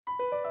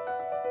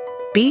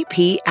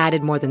BP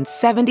added more than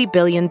 $70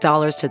 billion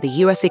to the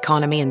U.S.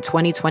 economy in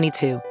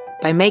 2022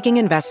 by making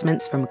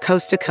investments from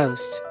coast to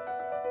coast.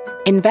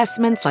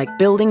 Investments like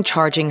building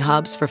charging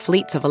hubs for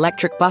fleets of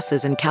electric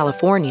buses in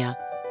California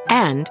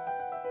and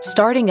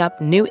starting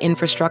up new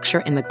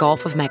infrastructure in the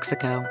Gulf of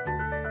Mexico.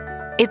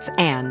 It's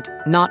and,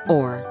 not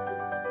or.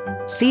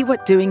 See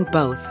what doing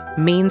both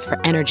means for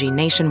energy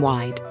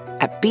nationwide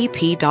at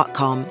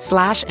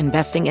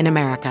bp.com/investing in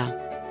America.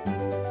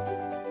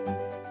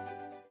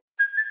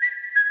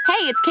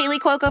 Hey, it's Kaylee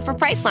Cuoco for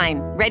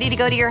Priceline. Ready to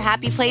go to your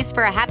happy place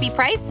for a happy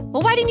price?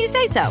 Well, why didn't you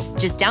say so?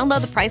 Just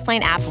download the Priceline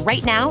app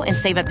right now and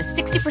save up to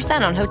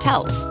 60% on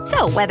hotels.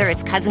 So whether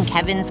it's Cousin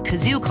Kevin's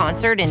Kazoo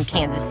Concert in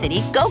Kansas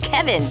City, go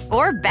Kevin,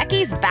 or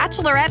Becky's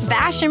Bachelorette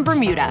Bash in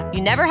Bermuda,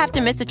 you never have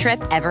to miss a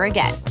trip ever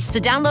again. So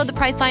download the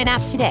Priceline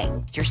app today.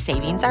 Your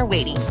savings are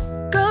waiting.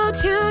 Go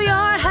to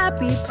your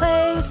happy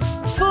place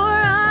for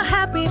a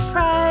happy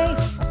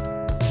price.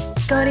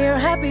 Go to your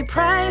happy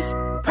price,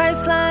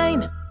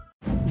 Priceline.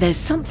 There's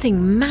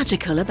something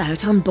magical about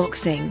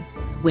unboxing.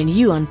 When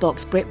you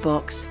unbox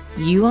BritBox,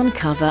 you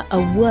uncover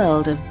a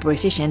world of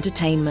British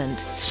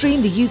entertainment.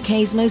 Stream the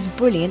UK's most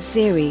brilliant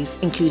series,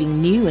 including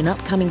new and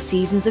upcoming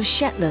seasons of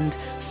Shetland,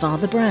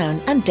 Father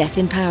Brown and Death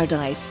in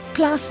Paradise.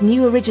 Plus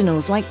new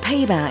originals like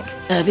Payback,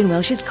 Irving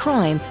Welsh's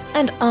Crime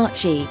and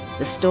Archie,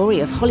 the story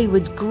of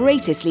Hollywood's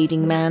greatest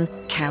leading man,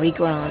 Cary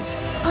Grant.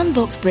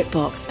 Unbox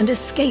BritBox and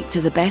escape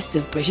to the best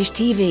of British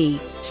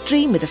TV.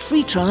 Stream with a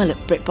free trial at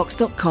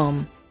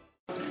BritBox.com.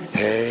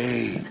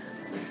 Hey,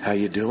 how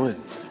you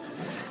doing?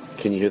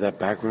 Can you hear that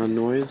background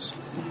noise?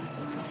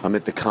 I'm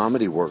at the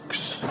Comedy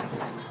Works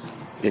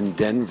in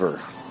Denver.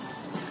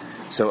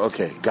 So,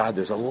 okay, God,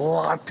 there's a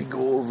lot to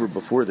go over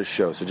before the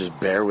show, so just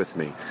bear with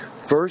me.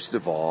 First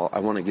of all,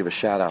 I want to give a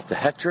shout out to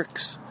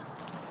Hetrick's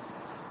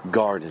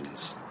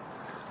Gardens.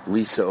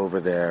 Lisa over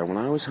there, when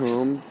I was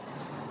home,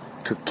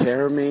 took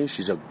care of me.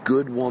 She's a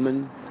good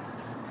woman.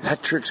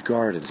 Hetrick's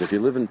Gardens. If you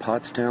live in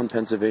Pottstown,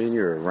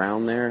 Pennsylvania, or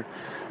around there,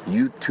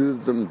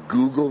 YouTube them,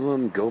 Google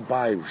them, go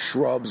buy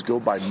shrubs, go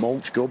buy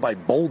mulch, go buy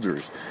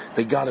boulders.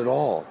 They got it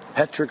all.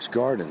 Hetrick's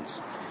Gardens.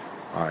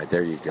 All right,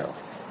 there you go.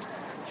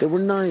 They were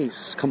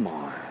nice. Come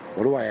on.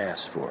 What do I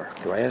ask for?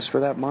 Do I ask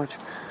for that much?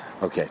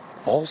 Okay.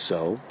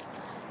 Also,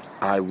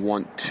 I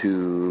want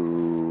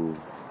to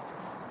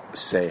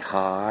say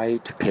hi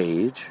to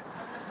Paige.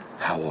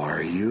 How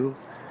are you?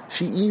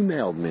 She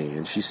emailed me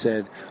and she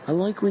said, I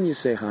like when you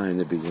say hi in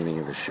the beginning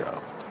of the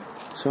show.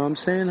 So I'm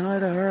saying hi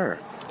to her.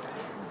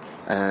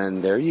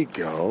 And there you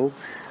go.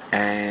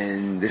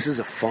 And this is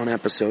a fun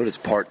episode. It's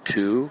part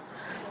 2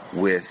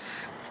 with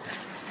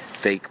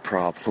fake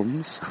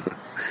problems.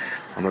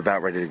 I'm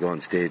about ready to go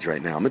on stage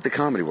right now. I'm at the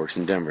Comedy Works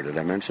in Denver. Did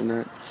I mention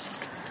that?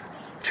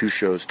 2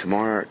 shows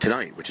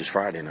tonight, which is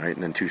Friday night,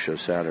 and then 2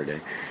 shows Saturday.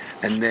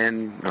 And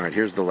then, all right,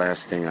 here's the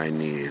last thing I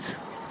need.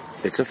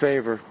 It's a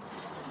favor.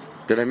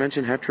 Did I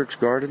mention Hetrick's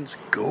Gardens?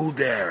 Go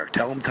there.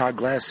 Tell them Todd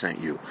Glass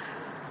sent you.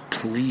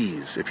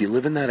 Please, if you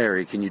live in that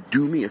area, can you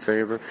do me a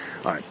favor?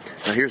 All right,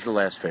 now here's the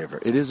last favor.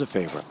 It is a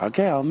favor.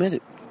 Okay, I'll admit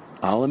it.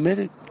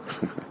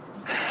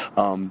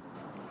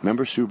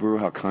 Remember Subaru,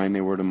 how kind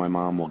they were to my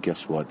mom? Well,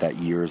 guess what? That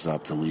year is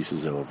up. The lease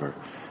is over.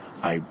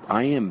 I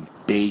am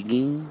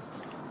begging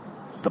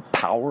the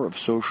power of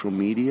social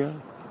media.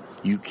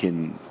 You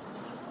can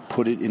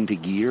put it into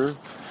gear.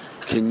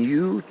 Can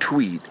you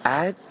tweet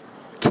at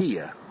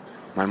Kia?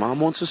 My mom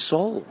wants a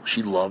soul.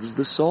 She loves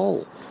the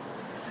soul.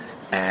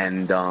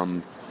 And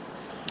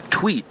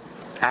tweet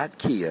at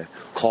Kia,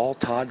 call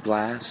Todd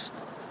Glass.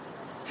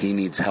 He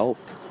needs help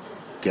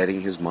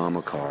getting his mom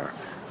a car.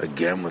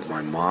 Again with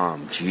my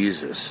mom.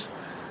 Jesus.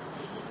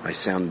 I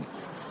sound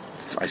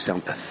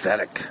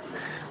pathetic.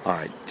 All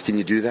right, can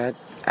you do that?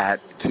 At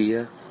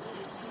Kia,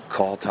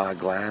 call Todd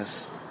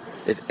Glass.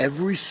 If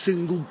every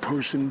single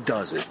person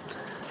does it,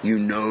 you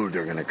know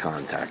they're going to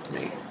contact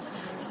me.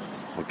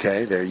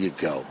 Okay, there you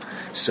go.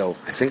 So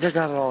I think I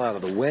got it all out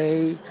of the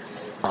way.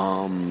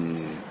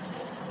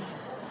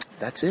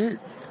 That's it.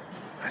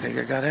 I think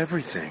I got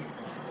everything.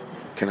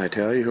 Can I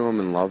tell you who I'm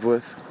in love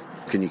with?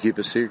 Can you keep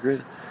a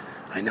secret?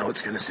 I know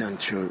it's going to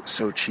sound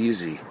so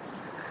cheesy.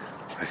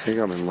 I think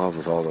I'm in love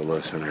with all the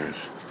listeners.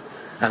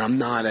 And I'm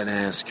not an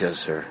ass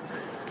kisser.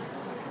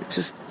 It's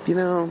just,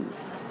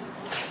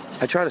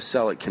 I try to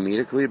sell it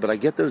comedically, but I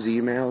get those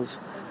emails.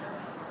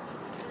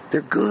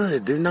 They're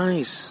good. They're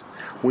nice.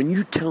 When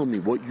you tell me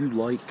what you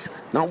like,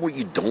 not what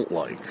you don't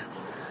like.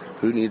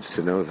 Who needs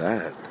to know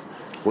that?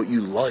 What you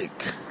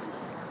like.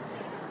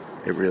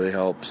 It really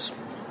helps.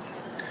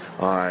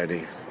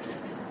 Alrighty.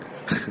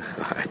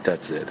 Alright,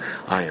 that's it.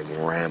 I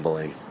am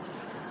rambling.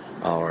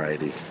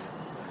 Alrighty.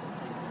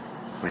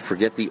 I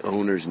forget the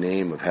owner's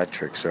name of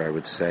Hetrick's, or I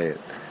would say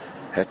it.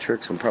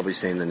 Hetrick's? I'm probably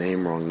saying the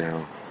name wrong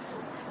now.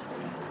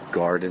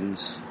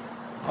 Gardens.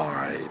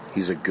 Alright.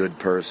 He's a good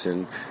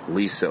person.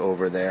 Lisa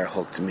over there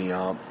hooked me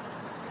up.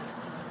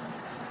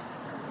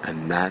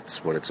 And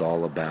that's what it's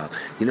all about.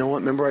 You know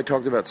what? Remember I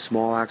talked about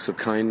small acts of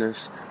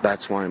kindness?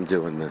 That's why I'm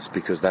doing this,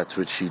 because that's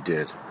what she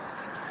did.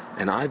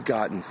 And I've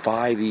gotten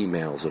 5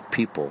 emails of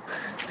people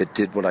that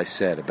did what I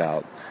said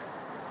about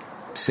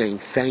saying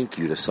thank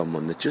you to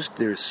someone, that just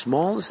their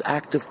smallest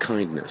act of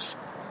kindness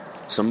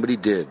somebody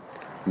did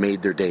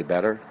made their day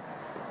better.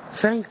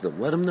 Thank them.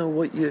 Let them know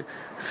what you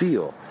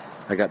feel.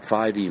 I got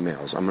 5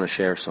 emails. I'm going to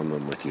share some of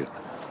them with you.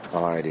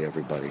 All righty,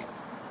 everybody.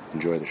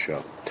 Enjoy the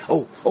show.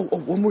 Oh,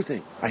 one more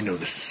thing. I know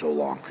this is so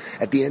long.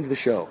 At the end of the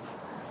show,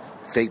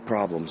 Fake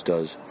Problems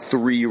does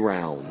 3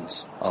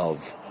 rounds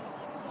of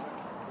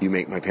You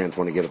Make My Pants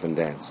Want to Get Up and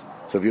Dance.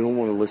 So if you don't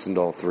want to listen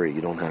to all 3,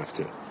 you don't have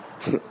to.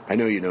 I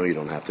know you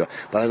don't have to,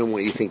 but I don't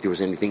want you to think there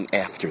was anything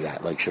after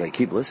that. Like, should I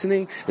keep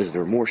listening? Is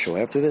there more show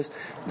after this?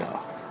 No.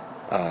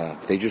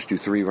 They just do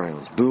 3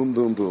 rounds. Boom,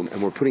 boom, boom.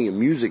 And we're putting a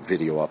music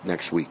video up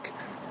next week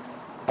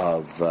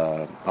of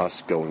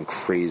us going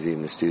crazy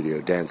in the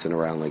studio, dancing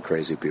around like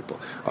crazy people.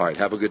 All right,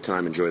 have a good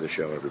time. Enjoy the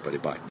show, everybody.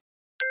 Bye.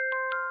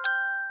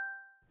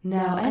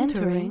 Now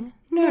entering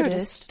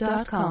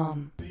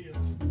Nerdist.com.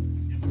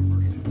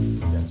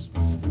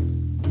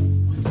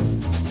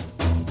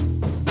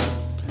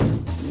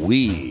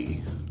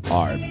 We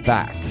are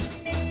back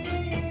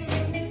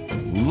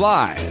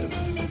live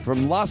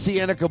from La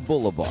Cienega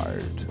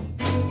Boulevard,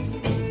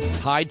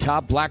 High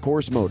Top Black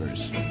Horse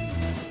Motors.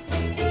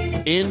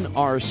 In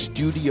our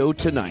studio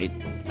tonight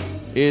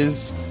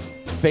is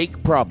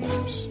Fake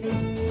Problems.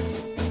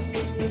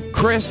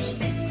 Chris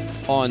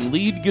on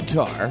lead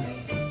guitar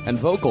and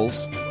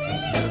vocals,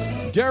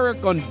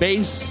 Derek on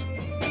bass,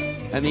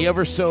 and the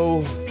ever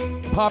so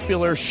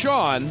popular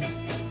Sean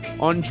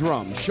on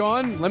drums.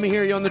 Sean, let me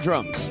hear you on the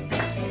drums.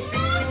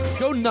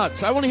 Go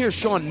nuts. I want to hear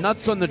Sean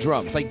nuts on the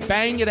drums. Like,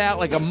 bang it out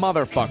like a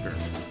motherfucker.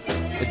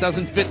 It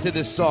doesn't fit to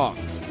this song.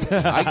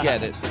 I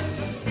get it.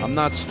 I'm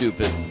not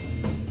stupid.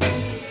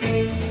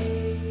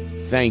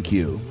 Thank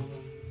you.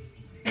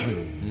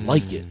 I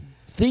like it.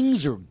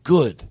 Things are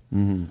good.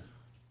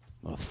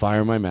 I'll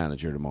fire my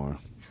manager tomorrow.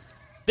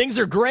 Things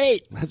are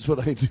great. That's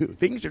what I do.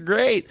 Things are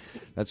great.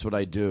 That's what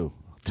I do.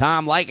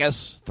 Tom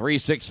Likas,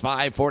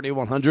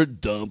 365-4100,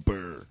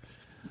 dumper.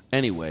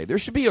 Anyway, there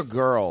should be a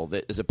girl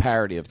that is a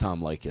parody of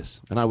Tom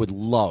Likas, and I would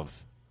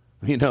love,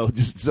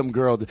 just some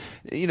girl,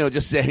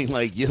 just saying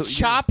like,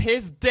 chop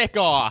his dick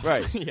off.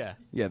 Right. Yeah.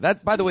 Yeah.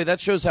 That, by the way, that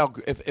shows how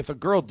if a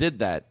girl did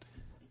that.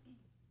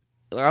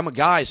 I'm a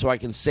guy, so I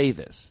can say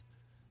this,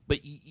 but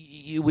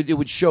it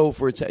would show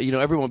for its.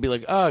 Everyone would be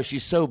like, "Oh,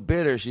 she's so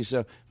bitter. She's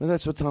so." Well,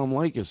 that's what Tom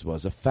Likas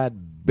was—a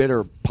fat,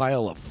 bitter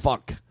pile of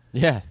fuck.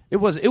 Yeah, it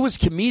was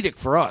comedic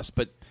for us,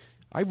 but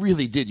I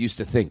really did used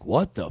to think,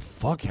 "What the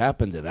fuck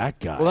happened to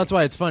that guy?" Well, that's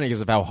why it's funny because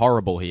of how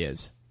horrible he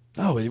is.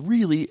 Oh, it's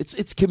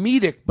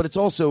comedic, but it's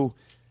also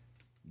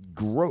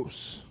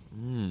gross.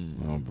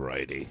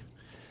 Alrighty,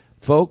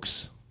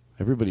 folks,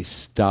 everybody,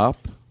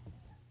 stop.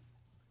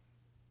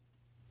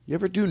 You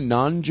ever do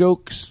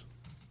non-jokes?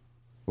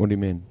 What do you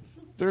mean?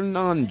 They're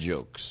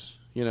non-jokes.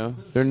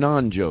 They're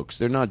non-jokes.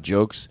 They're not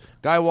jokes.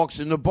 Guy walks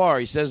in the bar.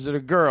 He says to the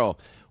girl,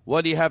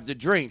 "What do you have to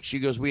drink?" She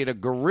goes, "We had a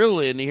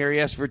gorilla in here. He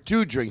asked for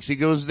 2 drinks." He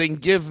goes, "Then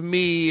give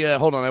me..."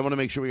 Hold on, I want to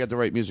make sure we got the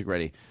right music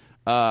ready.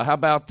 How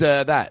about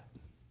that?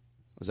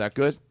 Was that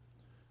good?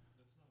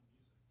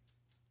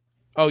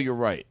 Oh, you're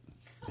right.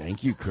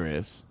 Thank you,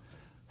 Chris.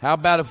 How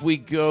about if we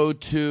go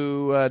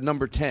to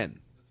number 10?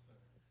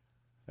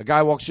 A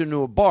guy walks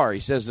into a bar. He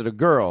says to the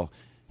girl,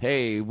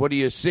 "Hey, what are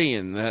you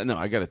seeing?" No,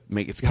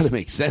 it's got to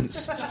make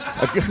sense.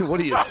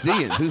 What are you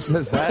seeing? Who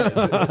says that?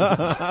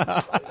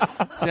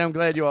 See, I'm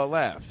glad you all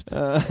laughed.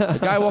 A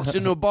guy walks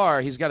into a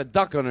bar. He's got a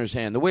duck on his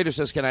hand. The waiter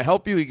says, "Can I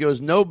help you?" He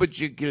goes, "No, but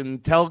you can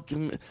tell."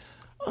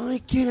 I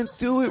can't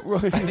do it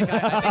right.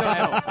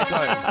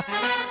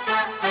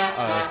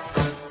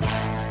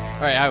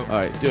 All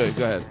right, do it.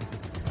 Go ahead.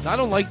 I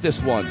don't like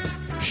this one.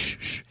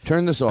 Shh.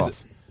 Turn this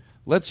off.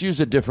 Let's use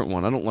a different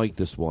one. I don't like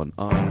this one.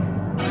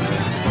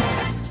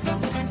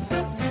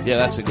 Yeah,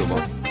 that's a good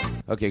one.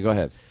 Okay, go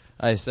ahead.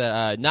 I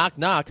said, knock,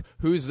 knock,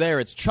 who's there?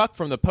 It's Chuck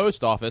from the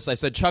post office. I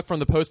said, Chuck from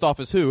the post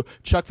office who?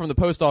 Chuck from the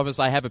post office,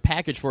 I have a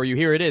package for you.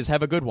 Here it is.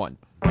 Have a good one.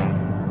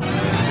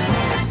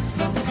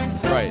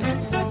 Right.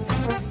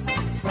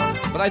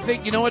 But I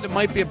think, you know what? It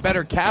might be a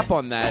better cap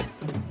on that.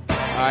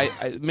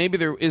 Maybe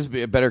there is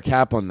a better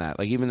cap on that.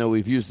 Like, even though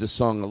we've used this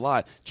song a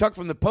lot. Chuck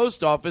from the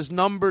post office,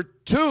 number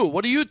 2.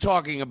 What are you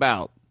talking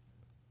about?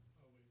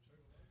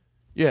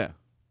 Yeah.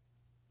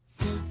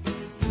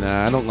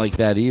 Nah, I don't like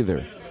that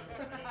either.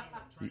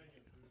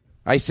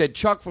 I said,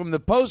 Chuck from the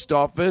post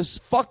office,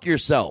 fuck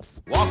yourself.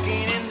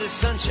 Walking in the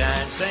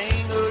sunshine,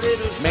 sing a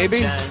little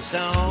Maybe? sunshine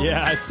song.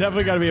 Yeah, it's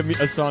definitely got to be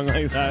a song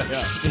like that.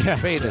 Yeah,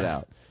 fade it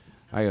out.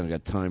 I don't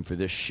got time for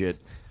this shit.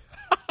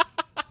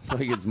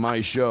 Like it's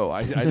my show.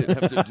 I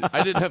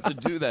didn't have to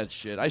do that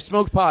shit. I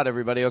smoked pot,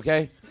 everybody,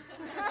 okay?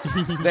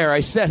 There, I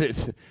said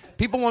it.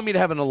 People want me to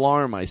have an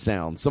alarm I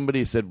sound.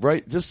 Somebody said,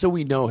 right, just so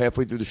we know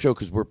halfway through the show,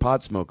 because we're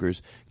pot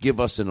smokers, give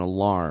us an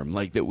alarm,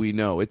 like that we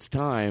know. It's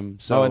time.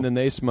 So. Oh, and then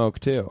they smoke,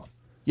 too.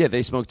 Yeah,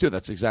 they smoke, too.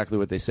 That's exactly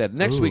what they said.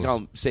 Next week,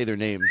 I'll say their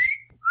names.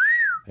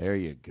 There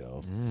you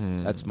go.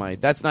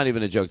 That's not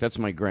even a joke. That's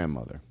my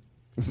grandmother.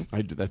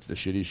 I do. That's the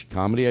shitty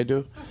comedy I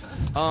do.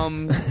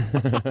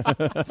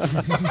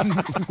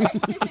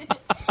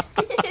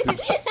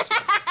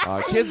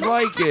 Kids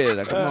like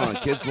it. Come on,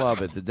 kids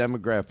love it. The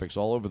demographics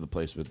all over the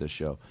place with this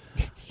show.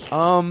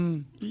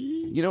 I'm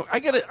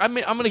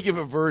gonna give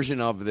a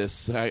version of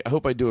this. I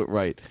hope I do it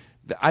right.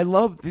 I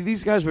love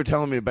these guys were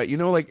telling me about.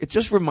 Like it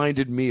just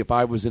reminded me if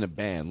I was in a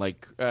band.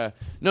 Like,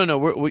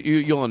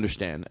 you'll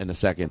understand in a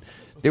second.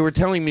 They were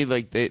telling me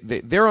like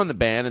they're on the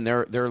band and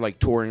they're like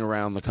touring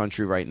around the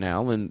country right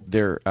now, and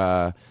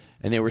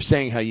they were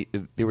saying how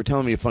they were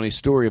telling me a funny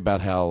story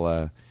about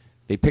how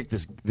they picked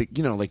this.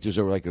 Like there's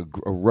a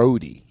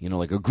roadie,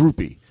 like a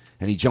groupie.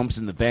 And he jumps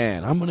in the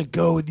van. I'm gonna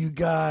go with you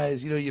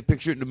guys. You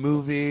picture it in the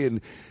movie,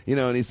 and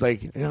and he's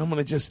like, I'm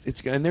gonna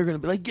and they're gonna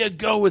be like, yeah,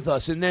 go with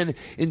us. And then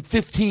in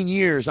 15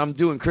 years, I'm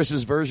doing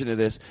Chris's version of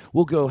this.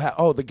 We'll go.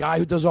 The guy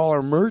who does all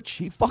our merch,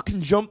 he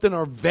fucking jumped in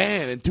our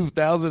van in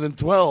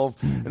 2012,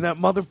 and that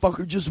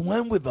motherfucker just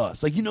went with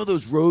us. Like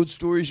those road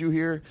stories you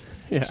hear.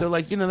 Yeah. So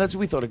that's what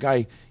we thought. A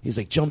guy, he's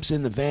like jumps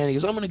in the van. He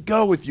goes, I'm gonna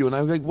go with you. And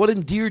I was like, what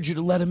endeared you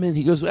to let him in?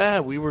 He goes,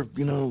 we were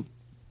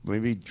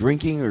maybe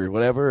drinking or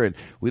whatever, and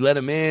we let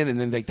him in, and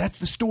then that's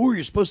the story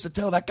you're supposed to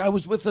tell. That guy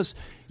was with us,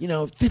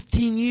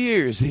 15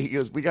 years. He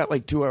goes, we got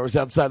like 2 hours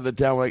outside of the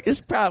town. We're like,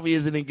 this probably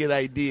isn't a good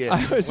idea.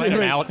 Let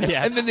him out.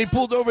 Yeah. And then they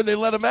pulled over and they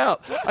let him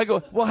out. I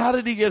go, well, how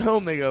did he get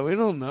home? They go, we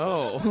don't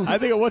know. I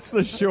think what's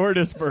the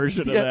shortest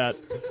version of that?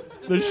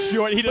 He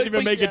doesn't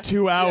even make it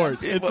 2 hours.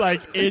 It's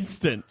like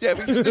instant. Yeah,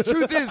 because the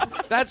truth is,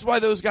 that's why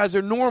those guys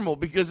are normal,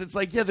 because it's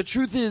like, the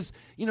truth is,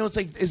 it's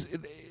like,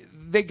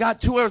 they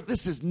got 2 hours.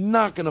 This is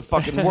not going to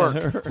fucking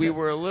work. We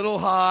were a little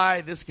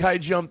high. This guy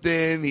jumped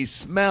in. He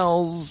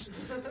smells.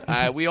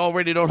 We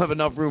already don't have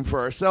enough room for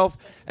ourselves.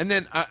 And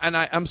then,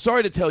 I'm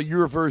sorry to tell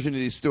your version of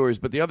these stories,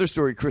 but the other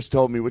story Chris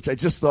told me, which I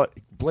just thought,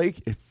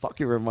 Blake, it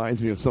fucking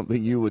reminds me of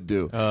something you would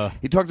do.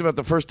 He talked about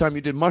the first time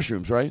you did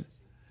mushrooms, right?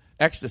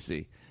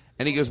 Ecstasy.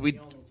 And he goes,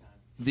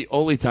 the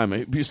only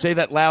time. You say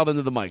that loud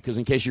into the mic, because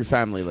in case your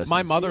family listens.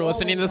 My mother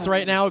listening to this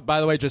right now,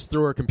 by the way, just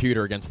threw her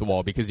computer against the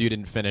wall because you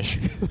didn't finish.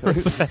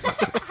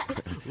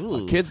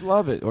 Kids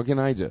love it. What can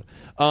I do?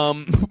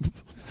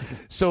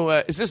 So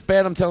is this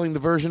bad? I'm telling the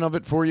version of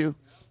it for you?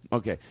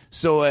 Okay.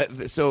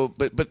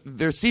 But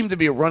there seemed to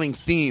be a running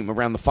theme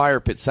around the fire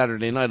pit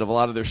Saturday night of a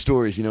lot of their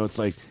stories. It's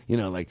like,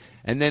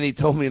 and then he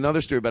told me another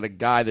story about a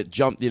guy that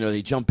jumped,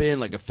 they jump in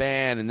like a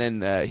fan, and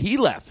then he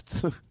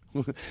left.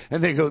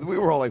 And they go, we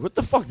were all like, what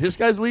the fuck, this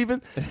guy's leaving?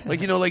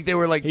 Like, like they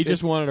were like, he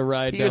just wanted to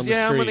ride down the street.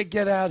 I'm going to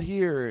get out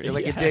here.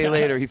 Like a day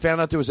later, he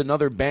found out there was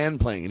another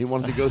band playing, and he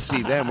wanted to go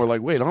see them. We're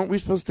like, wait, aren't we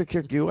supposed to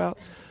kick you out?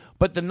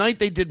 But the night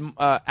they did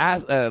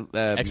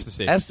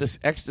Ecstasy,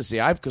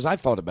 because I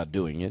thought about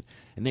doing it,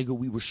 and they go,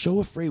 we were so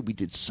afraid we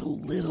did so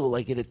little,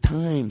 like at a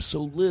time,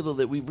 so little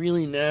that we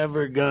really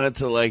never got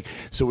to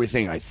so we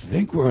think, I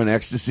think we're on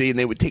Ecstasy, and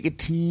they would take a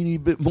teeny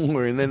bit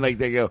more, and then they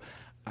go,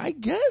 I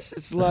guess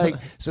it's like.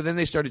 So then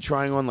they started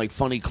trying on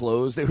funny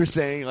clothes. They were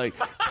saying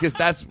because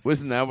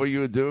wasn't that what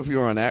you would do if you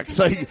were on X?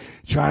 Like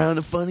try on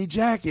a funny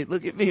jacket.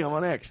 Look at me, I'm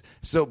on X.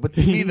 So, but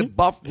to me,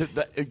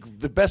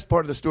 the best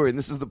part of the story, and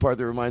this is the part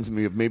that reminds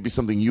me of maybe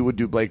something you would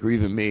do, Blake, or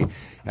even me.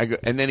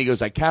 And then he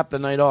goes, I capped the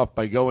night off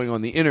by going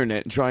on the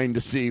internet and trying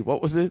to see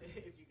what was it.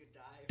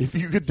 If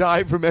you could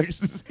die from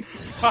ecstasy.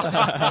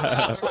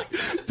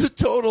 The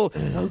total,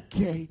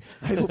 okay,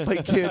 I hope I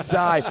can't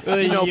die.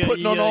 Putting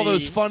on all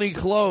those funny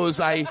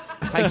clothes, I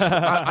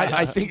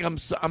think I'm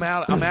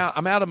out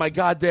of my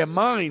goddamn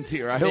mind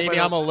here. I hope maybe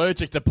I'm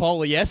allergic to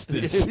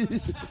polyesters.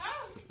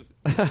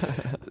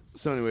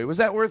 So anyway,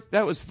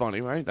 that was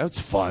funny, right? That was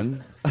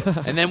fun.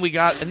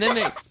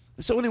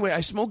 So anyway,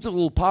 I smoked a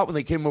little pot when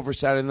they came over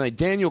Saturday night.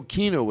 Daniel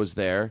Kino was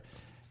there.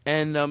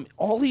 And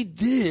all he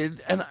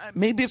did, and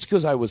maybe it's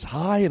because I was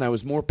high and I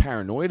was more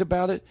paranoid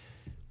about it,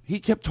 he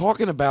kept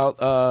talking about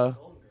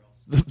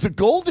the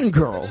Golden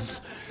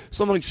Girls.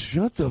 So I'm like,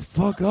 shut the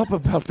fuck up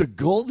about the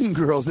Golden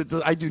Girls.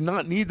 I do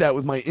not need that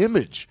with my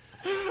image.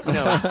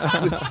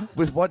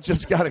 With what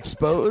just got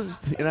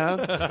exposed,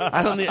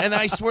 I don't need, and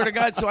I swear to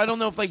God, so I don't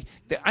know if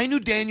I knew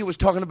Daniel was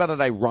talking about it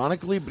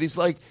ironically, but he's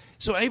like,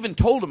 so I even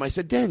told him, I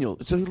said, Daniel,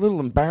 it's a little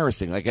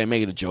embarrassing. I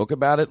made a joke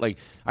about it.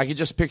 I could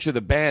just picture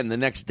the band the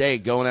next day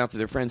going out to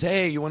their friends.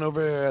 Hey, you went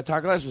over to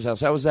Todd Glass's house.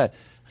 How was that?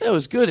 It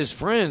was good. His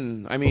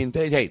friend,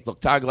 hey,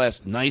 look, Todd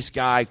Glass, nice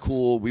guy,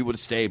 cool. We would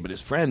have stayed, but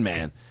his friend,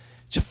 man,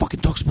 just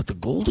fucking talks about the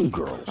Golden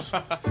Girls.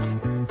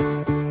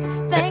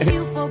 Thank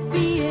you for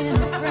being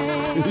a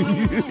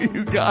friend.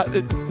 You got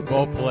it.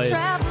 Well played.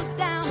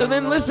 So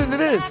then listen to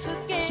this.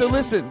 So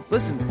listen,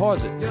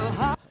 pause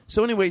it.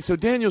 So anyway, so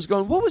Daniel's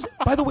going, what was it?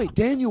 By the way,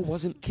 Daniel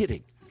wasn't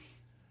kidding.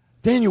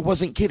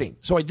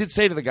 So I did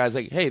say to the guys,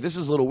 hey, this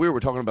is a little weird.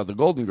 We're talking about the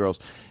Golden Girls.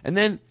 And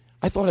then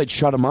I thought I'd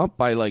shut him up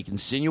by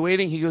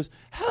insinuating. He goes,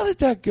 how did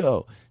that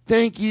go?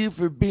 Thank you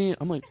for being.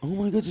 I'm like, oh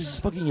my God, this is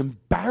fucking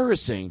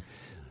embarrassing.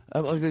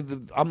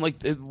 I'm like,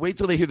 wait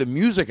till they hear the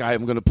music I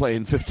am going to play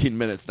in 15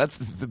 minutes. That's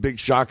the big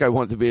shock I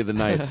want to be of the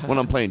night when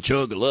I'm playing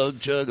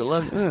Chug-a-Lug,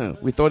 Chug-a-Lug.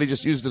 We thought he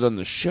just used it on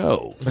the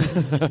show.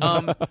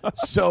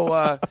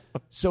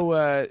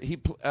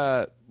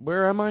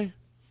 Where am I?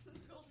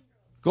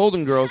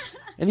 Golden Girls.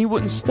 And he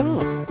wouldn't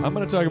stop. I'm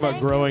going to talk about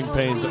growing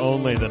pains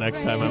only the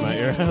next time I'm at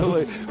your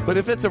house. But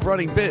if it's a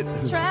running bit,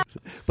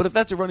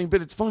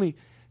 it's funny.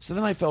 So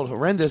then I felt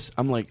horrendous.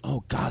 I'm like,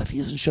 oh, God, if he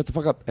doesn't shut the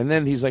fuck up. And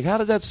then he's like, how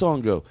did that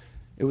song go?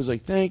 It was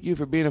like, thank you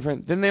for being a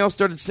friend. Then they all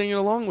started singing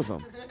along with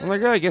him. I'm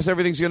like, oh, I guess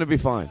everything's going to be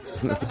fine.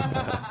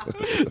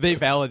 They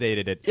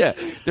validated it. Yeah.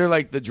 They're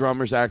like, the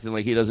drummer's acting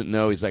like he doesn't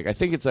know. He's like, I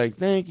think it's like,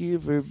 thank you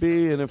for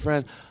being a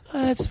friend.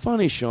 Oh, that's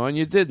funny, Sean.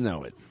 You did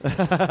know it.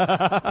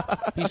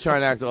 He's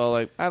trying to act all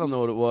like, I don't know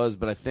what it was,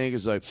 but I think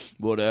it's like,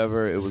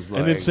 whatever. It was like.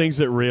 And then sings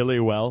it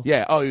really well.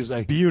 Yeah. Oh, he was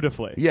like.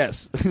 Beautifully.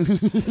 Yes.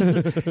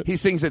 He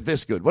sings it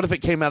this good. What if it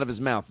came out of his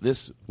mouth?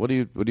 This, what are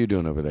you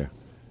doing over there?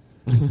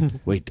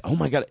 Wait, oh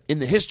my God. In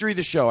the history of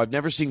the show, I've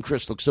never seen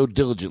Chris look so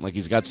diligent like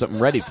he's got something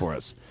ready for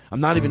us.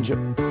 I'm not even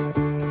joking.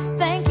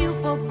 Thank you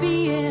for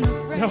being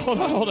a friend. No,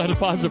 hold on.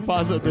 Pause it.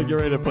 I think you're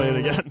ready to play it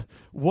again.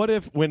 What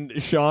if when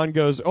Sean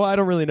goes, oh, I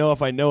don't really know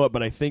if I know it,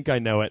 but I think I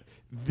know it.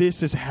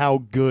 This is how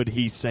good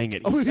he sang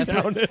it.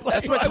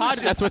 That's what Todd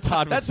was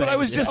saying. That's what I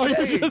was just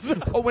saying.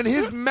 When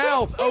his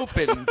mouth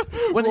opened.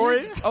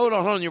 Rory, hold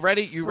on. You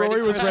ready?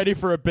 Rory was ready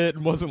for a bit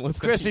and wasn't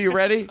listening. Chris, are you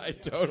ready? I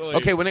totally.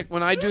 Okay,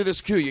 when I do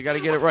this cue, you got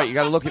to get it right. You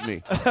got to look at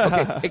me.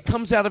 Okay, it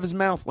comes out of his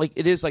mouth like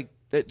it is like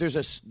there's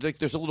a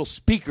little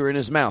speaker in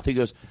his mouth. He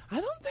goes,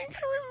 I don't think I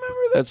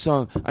remember that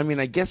song. I mean,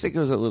 I guess it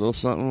goes a little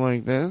something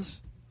like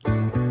this.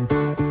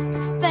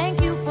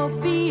 Thank you for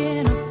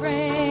being a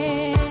friend.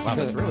 Wow,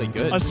 that's really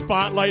good. A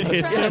spotlight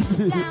hits him.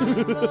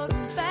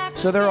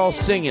 So they're all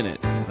singing it.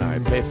 All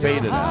right,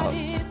 fade it out.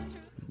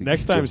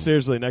 Next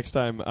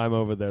time I'm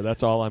over there.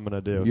 That's all I'm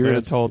going to do. You're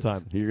gonna this whole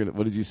time.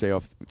 What did you say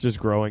off? Just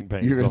growing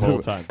pains the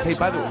whole time. Hey,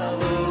 by the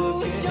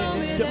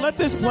way, let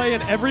this play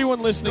and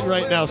everyone listening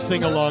right now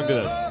sing along to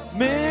this.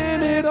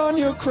 Minute on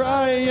your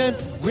crying,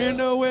 we're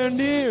nowhere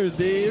near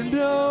there.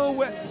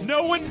 Nowhere.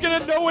 No one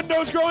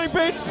knows growing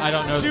pains. I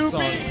don't know the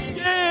song.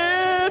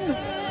 Begin.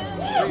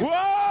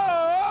 Whoa!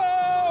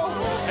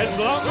 As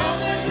long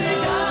as we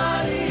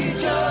got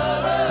each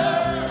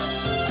other,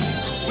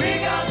 we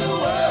got the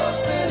world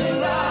spinning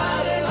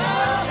right in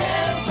our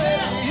hands,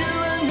 baby, you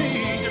and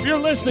me. If you're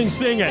listening,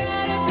 sing it.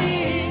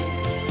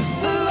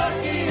 The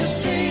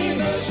luckiest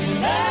dreamers who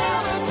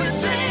never quit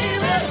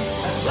dreaming.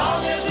 As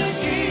long as we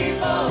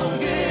keep on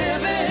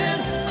giving,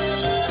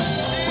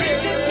 we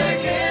can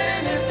take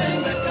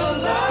anything that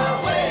comes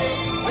our way.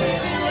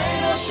 Baby,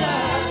 rain or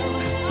shine,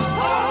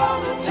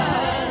 all the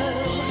time.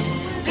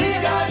 We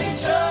got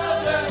each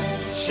other,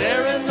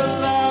 sharing the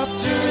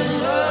laughter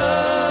and love.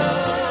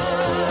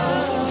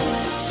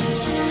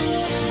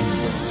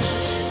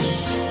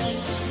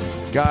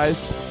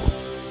 guys,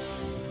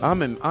 I'm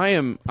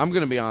going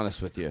to be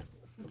honest with you.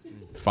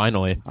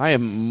 Finally. I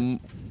am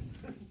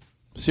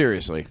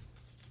seriously.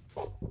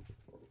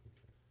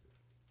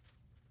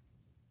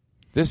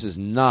 This is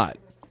not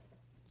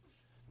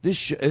a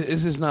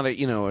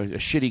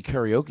shitty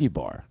karaoke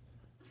bar.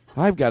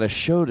 I've got a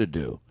show to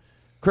do.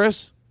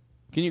 Chris,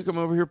 can you come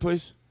over here,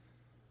 please?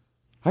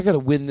 I got to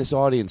win this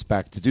audience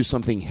back to do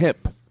something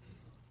hip.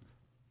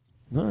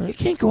 All right. You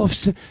can't go off.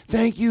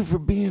 Thank you for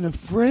being a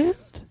friend.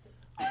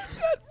 I've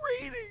got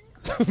ratings.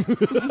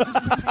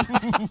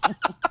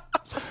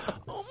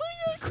 Oh my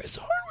God, Chris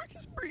Hardwick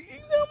is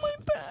breathing down my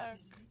back.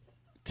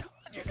 Todd,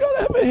 you gotta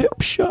have a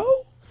hip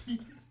show.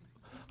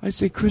 I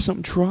say, Chris,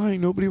 I'm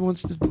trying. Nobody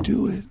wants to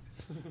do it.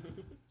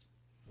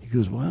 He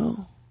goes,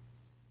 well,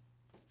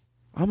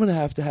 I'm going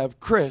to have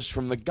Chris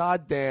from the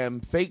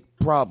goddamn Fake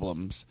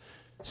Problems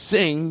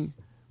sing.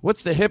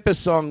 What's the hippest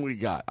song we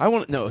got? I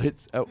want to know.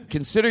 It's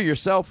Consider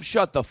Yourself.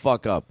 Shut the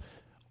fuck up.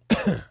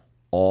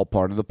 All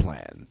part of the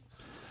plan.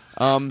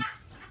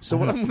 So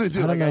what I'm going to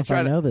do, I don't know if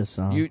I know this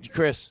song. You,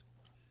 Chris,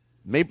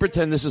 may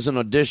pretend this is an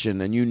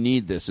audition and you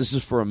need this. This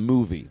is for a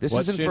movie.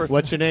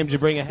 What's your name? Did you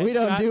bring a headshot? We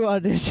don't do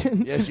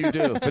auditions. Yes, you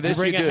do. For this,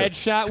 Did you bring a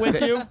headshot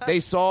with you?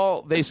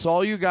 They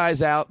saw you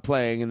guys out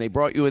playing, and they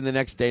brought you in the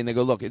next day, and they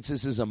go, look, this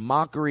is a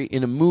mockery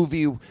in a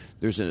movie.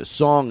 There's a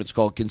song. It's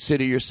called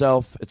 "Consider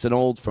Yourself." It's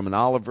from an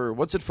Oliver.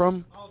 What's it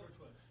from? Oliver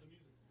Twist. The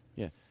music.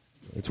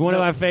 Yeah. It's one of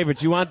my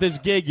favorites. You want this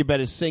gig? You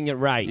better sing it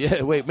right.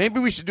 Yeah. Wait. Maybe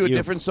we should do a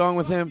different song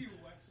with him.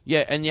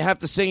 Yeah, and you have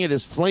to sing it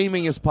as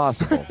flaming as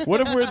possible.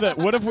 What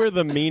if we're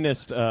the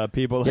meanest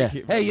people? Yeah.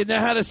 Hey, you know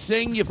how to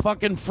sing, you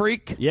fucking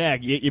freak? Yeah.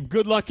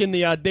 Good luck in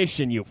the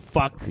audition, you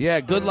fuck. Yeah.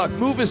 Good luck.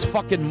 Move his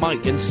fucking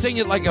mic and sing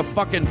it like a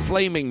fucking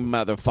flaming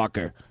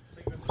motherfucker.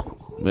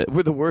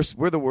 We're the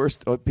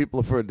worst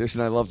people for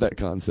audition. I love that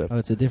concept. Oh,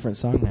 it's a different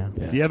song now.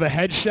 Yeah. Do you have a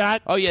headshot?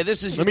 Oh, yeah,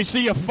 this is... Let me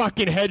see your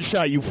fucking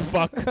headshot, you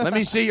fuck. Let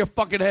me see your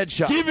fucking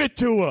headshot. Give it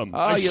to him.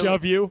 I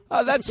shove you.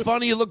 Oh, that's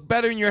funny. You look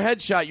better in your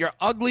headshot. You're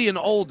ugly and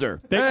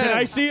older. Can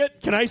I see it?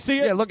 Can I see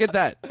it? Yeah, look at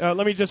that.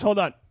 Let me just... Hold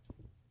on.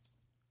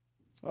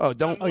 Oh,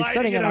 don't. Oh, he's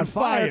setting it on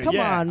fire. Come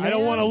on, man. I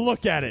don't want to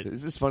look at it.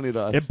 Is this funny to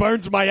us? It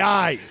burns my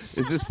eyes.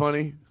 Is this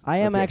funny? I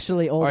am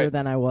actually older right.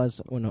 than I was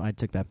when I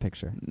took that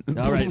picture.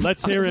 All right,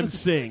 let's hear him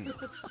sing.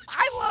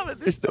 I love it.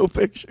 There's no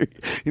picture.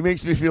 He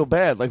makes me feel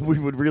bad. Like we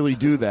would really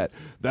do that.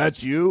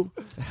 That's you?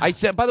 I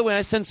said. By the way,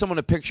 I sent someone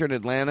a picture in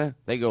Atlanta.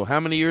 They go, "How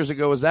many years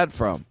ago was that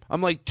from?"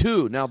 I'm like,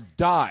 2. Now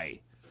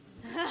die.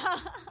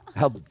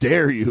 How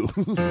dare you?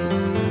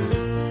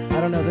 I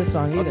don't know this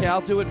song either. Okay,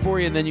 I'll do it for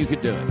you, and then you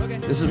could do it. Okay.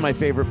 This is my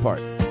favorite part.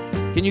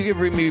 Can you give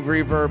me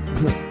reverb?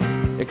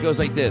 It goes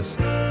like this.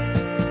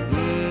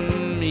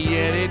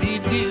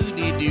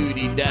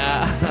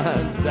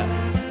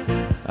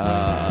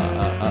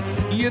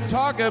 You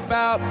talk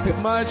about too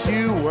much,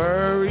 you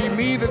worry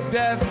me to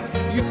death.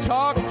 You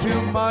talk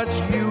too much,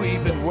 you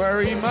even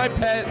worry my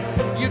pet.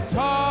 You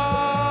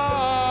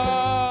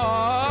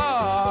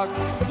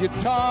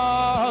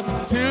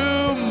talk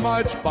too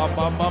much. Bum,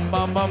 bum, bum,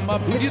 bum, bum,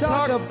 bum. You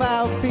talk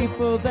about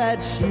people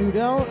that you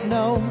don't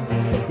know.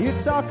 You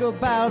talk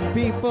about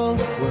people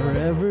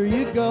wherever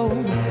you go.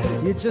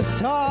 You just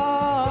talk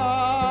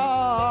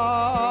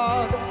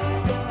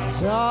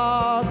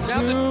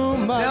too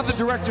much. Now the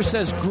director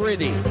says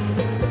gritty.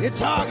 You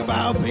talk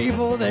about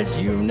people that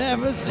you've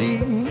never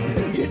seen.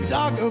 You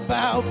talk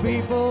about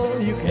people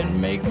you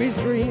can make me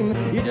scream.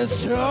 You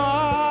just talk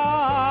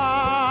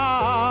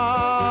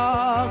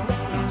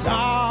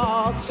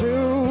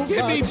too much.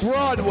 Give me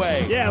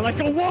Broadway. Yeah, like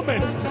a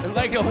woman.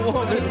 Like a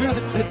woman.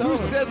 Who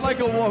said like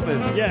a woman?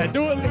 Yeah,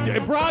 do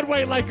it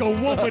Broadway like a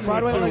woman.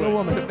 Broadway like a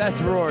woman. That's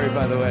Rory,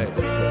 by the way.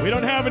 We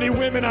don't have any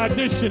women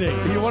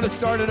auditioning. You want to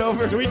start it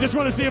over? So we just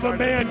want to see if a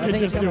man can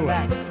just do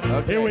it.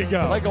 Okay. Here we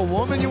go. Like a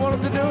woman, you want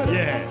him to do it?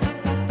 Yeah.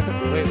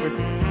 Wait.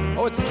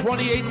 Oh, it's a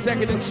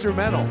 28-second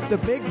instrumental. It's a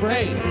big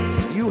break.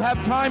 Hey, you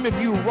have time if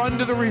you run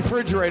to the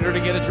refrigerator to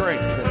get a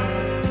drink.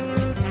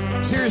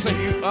 Seriously,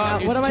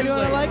 what am I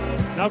doing?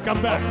 Now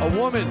come back. A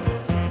woman.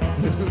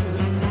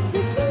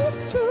 You talk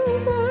too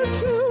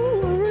much, you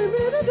worry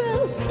me to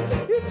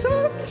death. You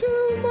talk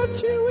too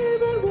much, you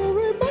even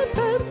worry my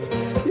pet.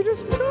 You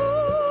just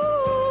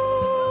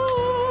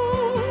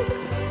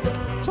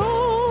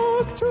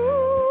talk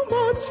too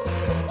much.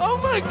 Oh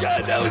my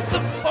God, that was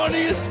the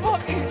funniest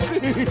fucking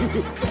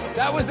thing.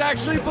 That was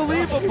actually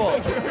believable.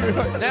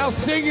 Now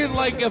sing it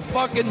like a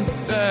fucking.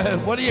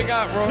 What do you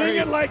got, Rory? Sing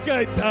it like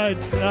a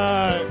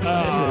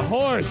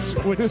horse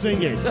would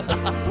sing it.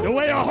 The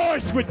way a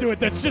horse would do it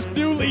that's just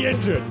newly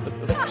injured.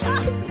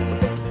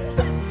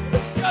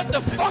 Shut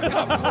the fuck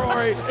up,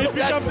 Rory.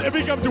 It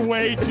becomes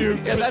way too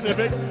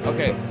specific.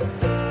 Okay.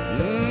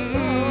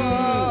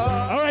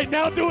 All right,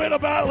 now do it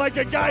about like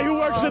a guy who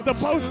works at the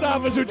post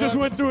office who just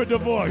went through a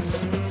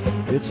divorce.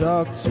 You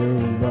talk too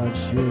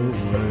much, you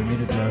worry me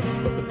to death.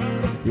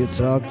 You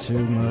talk too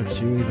much,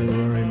 you even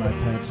worry my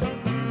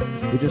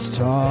pet. You just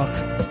talk.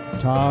 You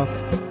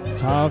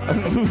talk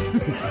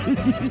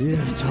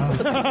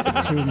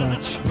too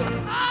much.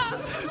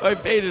 I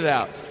fade it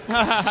out.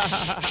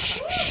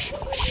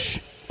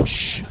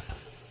 Shh.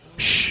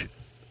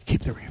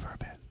 Keep the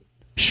reverb in.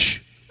 Shh.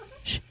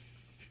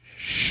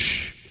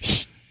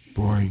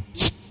 Rory.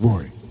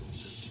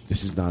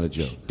 This is not a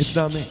joke. It's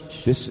not me.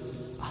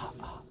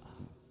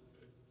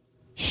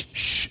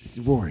 Shh.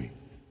 Rory.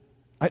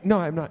 No,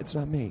 I'm not. It's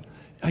not me.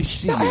 I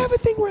see No, you. I have a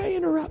thing where I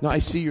interrupt. No, I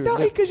see your No,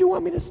 lip. because you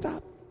want me to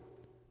stop.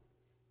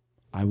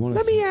 I want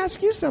Let me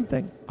ask you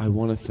something. I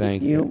want to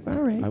thank You. All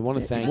right. I want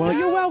to thank Well, you.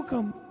 you're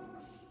welcome.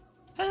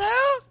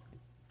 Hello?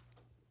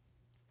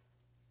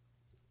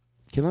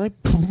 Can I?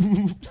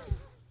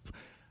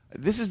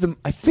 This is the.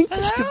 I think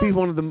this could be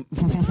one of the.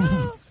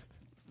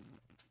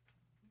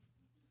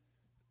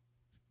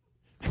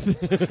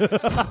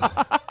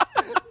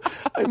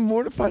 I'm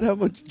mortified how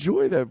much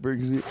joy that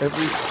brings me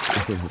every.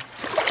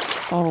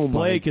 Oh my!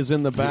 Blake is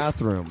in the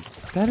bathroom.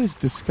 That is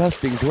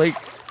disgusting, Blake.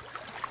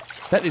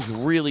 That is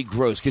really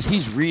gross because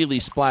he's really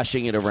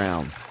splashing it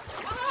around.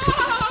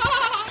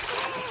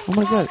 Oh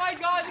my God! Oh my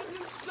God, this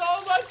is so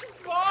much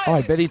fun! Oh,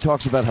 I bet he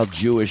talks about how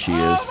Jewish he is.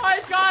 Oh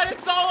my God,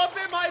 it's all up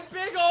in my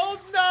big old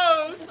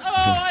nose. Oh,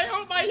 I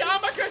hope my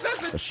yarmulke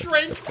doesn't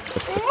shrink.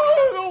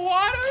 Ooh, the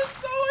water is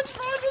so much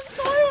fun in this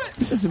toilet.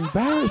 This is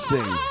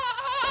embarrassing.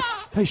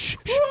 Hey, shh.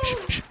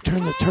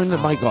 Turn the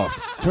mic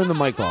off. Turn the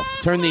mic off.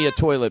 Turn the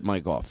toilet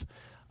mic off.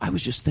 I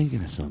was just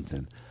thinking of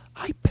something.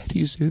 I bet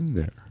he's in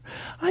there.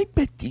 I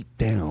bet deep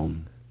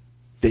down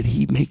that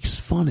he makes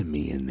fun of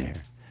me in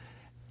there.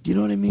 Do you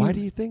know what I mean? Why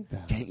do you think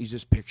that? Can't you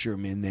just picture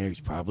him in there?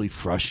 He's probably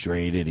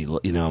frustrated.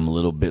 I'm a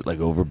little bit like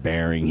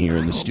overbearing here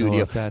in the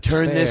studio. That's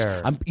Turn fair. this.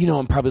 I'm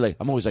probably like,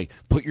 I'm always like,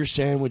 put your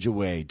sandwich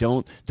away.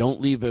 Don't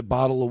leave a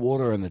bottle of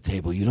water on the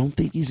table. You don't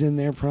think he's in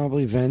there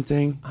probably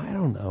venting? I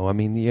don't know. I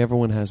mean,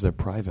 everyone has their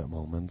private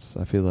moments.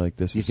 I feel like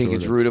this. You is think sort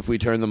it's of- rude if we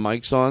turn the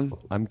mics on?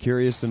 I'm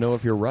curious to know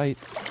if you're right.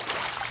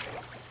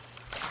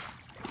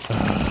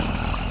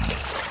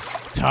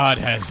 Todd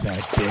has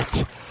that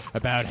bit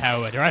about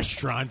how a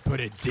restaurant put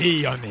a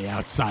D on the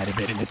outside of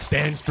it and it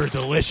stands for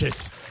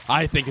delicious.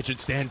 I think it should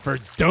stand for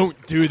don't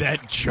do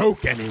that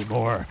joke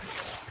anymore.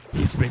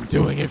 He's been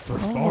doing it for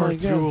far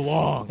too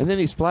long. And then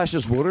he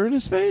splashes water in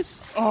his face?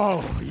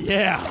 Oh,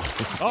 yeah.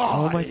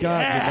 Oh, my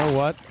God.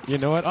 yeah. You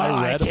know what?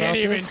 I read I can't about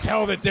even this.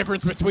 tell the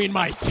difference between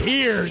my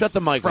tears Shut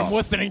the mic from off.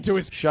 listening to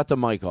his... Shut the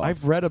mic off.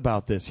 I've read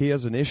about this. He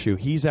has an issue.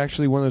 He's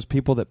actually one of those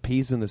people that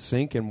pees in the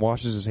sink and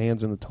washes his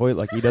hands in the toilet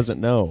like he doesn't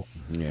know.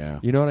 Yeah.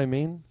 You know what I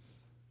mean?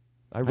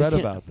 I read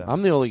about that.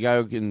 I'm the only guy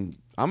who can...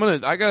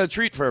 I got a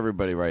treat for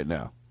everybody right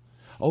now.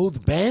 Oh, the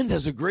band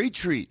has a great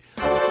treat.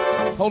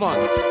 Hold on.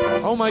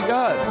 Oh, my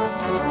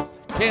God.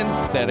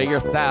 Consider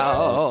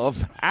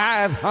yourself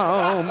at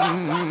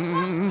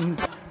home.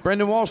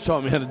 Brendan Walsh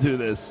taught me how to do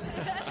this.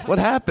 What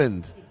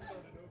happened?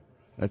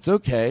 That's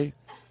okay.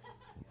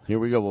 Here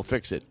we go. We'll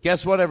fix it.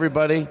 Guess what,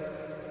 everybody?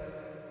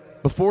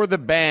 Before the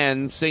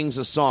band sings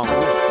a song,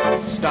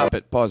 stop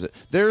it. Pause it.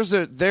 There's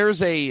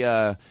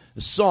a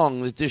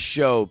song that this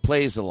show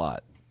plays a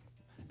lot,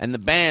 and the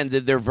band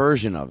did their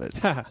version of it.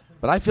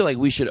 But I feel like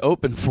we should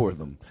open for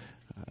them.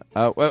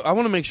 I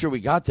want to make sure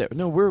we got there.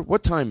 No,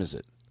 what time is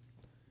it?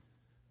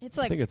 It's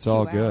like I think it's 2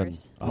 all good.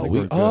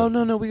 hours. Oh,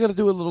 no, we got to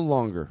do a little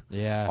longer.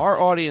 Yeah. Our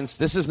audience,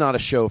 this is not a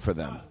show for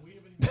them.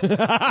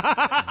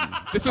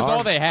 This is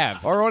all they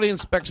have. Our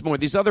audience expects more.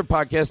 These other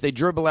podcasts, they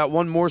dribble out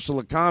one morsel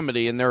of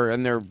comedy, and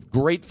their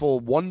grateful,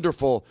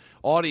 wonderful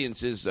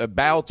audiences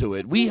bow to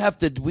it. We have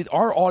to.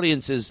 Our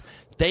audiences,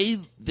 they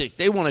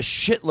want a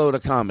shitload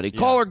of comedy.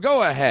 Caller,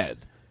 go ahead.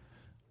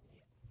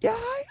 Yeah,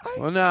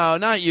 Well, no,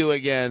 not you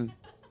again.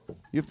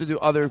 You have to do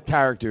other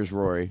characters,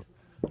 Rory.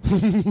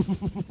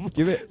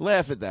 Give it.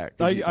 Laugh at that.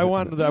 I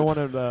wanted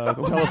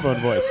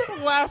telephone voice.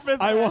 Laugh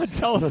at I want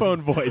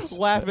telephone voice.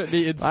 Laugh at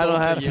me. I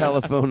don't have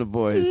telephone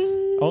voice.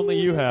 Only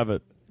you have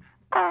it.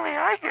 Only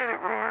I get it,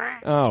 Rory.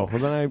 Oh, well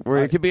then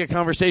Where it could be a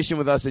conversation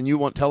with us, and you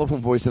want telephone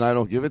voice, and I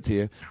don't give it to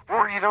you.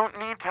 Rory, you don't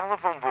need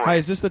telephone voice. Hi,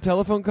 is this the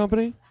telephone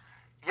company?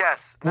 Yes.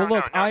 Well,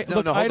 look, I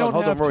hold don't on,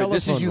 have Rory. telephone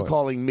This is you voice.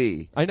 calling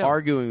me, I know.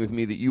 arguing with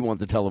me that you want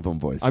the telephone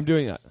voice. I'm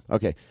doing that.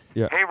 Okay.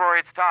 Yeah. Hey, Rory,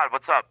 it's Todd.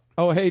 What's up?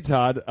 Oh, hey,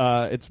 Todd.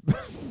 It's.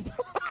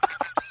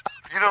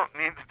 You don't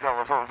need the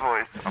telephone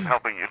voice. I'm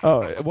helping you.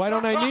 Oh, why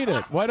don't I need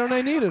it? Why don't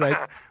I need it?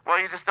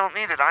 Well, you just don't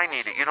need it. I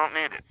need it. You don't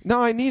need it.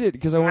 No, I need it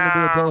because I want to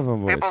do a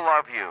telephone voice. People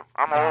love you.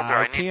 I'm older.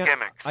 I need can't,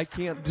 gimmicks. I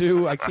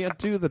can't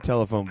do the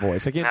telephone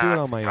voice. I can't do it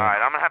on my own. All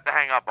right, I'm gonna have to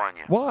hang up on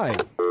you. Why?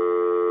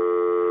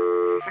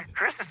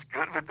 Chris is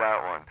good with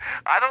that one.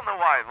 I don't know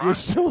why. You're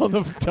still on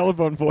the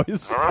telephone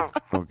voice. Hello?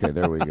 Okay,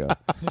 there we go.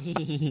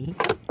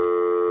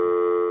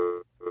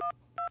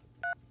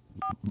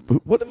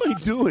 What am I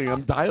doing?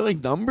 I'm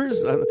dialing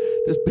numbers?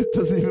 This bit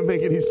doesn't even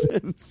make any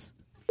sense.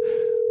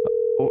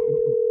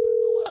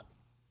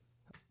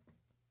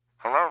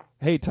 Hello?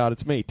 Hey, Todd,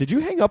 it's me. Did you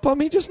hang up on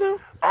me just now?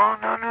 Oh,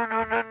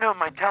 no.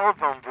 My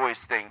telephone voice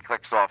thing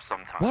clicks off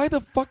sometimes. Why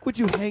the fuck would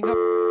you hang up?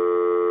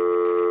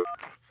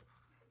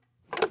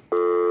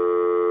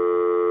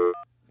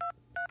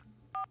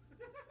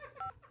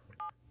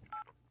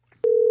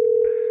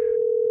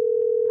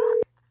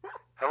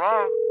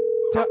 Hello?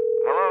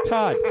 Hello?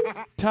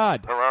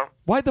 Todd. Hello?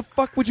 Why the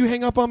fuck would you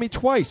hang up on me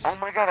twice? Oh,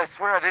 my God, I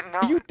swear I didn't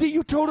know.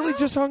 You totally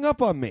just hung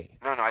up on me.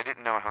 No, I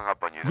didn't know I hung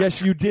up on you.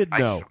 Yes, you did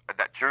know.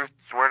 That truth,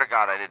 swear to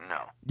God, I didn't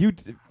know. You.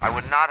 I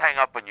would not hang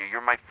up on you.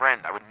 You're my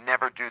friend. I would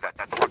never do that.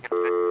 That's fucking...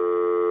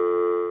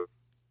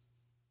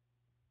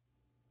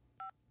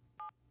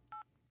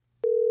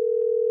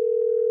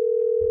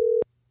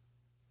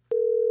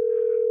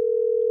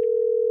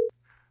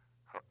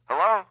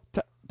 Hello?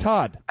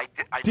 Todd,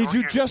 did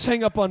you just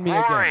hang up on me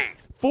Rory, again?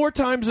 4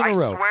 times in a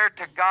row. I swear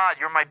to God,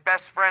 you're my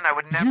best friend. I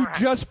would never... You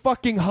just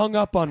fucking hung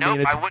up on me,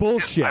 and it's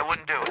bullshit. I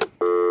wouldn't do it.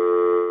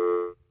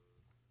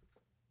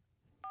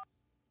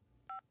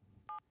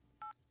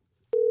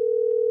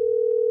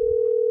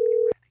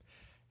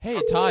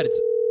 Hey, Todd, it's...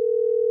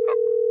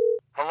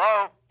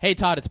 Hello? Hey,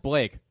 Todd, it's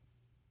Blake.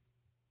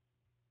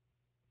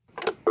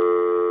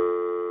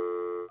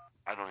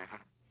 I don't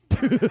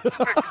even...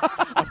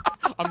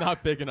 I'm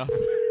not big enough.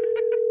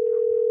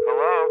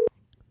 Hello?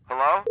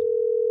 Hello?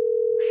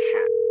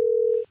 Shit.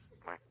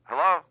 Wait,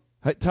 hello?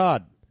 Hey,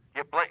 Todd.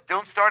 Yeah, Blake,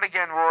 don't start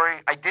again, Rory.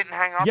 I didn't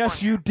hang up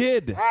Yes, on you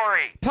did.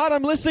 Rory. Todd,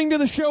 I'm listening to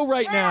the show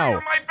right now.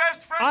 You're my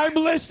best friend. I'm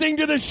listening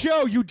to the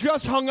show. You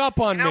just hung up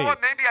on You know me. what?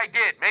 Maybe I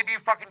did. Maybe you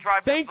fucking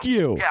drive... Thank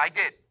you. Yeah, I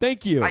did.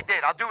 Thank you. I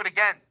did. I'll do it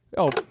again.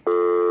 Oh.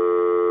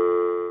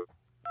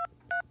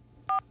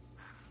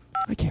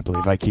 I can't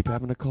believe I keep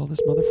having to call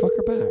this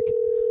motherfucker back.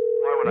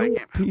 Why would I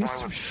keep... Piece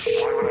Why of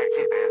would I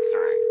keep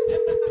answering?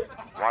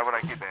 Why would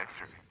I keep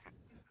answering?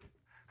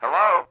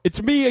 Hello?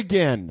 It's me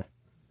again.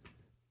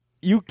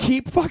 You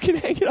keep fucking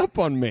hanging up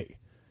on me.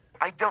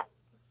 I don't...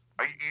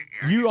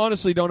 You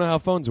honestly don't know how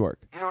phones work.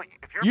 You know,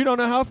 if you're... You don't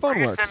know how a phone Are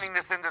you works. sending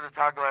this into the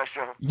Todd Glass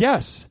show?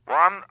 Yes. Well,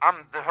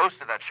 I'm the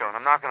host of that show, and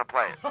I'm not going to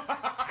play it.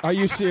 Are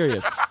you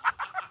serious?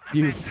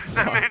 You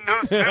That made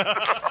no sense.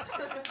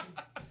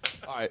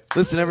 All right,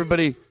 listen,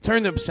 everybody,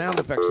 turn the sound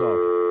effects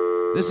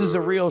off. This is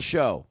a real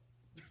show.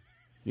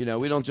 You know,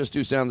 we don't just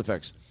do sound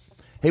effects.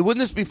 Hey,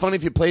 wouldn't this be funny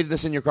if you played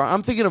this in your car?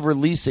 I'm thinking of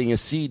releasing a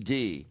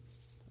CD,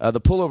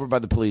 the Pullover by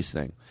the Police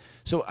thing.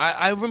 So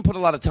I haven't put a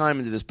lot of time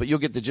into this, but you'll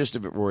get the gist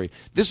of it, Rory.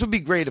 This would be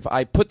great if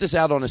I put this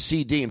out on a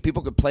CD and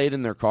people could play it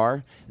in their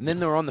car, and then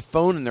they're on the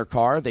phone in their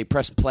car, they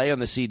press play on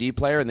the CD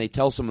player, and they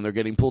tell someone they're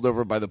getting pulled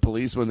over by the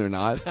police when they're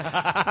not.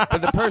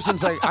 But the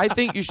person's like, I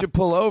think you should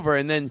pull over,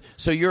 and then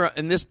so you're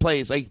in this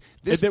place. Like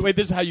this. Wait,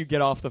 this is how you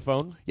get off the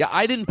phone? Yeah,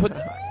 I didn't put.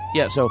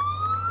 Yeah, so.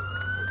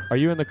 Are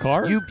you in the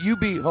car?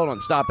 Hold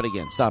on, stop it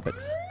again. Stop it.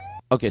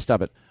 Okay,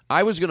 stop it.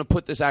 I was going to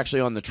put this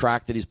actually on the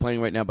track that he's playing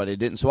right now, but I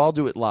didn't, so I'll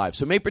do it live.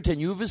 So make pretend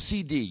you have a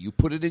CD, you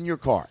put it in your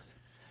car,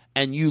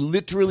 and you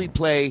literally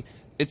play.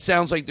 It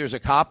sounds like there's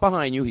a cop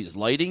behind you. He's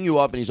lighting you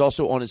up, and he's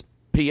also on his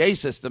PA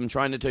system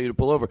trying to tell you to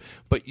pull over.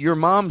 But your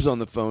mom's on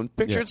the phone.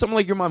 Picture it someone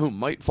like your mom who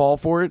might fall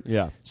for it.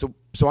 Yeah.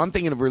 So I'm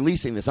thinking of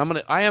releasing this.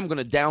 I am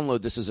gonna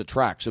download this as a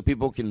track so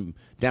people can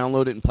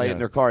download it and play it in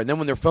their car. And then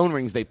when their phone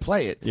rings, they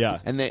play it. Yeah.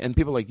 And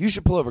people are like, you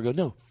should pull over. I go,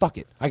 no, fuck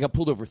it. I got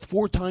pulled over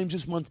 4 times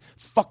this month.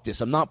 Fuck this.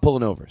 I'm not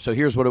pulling over. So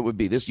here's what it would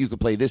be. You could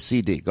play this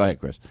CD. Go ahead,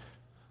 Chris.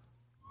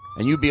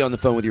 And you'd be on the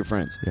phone with your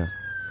friends. Yeah.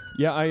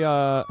 Yeah,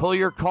 I pull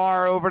your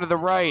car over to the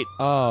right.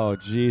 Oh,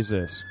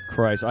 Jesus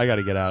Christ. I got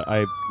to get out.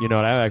 You know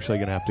what? I'm actually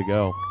going to have to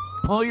go.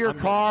 Pull your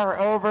car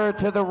over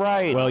to the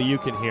right. Well, you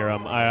can hear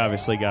him. I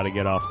obviously got to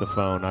get off the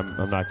phone. I'm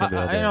not going to be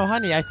able to. I know,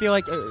 honey. I feel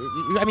like,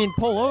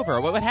 pull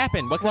over. What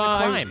happened? What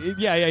kind of crime?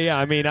 Yeah.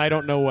 I mean, I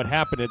don't know what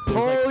happened.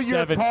 Pull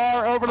your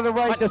car over to the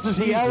right. This is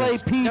the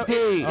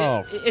LAPD.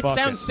 No, it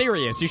sounds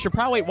serious. You should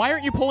probably. Why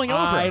aren't you pulling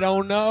over? I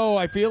don't know.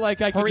 I feel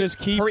like I could just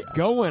keep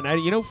going.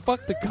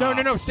 Fuck the cops.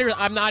 No.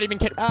 Seriously, I'm not even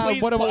kidding.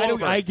 Please what pull am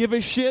over. I give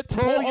a shit.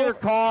 Pull your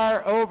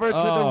car over to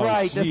the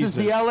right. Jesus. This is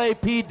the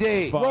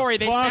LAPD. Rory,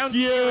 they sound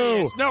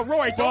serious. No,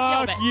 Rory, don't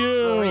yell that.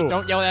 You. Rory,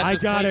 don't yell at I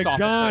got a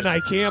gun.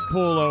 I can't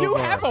pull over. You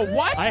have a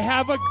what? I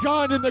have a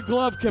gun in the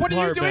glove compartment.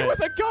 What are you doing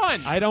with a gun?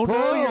 I don't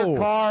know. Pull your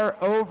car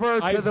over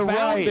to the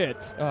right. It.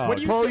 Oh, what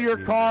do you pull your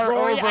car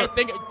Rory, over. I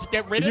think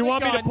get rid of you the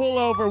want gun. me to pull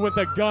over with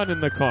a gun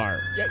in the car?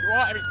 Yeah,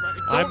 well,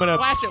 I'm gonna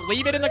flash it.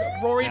 Leave it in the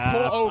Rory.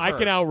 Pull over. I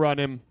can outrun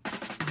him.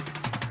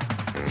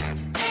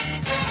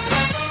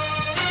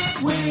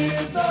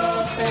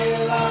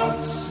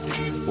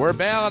 We're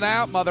bailing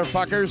out,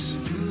 motherfuckers.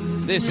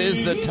 This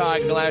is the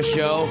Todd Glass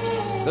Show.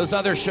 Those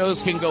other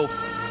shows can go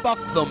fuck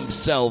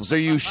themselves. Are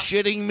you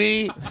shitting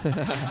me?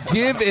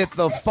 Give it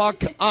the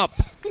fuck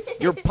up.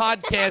 Your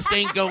podcast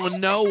ain't going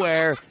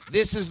nowhere.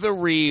 This is the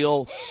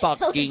real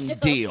fucking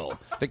deal.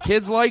 The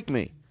kids like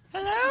me.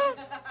 Hello?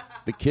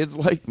 The kids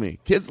like me.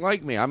 Kids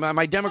like me.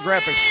 My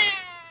demographics.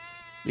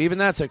 Even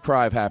that's a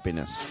cry of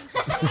happiness.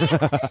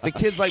 The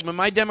kids like me.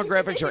 My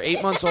demographics are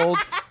 8 months old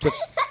to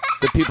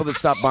the people that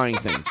stop buying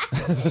things.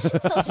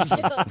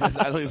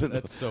 I don't even.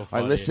 That's so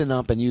funny. I listen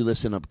up, and you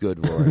listen up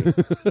good, Rory.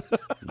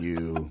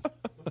 You.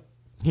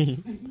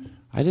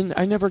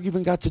 I never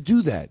even got to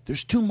do that.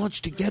 There's too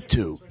much to get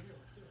to.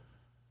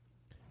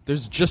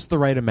 There's just the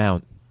right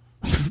amount.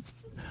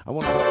 I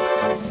want to.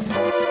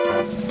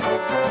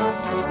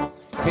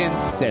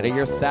 Consider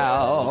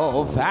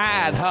yourself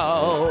at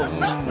home.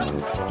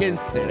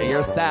 Consider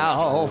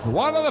yourself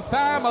one of the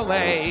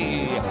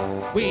family.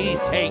 We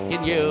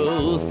taken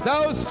you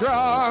so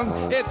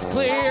strong. It's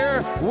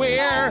clear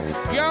we're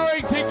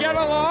going to get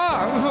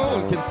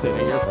along.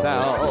 Consider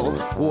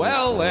yourself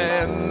well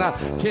in.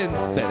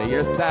 Consider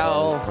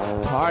yourself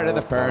part of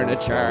the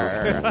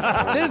furniture.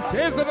 This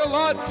isn't a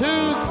lot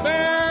to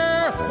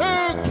spare.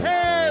 Who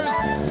cares?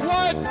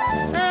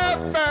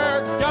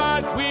 Whatever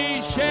God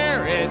we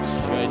share, it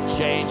should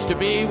change to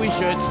be. We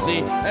should see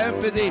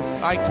empathy.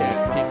 I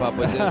can't keep up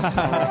with this.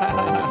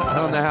 I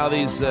don't know how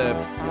these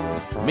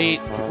meet.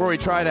 Rory,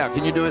 try it out.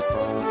 Can you do it?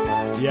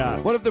 Yeah.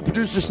 What if the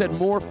producer said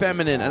more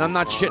feminine? And I'm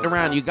not shitting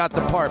around. You got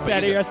the part.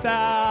 Consider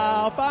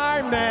yourself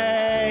our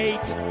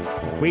mate.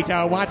 We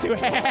don't want to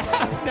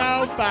have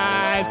no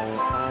fuss.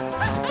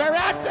 We're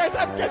actors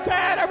of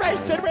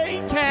consideration.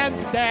 We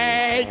can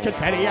stay.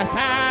 Consider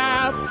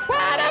yourself.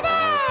 Whatever.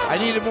 I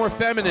need it more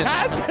feminine.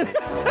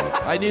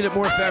 I need it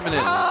more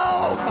feminine.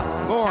 More.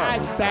 More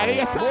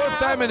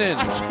feminine.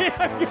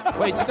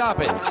 Wait, stop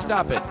it.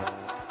 Stop it.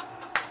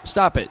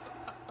 Stop it.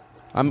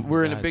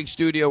 We're in a big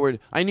studio where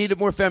I need it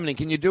more feminine.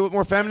 Can you do it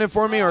more feminine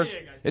for me? Or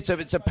it's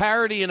a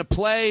parody in a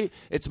play.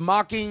 It's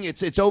mocking.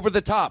 It's over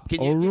the top.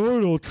 Can you? All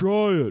right, I'll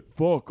try it.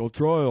 Fuck, I'll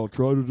try it. I'll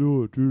try to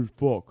do it. Dude,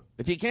 fuck.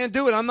 If you can't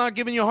do it, I'm not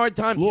giving you a hard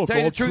time. Look, Tell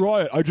you I'll the truth,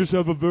 try it. I just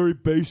have a very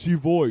bassy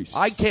voice.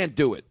 I can't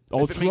do it.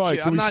 I'll If it makes try.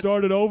 you- Can we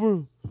start it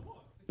over?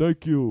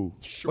 Thank you.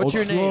 What's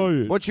your I'll name?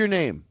 try it. What's your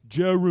name?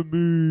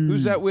 Jeremy.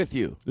 Who's that with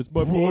you? It's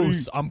my buddy.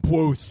 Bruce, I'm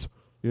Bruce.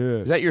 Yeah.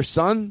 Is that your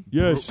son?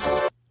 Yes.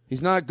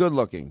 He's not good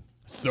looking.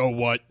 So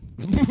what?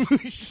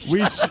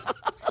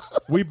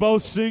 We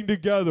both sing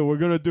together. We're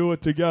going to do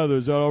it together.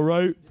 Is that all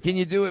right? Can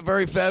you do it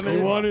very feminine?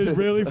 You want it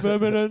really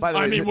feminine? By the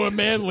way, I mean, we're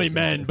manly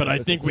men, but I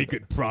think we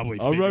could probably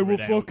all figure right, we'll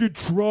it out. fucking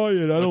try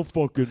it. I don't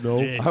fucking know.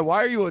 Yeah.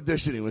 why are you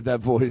auditioning with that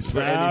voice for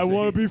anything? I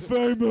want to be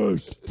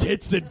famous.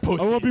 Tits and pussies.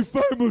 I want to be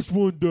famous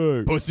one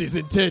day. Pussies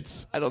and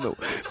tits. I don't know.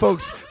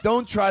 Folks,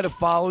 don't try to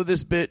follow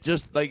this bit.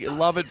 Just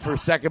love it for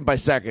second by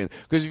second.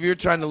 Because if you're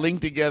trying to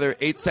link together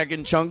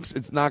 8-second chunks,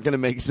 it's not going to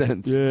make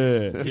sense.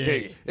 Yeah.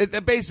 Okay.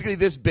 Basically,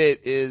 this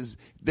bit is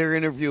they're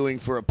interviewing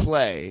for a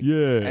play.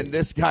 Yeah. And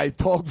this guy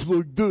talks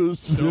like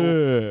this.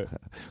 Yeah.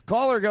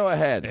 Caller, go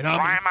ahead. And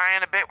Why am I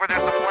in a bit where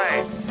there's a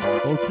play?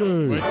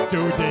 Okay. Let's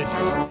do this.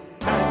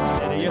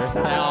 Consider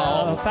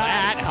yourself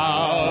at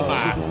home.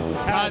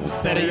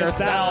 Consider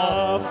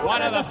yourself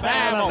one of the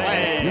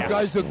family. You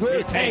guys are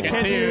good. Take it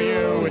to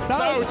you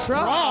so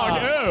strong.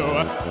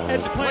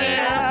 It's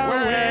clear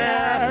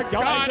we're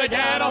gonna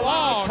get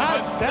along.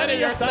 Consider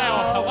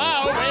yourself.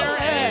 Hello, we're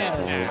in.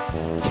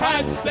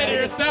 Consider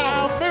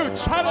yourself. Smooch,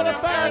 huddle the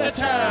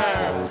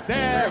furniture.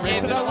 There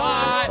isn't a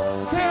lot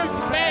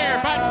to spare,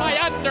 but my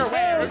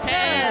underwear, who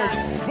cares?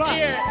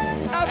 Here,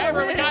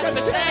 everyone got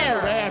the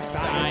share.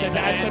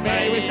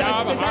 We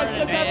shall the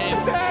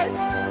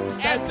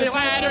empty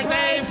ladder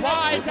names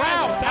wide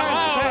mouth.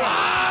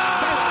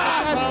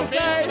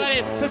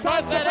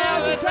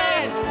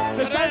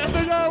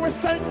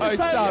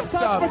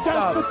 Stop.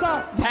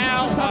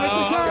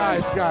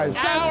 Guys.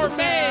 Our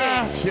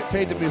man. Shit,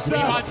 fade the music.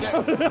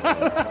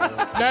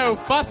 No,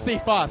 fussy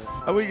fuss.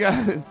 We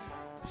got...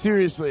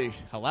 Seriously.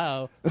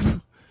 Hello.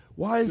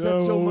 Why is that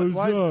so much?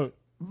 Why is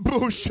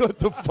Boo, shut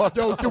the fuck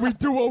up. Did we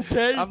do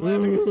okay? I'm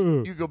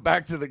laughing. You go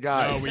back to the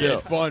guy. We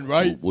had fun,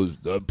 right? Was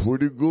that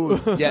pretty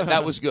good? Yeah,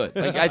 that was good.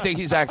 I think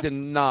he's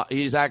acting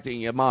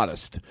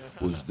immodest.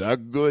 Was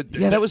that good?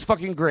 Yeah, that was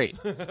fucking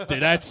great. Did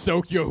that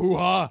soak your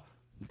hoo-ha?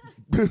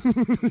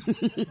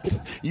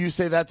 You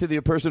say that to the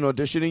person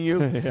auditioning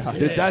you? Yeah.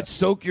 Did that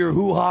soak your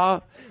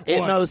hoo-ha? It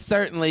most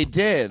certainly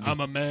did. I'm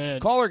a man.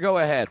 Caller, go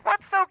ahead.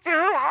 What soaked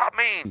your hoo-ha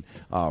mean?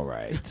 All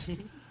right.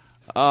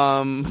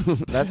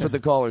 That's what the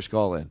callers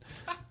call in.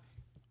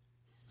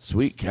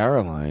 Sweet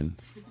Caroline.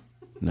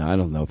 No, I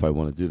don't know if I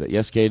want to do that.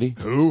 Yes, Katie?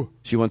 Who?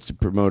 She wants to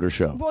promote her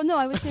show. Well, no,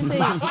 I was going to say...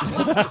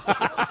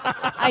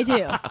 I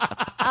do.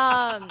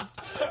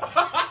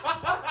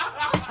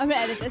 I'm going to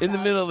edit this in the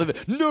out. middle of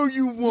it. No,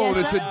 you won't.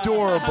 Yes, It's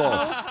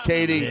adorable.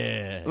 Katie,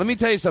 let me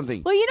tell you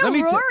something. Well, you know,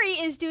 Rory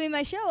is doing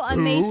my show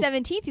on May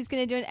 17th. He's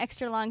going to do an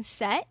extra long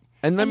set.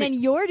 And then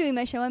you're doing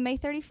my show on May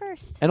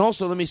 31st. And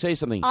also, let me say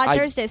something. On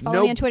Thursdays.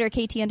 Follow me on Twitter,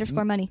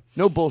 KT_money.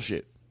 No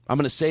bullshit. I'm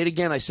going to say it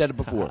again. I said it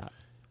before.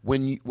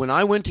 When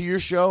I went to your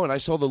show and I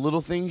saw the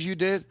little things you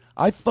did,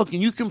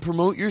 you can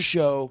promote your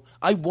show.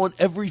 I want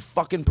every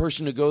fucking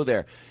person to go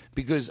there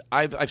because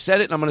I've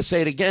said it and I'm going to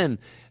say it again.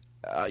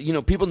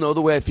 People know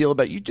the way I feel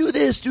about you. Do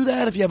this, do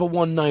that if you have a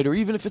one night, or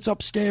even if it's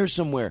upstairs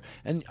somewhere.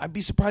 And I'd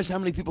be surprised how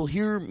many people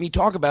hear me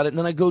talk about it, and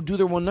then I go do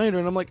their one nighter,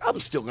 and I'm like, I'm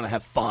still going to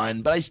have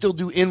fun, but I still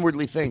do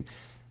inwardly think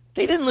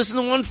they didn't listen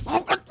to one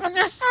fucking.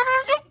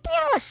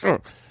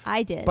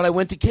 I did, but I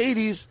went to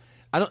Katie's.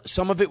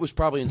 Some of it was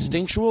probably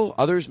instinctual.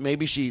 Others,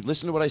 maybe she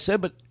listened to what I said,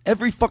 but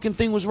every fucking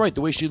thing was right. The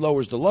way she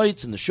lowers the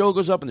lights and the show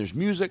goes up and there's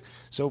music.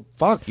 So,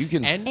 fuck, you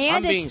can... And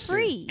it's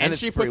free. And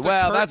it's free.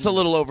 Well, that's a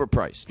little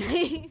overpriced.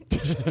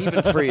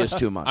 Even free is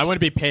too much. I want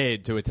to be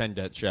paid to attend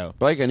that show.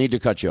 Blake, I need to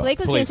cut you off. Blake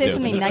was going to say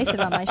something nice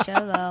about my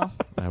show,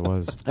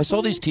 though. I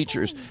saw these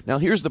teachers. Now,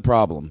 here's the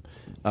problem.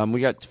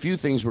 We got a few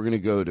things we're going to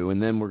go to, and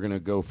then we're going to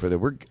go for the...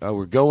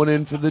 We're going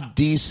in for the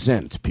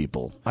descent,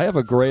 people. I have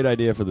a great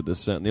idea for the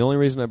descent. The only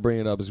reason I bring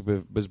it up is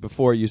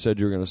before you said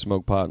you were going to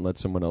smoke pot and let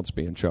someone else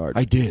be in charge.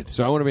 I did.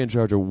 So I want to be in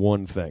charge of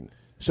one thing.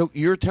 So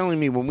you're telling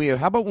me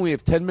how about when we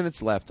have 10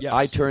 minutes left, yes.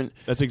 I turn...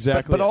 That's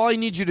exactly But all I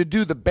need you to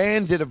do, the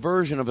band did a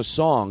version of a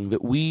song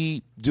that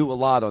we do a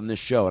lot on this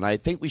show, and I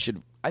think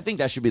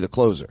that should be the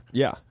closer.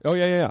 Yeah. Oh,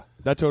 yeah.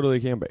 That totally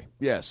can be.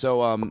 Yeah,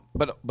 so,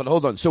 but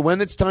hold on. So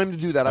when it's time to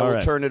do that, I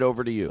will turn it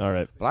over to you. All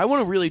right. But I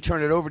want to really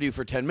turn it over to you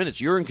for 10 minutes.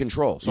 You're in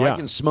control, so I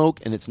can smoke,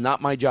 and it's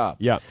not my job.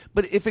 Yeah.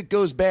 But if it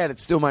goes bad,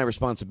 it's still my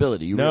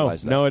responsibility. You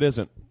realize that? No, it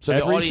isn't. So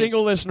every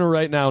single listener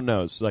right now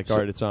knows, all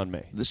right, it's on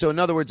me. So in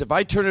other words, if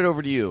I turn it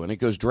over to you and it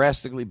goes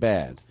drastically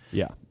bad,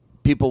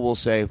 people will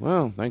say,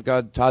 well, thank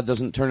God Todd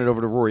doesn't turn it over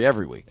to Rory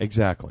every week.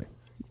 Exactly.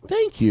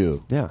 Thank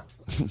you. Yeah.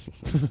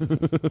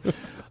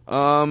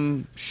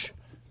 I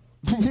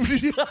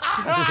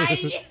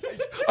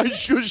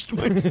shushed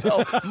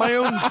myself.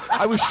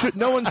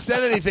 No one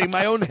said anything.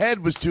 My own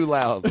head was too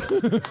loud.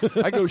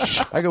 I go,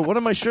 shh. I go, what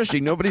am I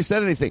shushing? Nobody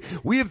said anything.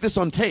 We have this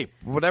on tape,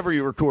 whatever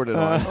you recorded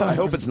on. I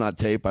hope it's not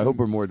tape. I hope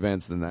we're more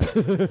advanced than that.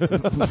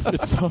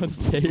 It's on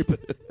tape.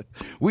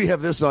 We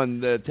have this on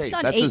the tape.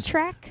 It's on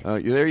 8-track.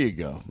 There you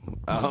go.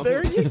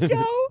 There you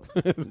go.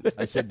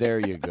 I said, there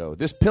you go.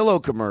 This pillow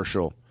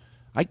commercial.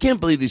 I can't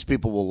believe these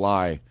people will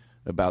lie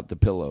about the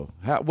pillow.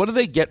 What do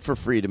they get for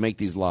free to make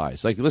these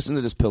lies? Like, listen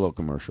to this pillow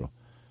commercial.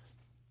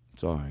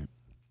 It's all right.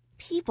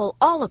 People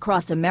all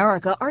across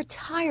America are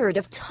tired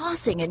of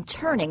tossing and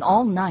turning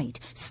all night,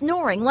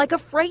 snoring like a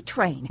freight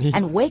train,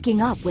 and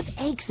waking up with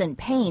aches and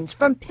pains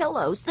from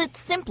pillows that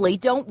simply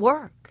don't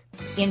work.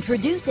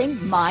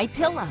 Introducing My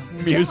Pillow.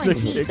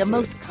 Guaranteed the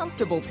most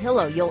comfortable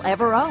pillow you'll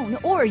ever own,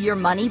 or your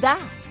money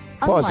back.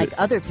 Unlike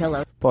other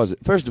pillows. Pause it.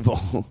 First of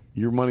all,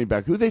 your money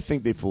back. Who they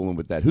think they fooling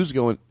with that? Who's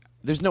going?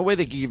 There's no way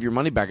they could give your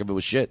money back if it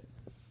was shit.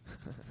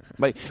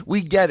 Like,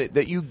 we get it,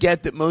 that you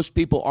get that most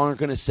people aren't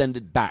going to send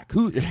it back.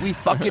 We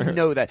fucking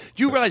know that.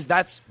 Do you realize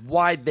that's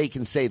why they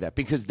can say that?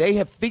 Because they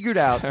have figured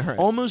out,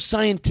 almost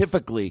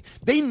scientifically,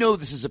 they know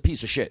this is a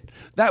piece of shit.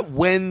 That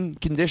Wen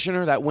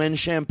conditioner, that Wen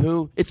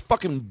shampoo, it's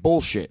fucking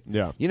bullshit.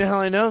 Yeah. You know how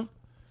I know?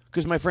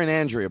 Because my friend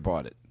Andrea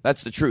bought it.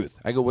 That's the truth.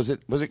 I go, was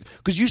it?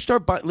 Because you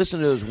start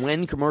listening to those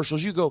Wen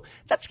commercials, you go,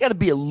 that's got to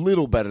be a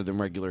little better than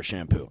regular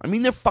shampoo. I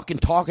mean, they're fucking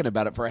talking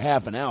about it for a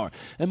half an hour.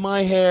 And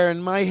my hair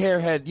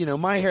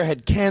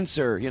had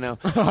cancer, and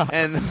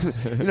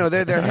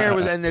their hair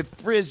was, and they're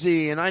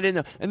frizzy, and I didn't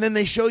know. And then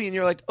they show you, and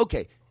you're like,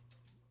 okay,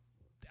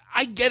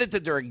 I get it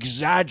that they're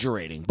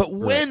exaggerating, but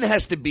Wen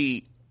has to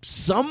be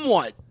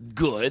somewhat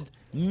good.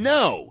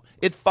 No.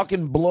 It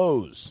fucking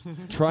blows.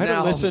 Try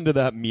to listen to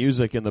that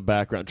music in the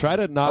background. Try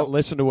to not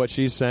listen to what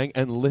she's saying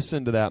and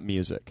listen to that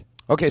music.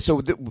 Okay,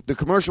 so the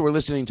commercial we're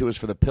listening to is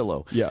for the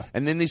pillow. Yeah.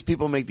 And then these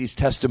people make these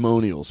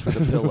testimonials for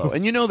the pillow.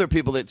 And there are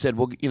people that said,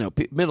 well,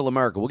 Middle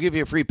America, we'll give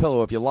you a free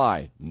pillow if you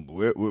lie.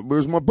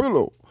 Where's my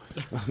pillow?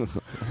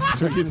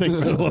 That's what you think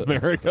Middle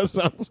America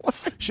sounds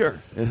like?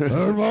 Sure.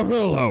 Where's my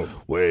pillow?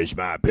 Where's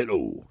my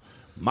pillow?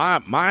 My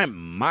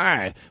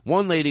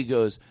one lady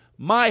goes,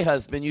 my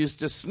husband used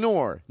to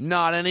snore.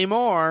 Not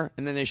anymore.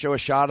 And then they show a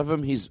shot of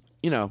him. He's,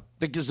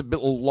 he's a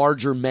bit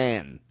larger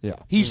man. Yeah.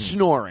 He's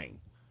snoring.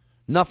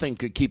 Nothing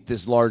could keep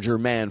this larger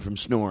man from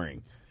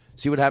snoring.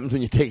 See what happens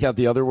when you take out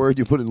the other word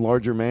you put in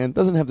larger man?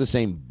 Doesn't have the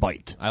same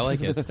bite. I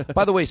like it.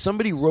 By the way,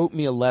 somebody wrote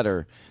me a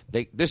letter.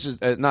 This is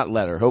not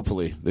letter.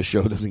 Hopefully the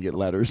show doesn't get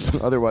letters.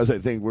 Otherwise, I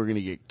think we're going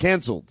to get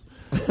canceled.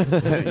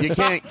 You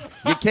can't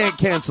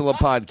cancel a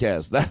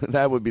podcast.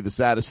 That would be the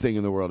saddest thing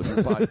in the world if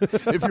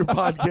your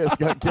podcast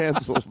got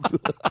canceled.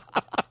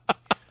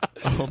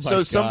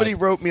 So somebody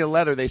wrote me a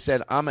letter. They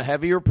said, I'm a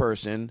heavier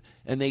person,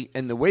 and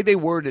the way they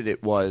worded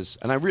it was,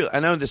 and I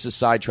know this is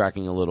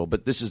sidetracking a little,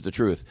 but this is the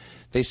truth.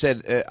 They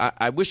said,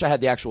 I wish I had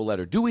the actual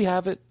letter. Do we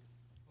have it?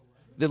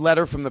 The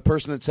letter from the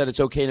person that said it's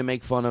okay to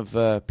make fun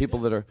of people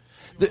that are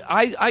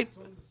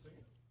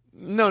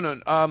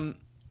no.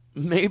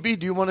 Maybe.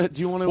 Do you want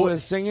to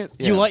sing it?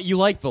 Yeah. You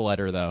like the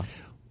letter though.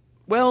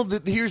 Well,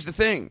 here's the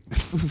thing.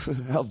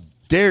 How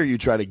dare you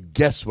try to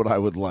guess what I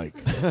would like?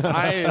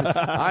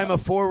 I'm a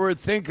forward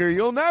thinker.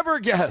 You'll never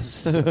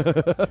guess.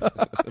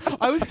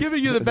 I was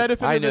giving you the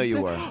benefit. I know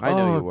you were.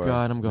 Oh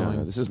God, I'm going.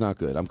 No, this is not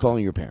good. I'm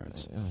calling your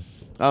parents.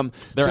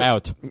 They're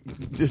out.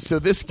 So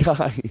this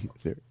guy,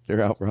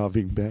 they're out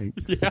robbing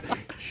banks. Yeah.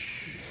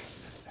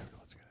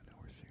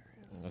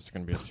 That's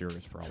going to be a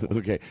serious problem.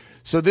 Okay.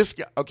 So this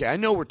guy, I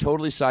know we're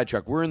totally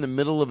sidetracked. We're in the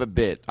middle of a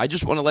bit. I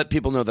just want to let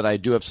people know that I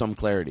do have some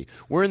clarity.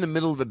 We're in the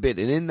middle of a bit,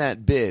 and in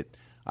that bit,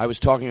 I was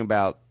talking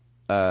about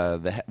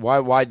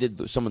why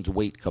did someone's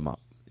weight come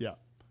up? Yeah.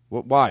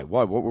 Why?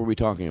 What were we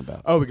talking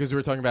about? Oh, because we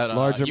were talking about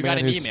larger you man got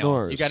an who email.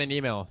 snores. You got an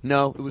email.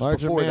 No, it was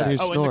larger before man that. Who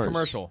snores. In the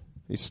commercial.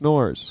 He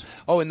snores.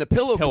 Oh, in the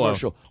pillow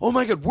commercial. Oh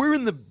my God, we're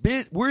in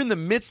the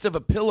midst of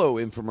a pillow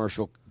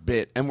infomercial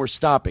bit, and we're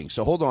stopping.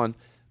 So hold on,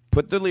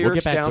 put the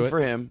lyrics down for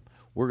him.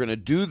 We're going to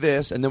do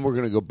this, and then we're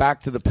going to go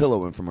back to the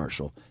pillow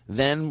infomercial.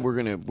 Then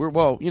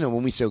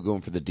when we say we're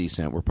going for the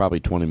descent, we're probably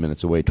 20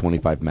 minutes away,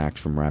 25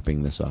 max from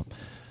wrapping this up.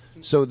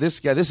 So this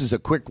guy, this is a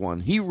quick one.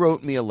 He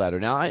wrote me a letter.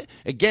 Now,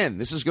 we're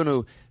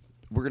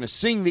going to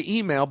sing the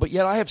email, but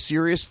yet I have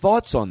serious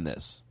thoughts on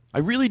this. I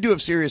really do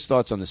have serious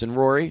thoughts on this. And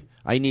Rory,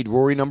 I need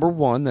Rory number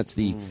one. That's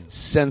the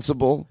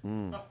sensible,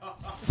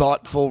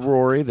 thoughtful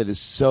Rory that is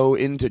so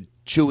into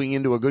chewing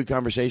into a good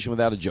conversation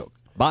without a joke.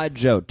 By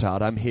Joe,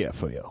 Todd, I'm here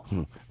for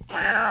you.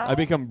 I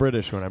become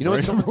British when I'm. You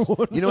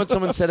know what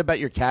someone said about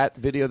your cat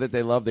video that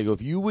they love? They go,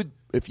 if you would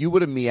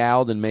have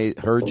meowed and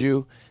heard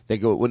you, they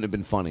go, it wouldn't have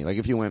been funny. Like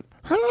if you went,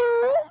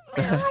 hello,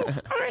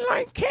 I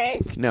like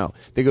cake. No,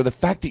 they go, the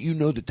fact that you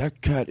know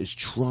that cat is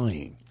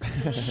trying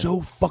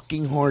so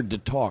fucking hard to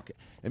talk.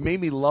 It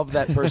made me love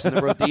that person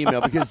that wrote the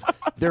email because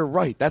they're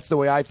right. That's the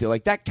way I feel.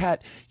 Like that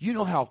cat, you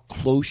know how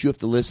close you have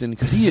to listen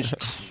because he is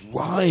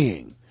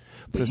trying.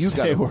 But you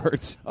got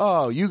words.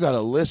 Oh, you got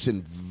to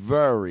listen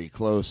very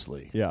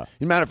closely. Yeah. As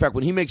a matter of fact,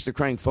 when he makes the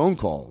crank phone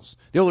calls,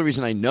 the only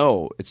reason I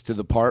know it's to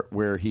the part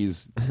where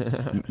he's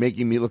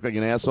making me look like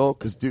an asshole.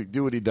 Because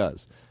do what he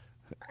does.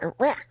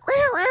 What?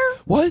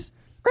 Oh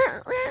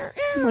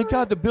my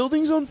God! The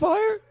building's on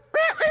fire.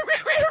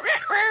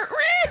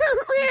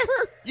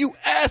 You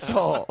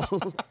asshole!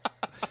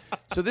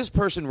 So this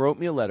person wrote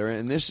me a letter,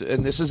 and this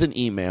is an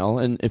email.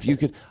 And if you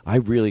could,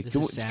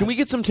 can we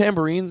get some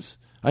tambourines?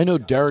 I know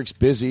Derek's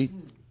busy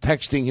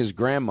texting his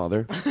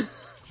grandmother.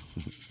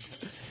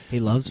 He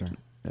loves her.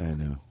 I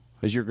know.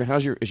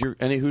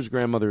 Whose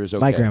grandmother is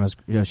okay? My grandma's,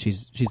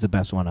 she's the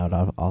best one out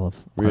of all of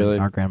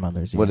our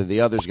grandmothers. Yeah. What, have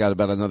the others got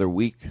about another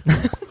week?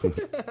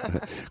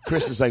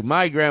 Chris is like,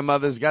 my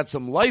grandmother's got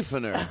some life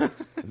in her.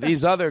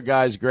 These other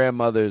guys'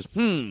 grandmothers,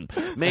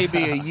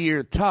 maybe a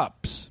year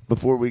tops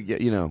before we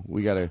get,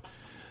 we got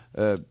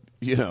to,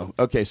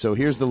 Okay, so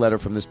here's the letter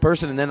from this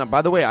person. And then,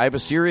 by the way, I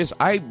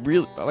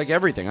really, like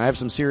everything, I have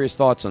some serious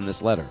thoughts on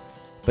this letter.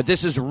 But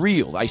this is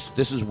real.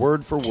 This is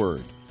word for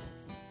word.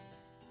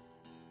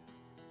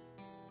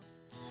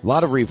 A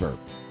lot of reverb.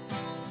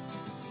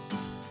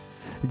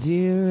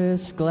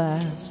 Dearest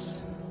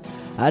Glass,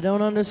 I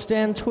don't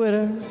understand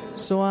Twitter,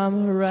 so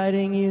I'm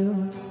writing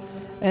you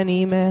an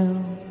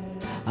email.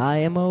 I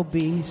am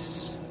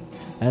obese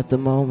at the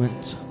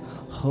moment,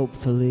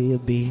 hopefully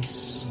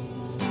obese.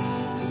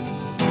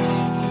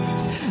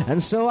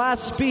 And so I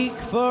speak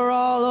for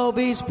all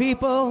obese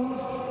people,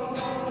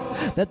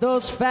 that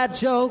those fat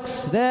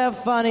jokes, they're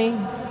funny.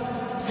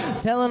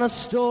 Telling a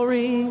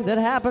story that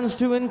happens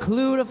to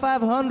include a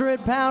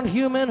 500-pound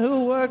human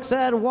who works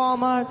at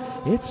Walmart.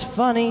 It's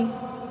funny.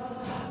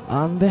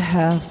 On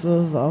behalf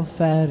of all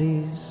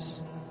fatties,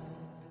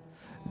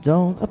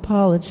 don't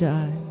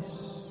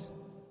apologize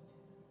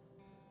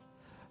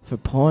for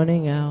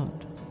pointing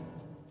out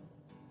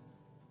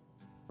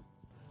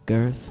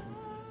girth.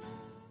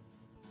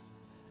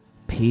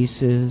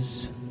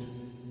 Pieces,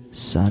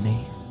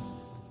 Sonny.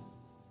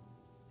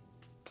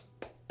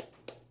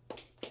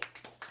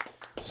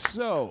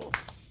 So,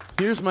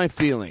 here's my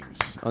feelings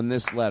on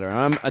this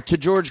letter. To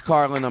George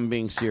Carlin, I'm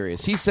being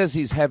serious. He says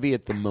he's heavy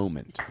at the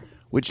moment,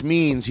 which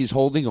means he's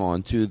holding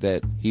on to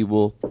that he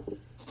will...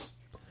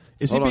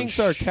 Is he being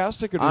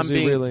sarcastic, or does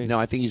he really... No,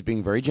 I think he's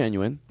being very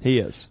genuine. He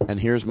is. And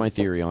here's my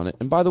theory on it.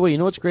 And by the way, you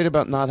know what's great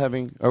about not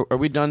having... Are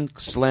we done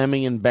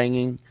slamming and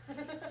banging?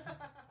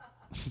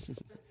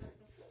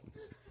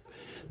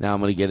 Now I'm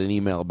going to get an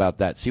email about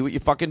that. See what you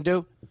fucking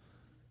do?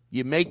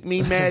 You make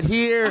me mad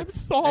here,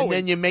 and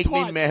then you make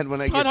me mad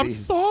when I get I'm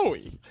these.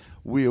 sorry.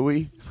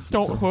 We?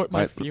 Don't hurt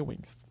my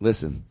feelings.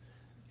 Listen,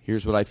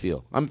 here's what I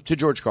feel. I'm to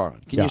George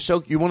Carlin. Can you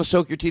soak? You want to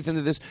soak your teeth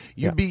into this?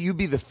 You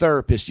be the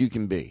therapist you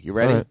can be. You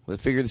ready? All right.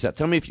 Let's figure this out.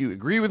 Tell me if you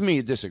agree with me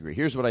or disagree.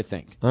 Here's what I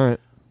think. All right.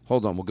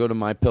 Hold on. We'll go to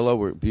My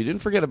Pillow. You didn't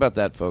forget about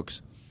that,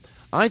 folks.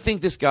 I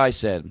think this guy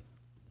said.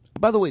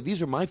 By the way,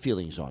 these are my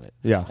feelings on it.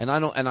 Yeah. And I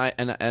don't.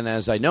 And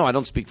as I know, I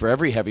don't speak for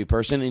every heavy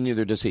person, and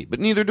neither does he. But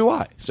neither do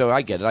I. So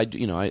I get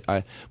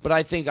it. But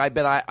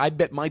I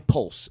bet my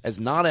pulse as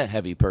not a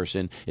heavy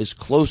person is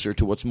closer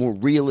to what's more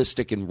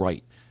realistic and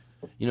right.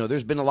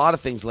 There's been a lot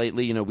of things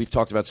lately. We've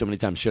talked about so many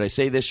times. Should I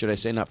say this? Should I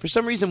say not? For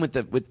some reason,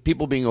 with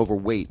people being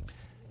overweight.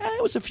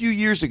 It was a few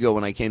years ago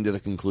when I came to the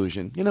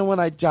conclusion. When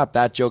I dropped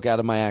that joke out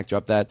of my act,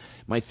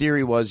 my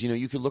theory was,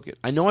 you could look at,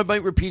 I know I might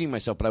be repeating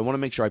myself, but I want to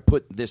make sure I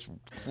put this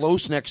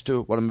close next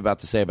to what I'm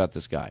about to say about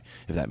this guy,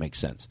 if that makes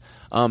sense.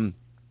 I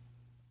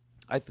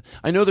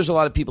know there's a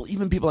lot of people,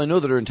 even people I know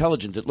that are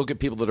intelligent, that look at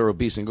people that are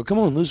obese and go, come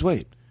on, lose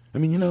weight. I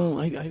mean,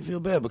 I feel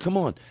bad, but come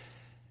on.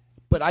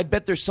 But I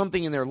bet there's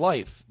something in their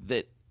life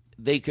that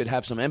they could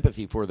have some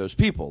empathy for those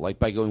people, like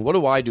by going, what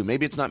do I do?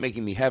 Maybe it's not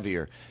making me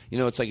heavier.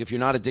 It's like if you're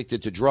not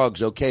addicted to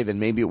drugs, okay, then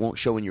maybe it won't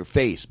show in your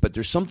face. But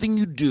there's something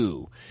you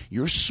do.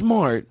 You're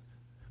smart.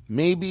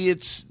 Maybe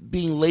it's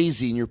being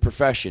lazy in your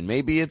profession.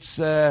 Maybe it's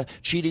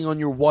cheating on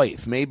your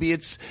wife. Maybe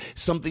it's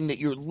something that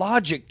your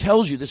logic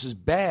tells you this is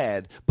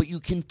bad, but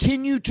you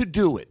continue to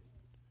do it.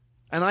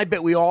 And I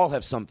bet we all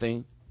have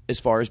something as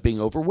far as being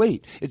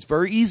overweight. It's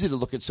very easy to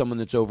look at someone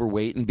that's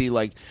overweight and be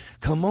like,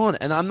 come on.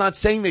 And I'm not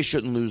saying they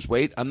shouldn't lose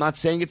weight. I'm not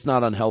saying it's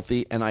not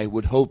unhealthy, and I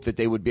would hope that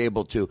they would be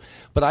able to.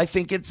 But I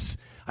think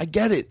I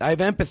get it. I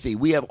have empathy.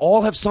 We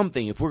all have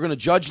something. If we're going to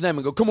judge them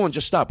and go, come on,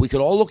 just stop. We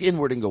could all look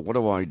inward and go, what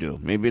do I do?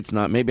 Maybe it's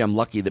not. Maybe I'm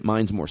lucky that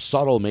mine's more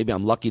subtle. Maybe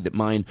I'm lucky that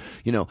mine,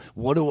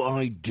 what do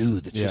I do?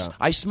 That's just,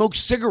 I smoke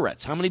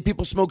cigarettes. How many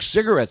people smoke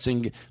cigarettes?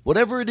 And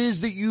whatever it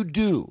is that you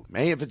do,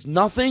 if it's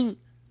nothing,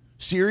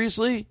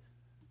 seriously,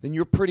 then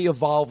you're a pretty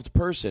evolved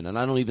person. And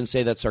I don't even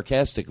say that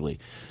sarcastically.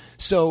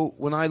 So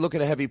when I look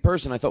at a heavy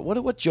person, I thought,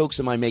 what jokes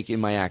am I making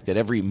in my act that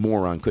every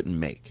moron couldn't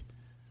make?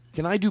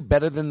 Can I do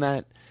better than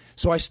that?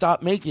 So I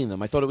stopped making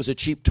them. I thought it was a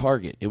cheap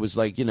target. It was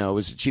like, it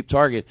was a cheap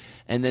target.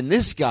 And then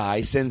this guy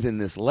sends in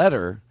this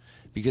letter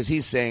because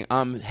he's saying,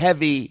 I'm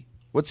heavy.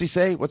 What's he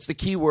say? What's the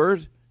key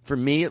word? For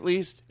me, at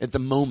least, at the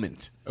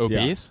moment.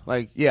 Obese?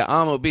 Yeah.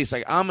 I'm obese.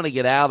 Like, I'm going to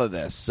get out of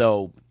this,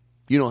 so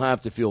you don't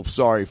have to feel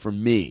sorry for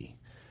me.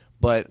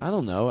 But I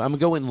don't know. I'm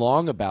going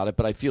long about it,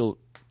 but I feel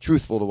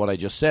truthful to what I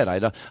just said. I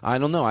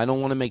don't know. I don't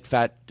want to make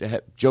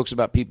jokes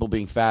about people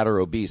being fat or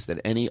obese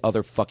that any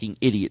other fucking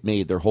idiot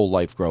made their whole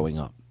life growing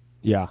up.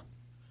 Yeah.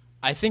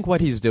 I think what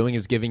he's doing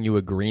is giving you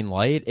a green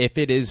light if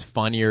it is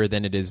funnier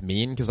than it is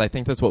mean, because I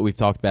think that's what we've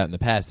talked about in the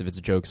past. If it's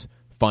a joke's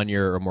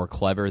funnier or more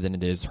clever than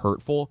it is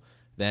hurtful,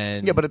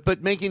 then... Yeah,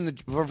 but making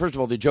first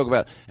of all, the joke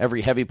about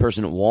every heavy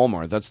person at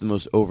Walmart, that's the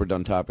most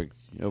overdone topic.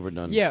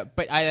 Yeah,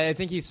 but I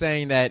think he's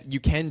saying that you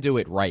can do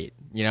it right,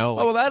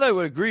 well, that I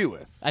would agree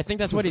with. I think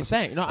that's what he's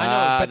saying. No, I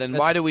know. But then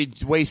why do we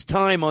waste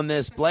time on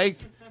this, Blake?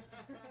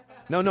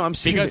 No, I'm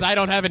serious. Because I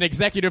don't have an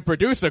executive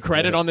producer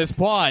credit on this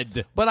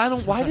pod. But I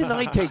don't. Why didn't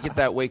I take it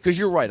that way? Because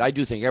you're right. I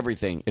do think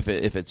everything, if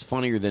it's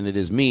funnier than it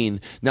is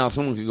mean. Now,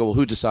 someone could go, well,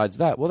 who decides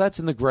that? Well, that's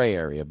in the gray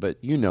area. But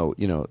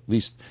at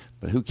least.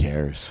 But who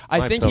cares?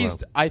 I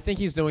think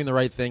he's doing the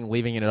right thing,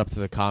 leaving it up to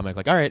the comic.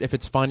 Like, all right, if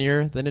it's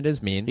funnier than it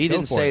is mean, he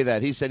didn't say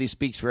that. He said he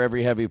speaks for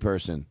every heavy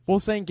person. Well,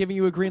 saying giving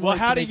you a green light. Well,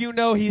 how do you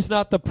know he's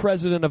not the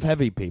president of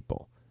heavy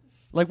people?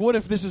 Like, what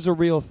if this is a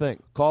real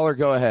thing? Caller,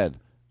 go ahead.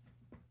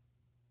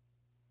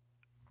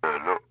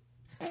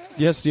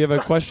 Yes, do you have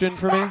a question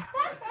for me?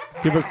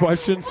 Do you have a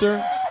question,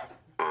 sir?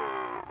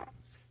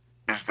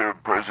 Is there a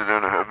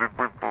president of heavy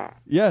people?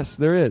 Yes,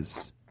 there is.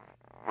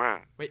 When?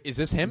 Wait, is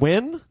this him?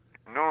 When?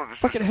 No,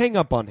 fucking hang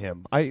up on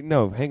him.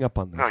 Hang up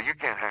on this. No, you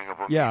can't hang up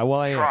on me. Yeah, well,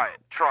 I am.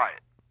 Try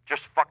it.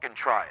 Just fucking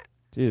try it.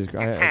 Jesus,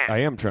 can't. I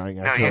am trying,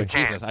 No, actually. you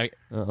can't. Jesus,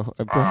 Oh,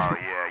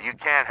 yeah, you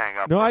can't hang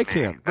up No, on I me.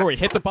 can't. Rory,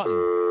 hit the button.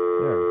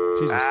 There.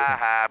 Jesus.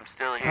 I'm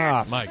still here.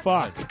 Ah,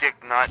 fuck. Dick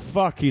nut.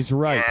 Fuck, he's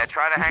right. Yeah,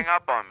 try to hang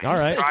up on me. All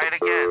right. Try it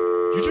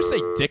again. Did you just say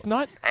dick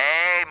nut?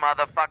 Hey,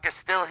 motherfucker's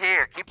still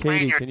here. Keep playing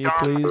Katie, your can you dumb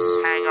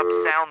please- hang up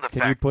sound effect.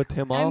 Can you put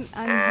him off?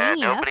 I'm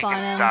hanging up nobody on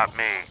can him. stop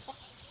me.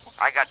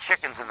 I got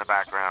chickens in the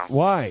background.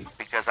 Why?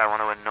 Because I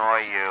want to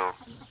annoy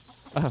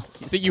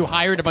you. So you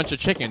hired a bunch of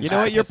chickens. You know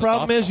what your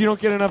problem is? You don't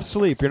get enough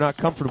sleep. You're not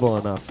comfortable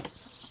enough.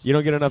 You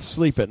don't get enough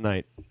sleep at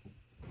night.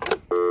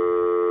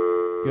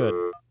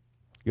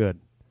 Good.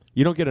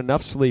 You don't get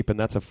enough sleep, and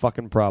that's a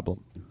fucking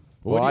problem.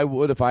 Well, I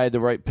would if I had the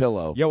right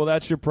pillow. Yeah, well,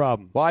 that's your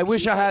problem. Well, I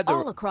wish I had the...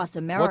 All across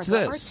America What's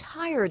this? are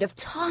tired of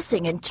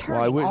tossing and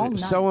turning all night,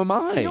 so am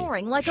I.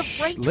 snoring like a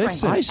freight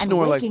listen. train, I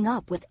snore and like- waking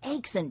up with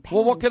aches and pains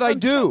Well, what could I from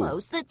do?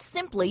 pillows that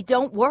simply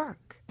don't work.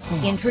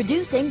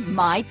 Introducing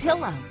My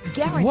Pillow,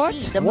 guaranteed What?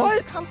 the What?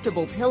 most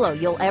comfortable pillow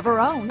you'll ever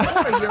own,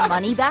 or your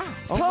money back.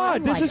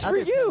 Todd, this Unlike is for other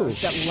you.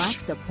 pillows that lack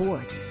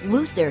support,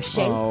 lose their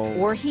shape, Oh.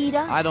 or heat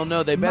up. I don't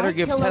know. They better My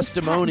give Pillow's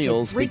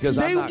testimonials patented because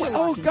I'm not...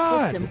 three-piece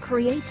system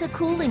creates a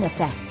cooling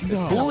effect. No.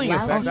 that Cooling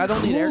allows effect? you I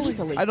don't need air-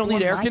 easily I don't need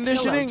form air My Pillow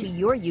conditioning? to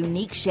your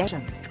unique shape.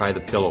 Try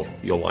the pillow.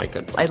 You'll like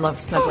it. I love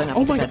snuggling up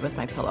Oh to my bed God. with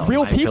my pillow.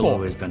 Real My people.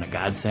 pillow has been a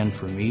godsend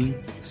for me.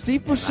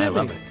 Steve I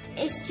love it.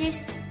 It's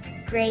just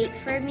great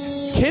for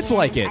me. Kids and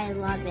like it. I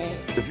love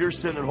it. If you're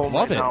sitting at home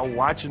Love right it. now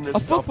watching this A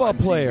stuff football on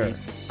TV, player.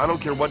 I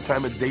don't care what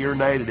time of day or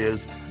night it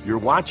is, you're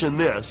watching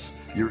this,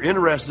 you're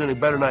interested in a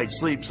better night's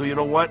sleep, so you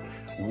know what?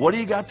 What do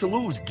you got to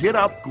lose? Get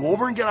up, go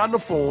over and get on the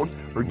phone,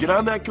 or get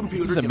on that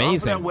computer, This is get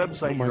amazing. off of that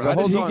website. Oh my You're God, on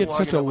how did the he get login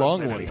such a on that long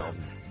website one? anyhow.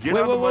 Get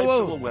Wait, on the whoa, My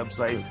whoa. Pillow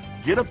website,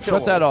 get a pillow.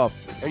 Shut that off.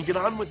 And get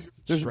on with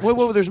your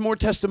Whoa, there's more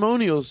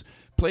testimonials.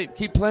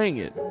 Keep playing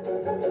it.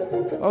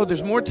 Oh,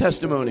 there's more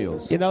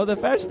testimonials. You know, the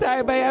first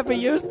time I ever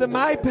used the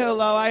My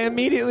Pillow, I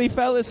immediately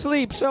fell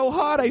asleep so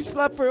hard I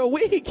slept for a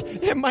week.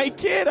 And my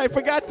kid, I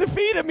forgot to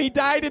feed him. He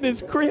died in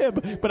his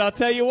crib. But I'll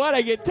tell you what,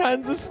 I get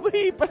tons of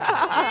sleep.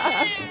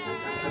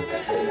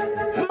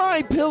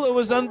 My Pillow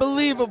is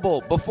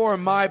unbelievable. Before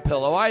My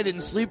Pillow, I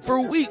didn't sleep for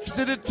weeks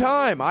at a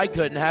time. I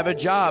couldn't have a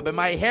job, and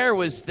my hair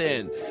was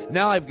thin.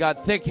 Now I've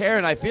got thick hair,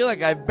 and I feel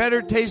like I have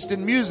better taste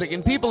in music,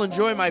 and people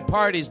enjoy my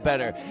parties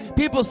better.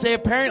 People say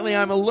apparently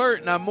I'm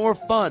alert and I'm more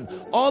fun,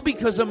 all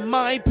because of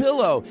My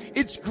Pillow.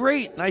 It's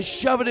great, and I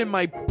shove it in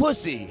my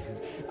pussy.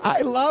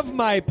 I love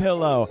My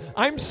Pillow.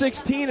 I'm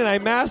 16 and I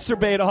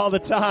masturbate all the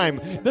time.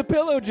 The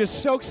pillow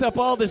just soaks up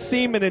all the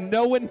semen and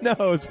no one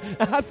knows.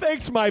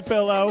 Thanks, My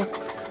Pillow.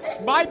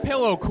 My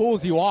Pillow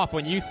cools you off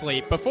when you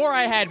sleep. Before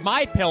I had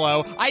My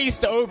Pillow, I used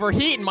to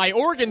overheat and my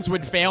organs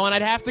would fail and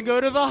I'd have to go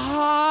to the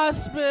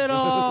hospital.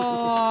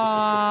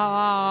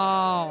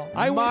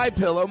 My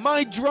Pillow,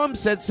 my drum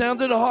set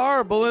sounded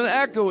horrible and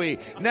echoey.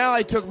 Now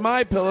I took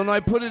My Pillow and I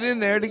put it in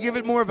there to give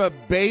it more of a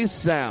bass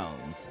sound.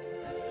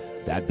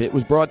 That bit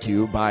was brought to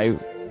you by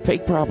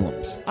Fake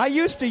Problems. I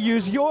used to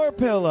use Your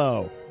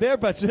Pillow. They're a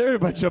bunch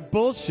of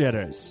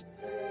bullshitters.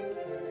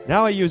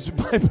 Now I use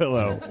My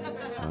Pillow.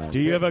 Do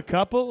you have a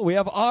couple? We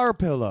have Our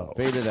Pillow.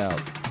 Fade it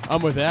out.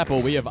 I'm with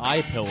Apple. We have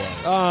iPillow.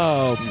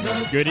 Oh,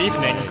 good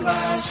evening.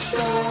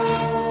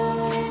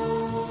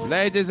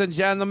 Ladies and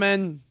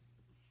gentlemen,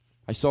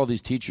 I saw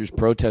these teachers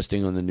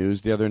protesting on the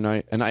news the other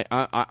night, and I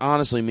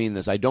honestly mean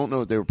this. I don't know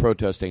what they were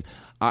protesting.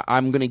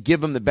 I'm going to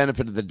give them the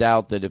benefit of the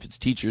doubt that if it's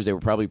teachers, they were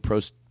probably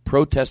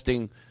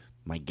protesting,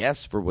 my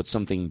guess, for what's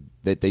something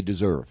that they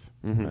deserve.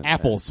 Mm-hmm.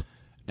 Apples.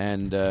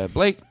 And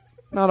Blake,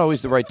 not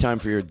always the right time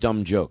for your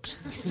dumb jokes.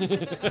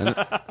 And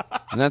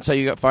that's how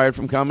you got fired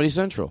from Comedy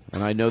Central.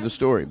 And I know the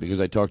story because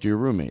I talked to your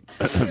roommate.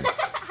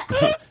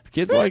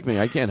 Kids like me.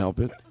 I can't help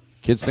it.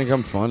 Kids think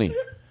I'm funny.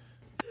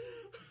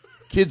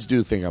 Kids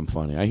do think I'm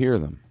funny. I hear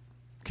them.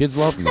 Kids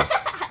love me.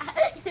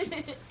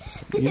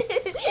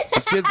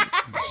 Kids...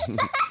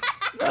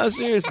 No,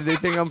 seriously, they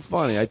think I'm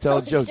funny. I tell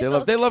a joke. They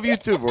love you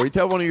too, Rory.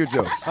 Tell one of your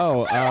jokes.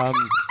 Oh, All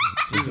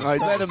right,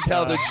 let him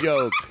tell the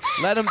joke.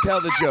 Let him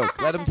tell the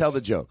joke. Let him tell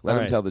the joke. Let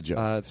him tell the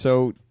joke.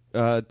 So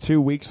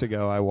 2 weeks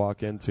ago, I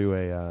walk into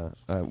it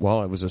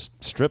was a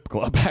strip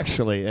club,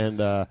 actually,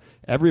 and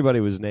everybody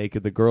was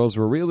naked. The girls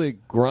were really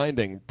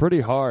grinding pretty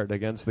hard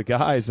against the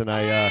guys, and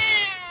I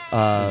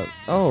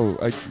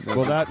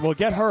We'll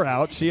get her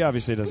out. She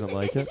obviously doesn't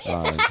like it.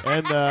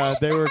 And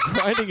they were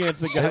grinding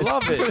against the guys. I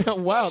love it.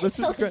 Wow, this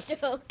is great.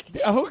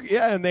 Oh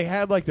yeah, and they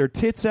had like their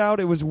tits out.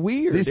 It was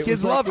weird. These It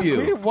kids was, like, love you.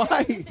 weird.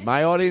 Why?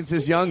 My audience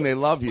is young. They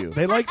love you.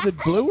 They like the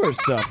bluer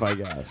stuff, I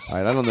guess. All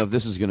right, I don't know if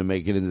this is going to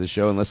make it into the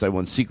show unless I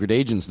want secret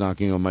agents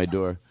knocking on my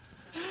door.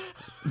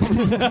 From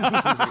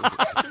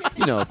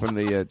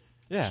the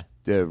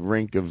the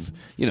rink of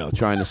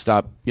trying to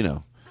stop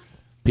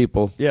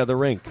people. Yeah, the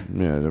rink.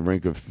 Yeah, the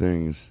rink of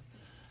things.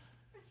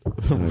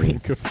 The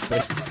rink of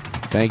things.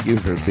 Thank you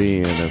for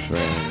being a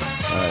friend.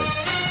 All right.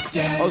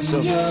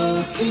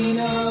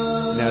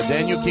 Now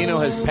Daniel Kino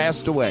has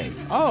passed away.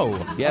 Oh,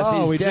 yes,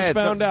 he's we dead. just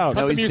found out.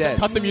 No, he's dead.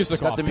 Cut the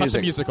music off. Cut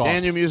the music off.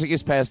 Daniel Music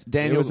is passed.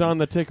 Daniel It was on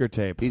the ticker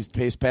tape. He's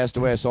passed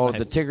away. I saw it at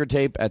the ticker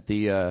tape at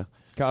the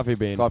Coffee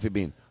Bean. Coffee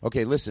Bean.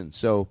 Okay, listen.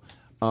 So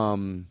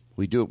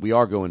we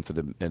are going for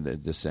the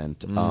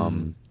descent.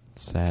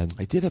 Sad.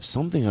 I did have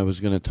something I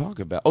was going to talk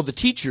about. Oh, the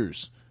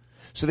teachers.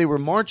 So they were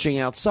marching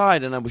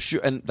outside, and I was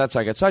sure, and that's how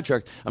I got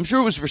sidetracked. I'm sure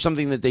it was for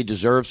something that they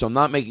deserve. So I'm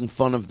not making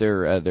fun of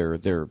their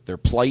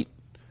plight,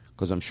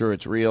 because I'm sure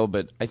it's real.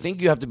 But I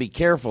think you have to be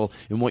careful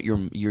in what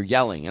you're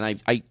yelling.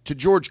 And I to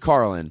George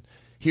Carlin,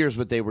 here's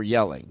what they were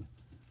yelling: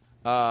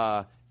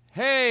 "Hey,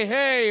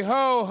 hey,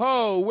 ho,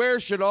 ho! Where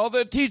should all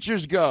the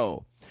teachers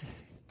go?"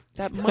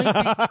 That might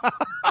be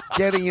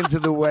getting into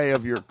the way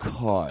of your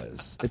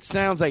cause. It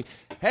sounds like,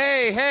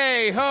 hey,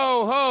 hey,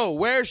 ho, ho,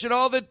 where should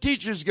all the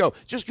teachers go?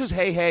 Just because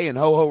hey, hey, and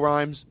ho, ho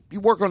rhymes, you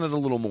work on it a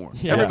little more.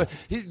 Yeah. Everybody,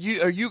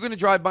 are you going to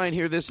drive by and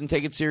hear this and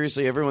take it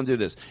seriously? Everyone do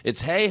this.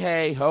 It's hey,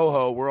 hey, ho,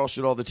 ho, where all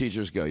should all the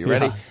teachers go? You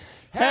ready? Yeah.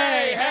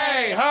 Hey,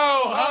 hey,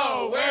 ho,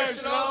 ho, where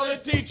should all the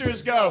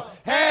teachers go?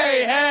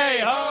 Hey, hey,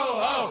 ho,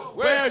 ho,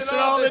 where should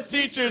all the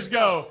teachers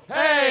go?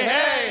 Hey,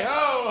 hey,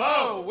 ho,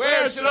 ho,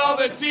 where should all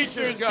the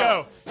teachers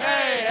go?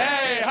 Hey,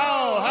 hey,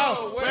 ho,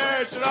 ho,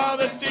 where should all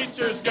the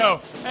teachers go?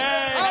 Hey,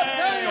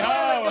 hey,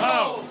 ho,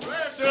 ho,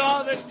 where should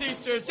all the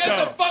teachers go?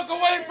 Get the fuck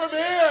away from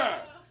here!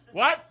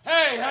 What?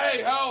 Hey,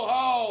 hey, ho,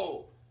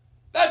 ho!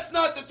 That's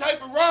not the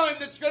type of rhyme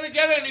that's going to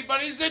get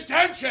anybody's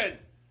attention!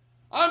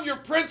 I'm your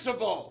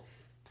principal!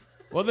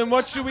 Well, then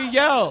what should we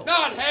yell?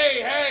 Not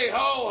hey, hey,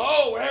 ho,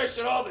 ho, where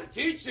should all the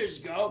teachers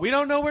go? We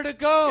don't know where to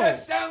go. You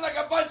sound like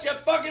a bunch of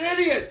fucking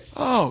idiots.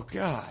 Oh,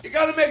 God. You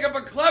got to make up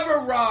a clever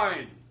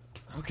rhyme.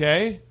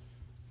 Okay.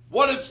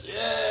 What if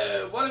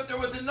there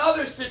was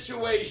another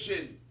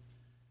situation?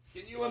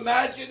 Can you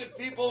imagine if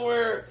people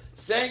were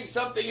saying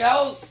something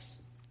else?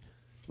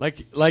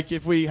 Like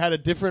if we had a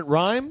different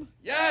rhyme?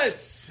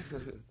 Yes.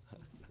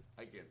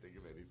 I can't think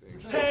of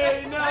anything.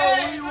 Hey,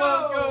 no, we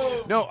won't go.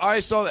 No, I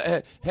saw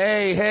that.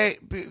 Hey, hey.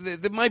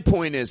 My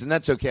point is, and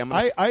that's okay.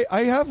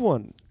 I have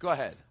one. Go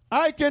ahead.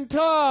 I can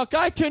talk.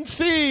 I can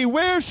see.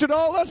 Where should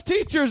all us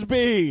teachers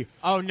be?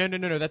 Oh,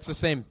 no. That's the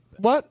same.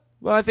 What?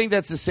 Well, I think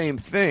that's the same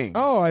thing.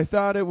 Oh, I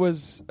thought it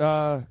was.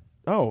 Oh,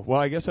 well,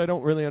 I guess I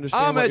don't really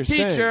understand I'm what a you're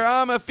teacher. saying.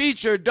 I'm a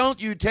feature. Don't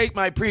you take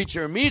my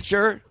preacher,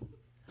 meacher.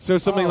 So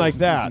something like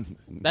that.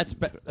 That's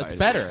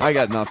better. I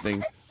got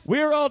nothing.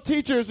 We're all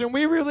teachers, and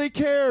we really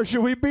care.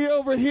 Should we be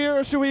over here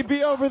or should we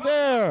be over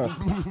there?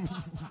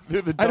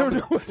 I don't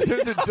know.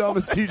 They're the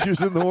dumbest teachers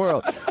in the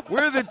world.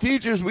 We're the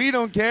teachers. We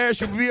don't care.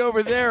 Should we be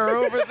over there or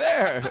over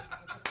there?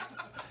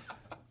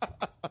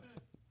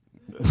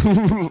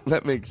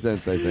 That makes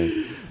sense, I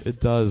think.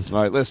 It does.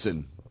 All right,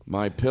 listen.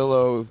 My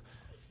pillow.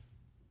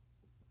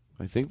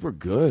 I think we're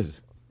good.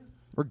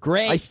 We're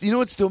great. You know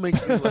what still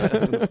makes me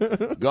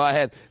laugh? Go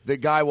ahead. The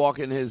guy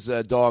walking his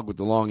dog with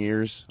the long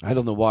ears. I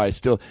don't know why.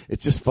 It's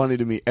just funny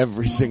to me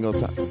every single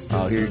time.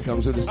 Oh, here he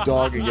comes with his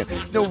dog again.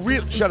 No,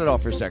 shut it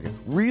off for a second.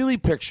 Really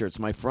picture it's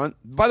my front.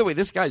 By the way,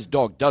 this guy's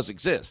dog does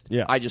exist.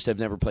 Yeah. I just have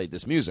never played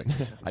this music.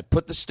 I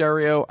put the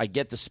stereo. I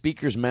get the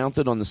speakers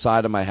mounted on the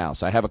side of my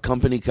house. I have a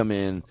company come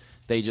in.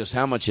 They just,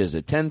 how much is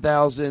it?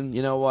 $10,000.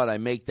 You know what? I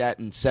make that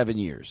in 7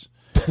 years.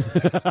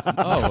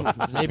 Oh,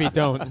 maybe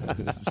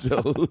don't.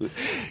 So,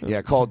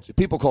 yeah,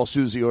 people call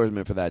Susie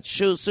Orman for that.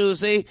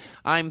 Susie,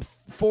 I'm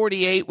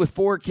 48 with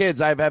 4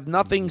 kids. I have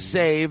nothing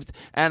saved,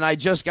 and I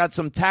just got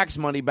some tax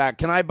money back.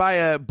 Can I buy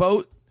a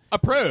boat?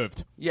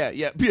 Approved. Yeah.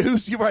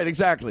 You're right,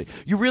 exactly.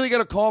 You really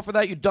got a call for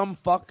that, you dumb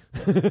fuck?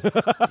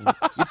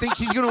 You think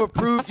she's going to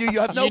approve you?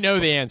 You have no. You know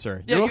the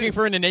answer. You're looking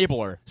for an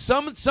enabler.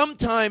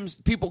 Sometimes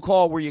people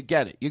call where you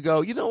get it. You go,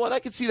 you know what? I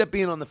could see that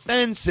being on the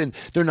fence, and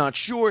they're not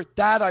sure.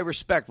 That I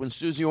respect when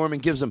Susie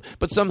Orman gives them.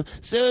 But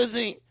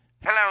Susie.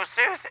 Hello,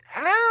 Susie.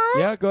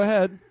 Hello? Yeah, go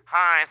ahead.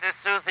 Hi, is this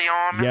Susie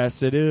Orman?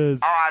 Yes, it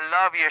is. Oh, I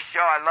love your show.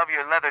 I love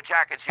your leather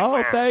jackets you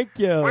wear. Oh, thank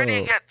you. Where do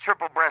you get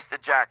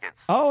triple-breasted jackets?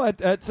 Oh, at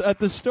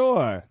the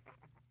store.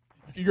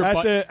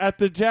 At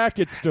the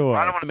jacket store.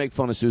 I don't want to make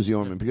fun of Susie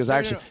Orman because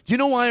do you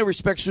know why I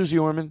respect Susie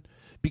Orman?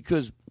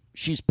 Because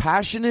she's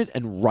passionate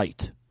and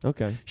right.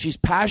 Okay. She's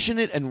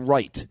passionate and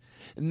right.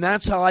 And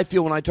that's how I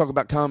feel when I talk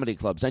about comedy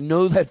clubs. I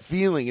know that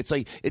feeling. It's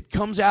like it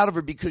comes out of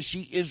her because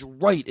she is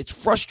right. It's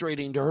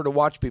frustrating to her to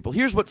watch people.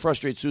 Here's what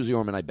frustrates Susie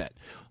Orman, I bet.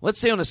 Let's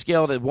say on a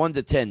scale of 1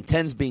 to 10,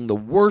 10's being the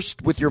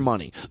worst with your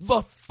money.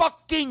 The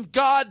fucking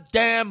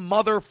goddamn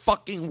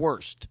motherfucking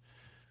worst.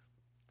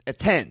 A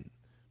 10.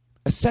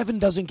 A 7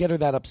 doesn't get her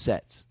that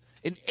upset.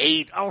 An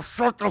 8, I'll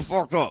shut the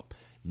fuck up.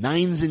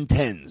 9s and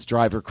 10s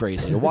drive her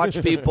crazy. To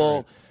watch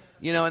people,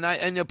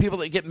 and people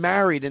that get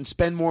married and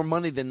spend more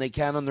money than they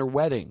can on their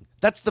wedding.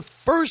 That's the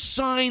first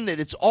sign that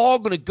it's all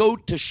going to go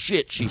to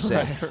shit, she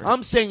said. Right.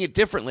 I'm saying it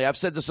differently. I've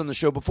said this on the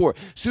show before.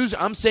 Susie,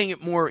 I'm saying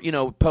it more,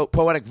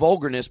 poetic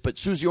vulgarness, but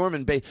Susie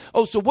Orman,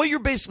 so what you're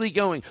basically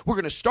going, we're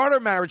going to start our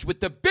marriage with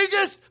the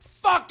biggest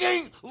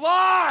fucking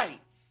lie.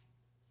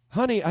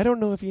 Honey, I don't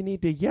know if you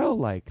need to yell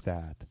like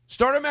that.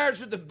 Start a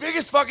marriage with the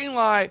biggest fucking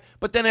lie,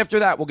 but then after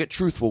that, we'll get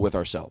truthful with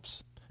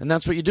ourselves. And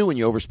that's what you do when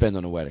you overspend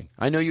on a wedding.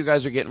 I know you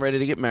guys are getting ready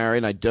to get married,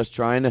 and I'm just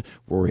trying to...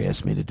 Rory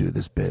asked me to do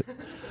this bit.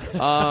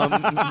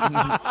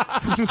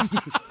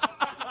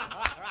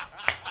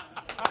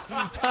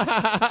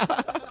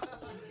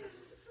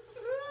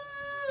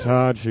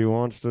 Todd, she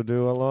wants to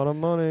do a lot of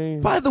money.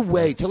 By the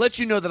way, to let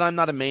you know that I'm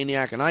not a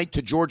maniac, and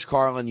to George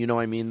Carlin,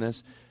 I mean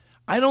this,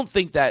 I don't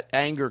think that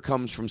anger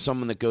comes from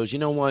someone that goes, you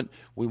know what,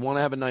 we want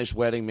to have a nice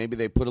wedding. Maybe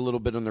they put a little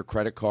bit on their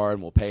credit card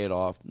and we'll pay it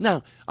off.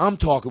 No, I'm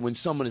talking when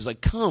someone is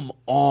like, come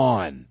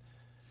on.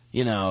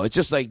 It's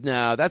just like,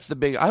 no, that's the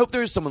big... I hope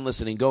there is someone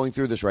listening going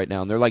through this right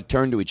now, and they're like,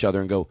 turn to each other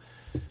and go,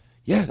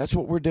 yeah, that's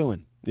what we're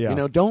doing. Yeah.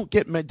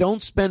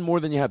 Don't spend more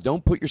than you have.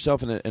 Don't put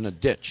yourself in a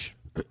ditch.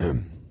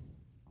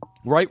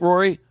 Right,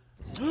 Rory?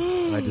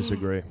 I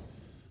disagree.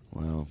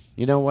 Well,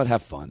 you know what?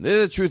 Have fun.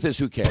 The truth is,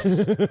 who cares?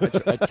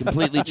 I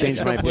completely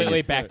changed my opinion.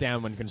 Completely back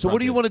down when confronted. So what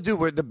do you want to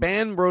do? The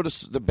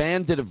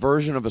band did a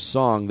version of a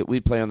song that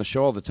we play on the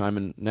show all the time,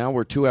 and now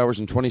we're 2 hours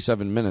and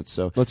 27 minutes.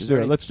 So let's do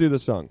it. Let's do the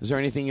song. Is there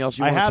anything else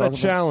you want to talk about? I had a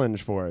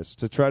challenge for us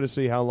to try to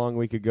see how long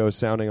we could go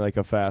sounding like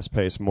a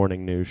fast-paced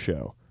morning news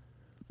show.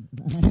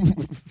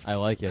 I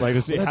like it. Like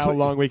to see how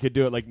long we could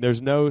do it. Like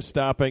there's no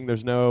stopping.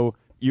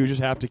 You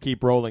just have to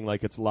keep rolling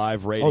like it's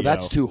live radio. Oh,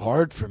 that's too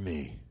hard for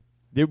me.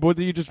 What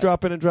do you just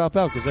drop in and drop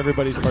out because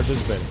everybody's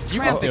participating?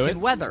 Traffic and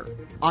weather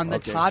on the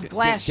Todd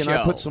Glass Show. Can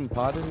I put some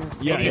pot in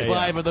here?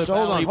 Yeah. Of the so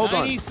hold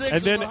on.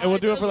 And then we'll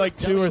do it for like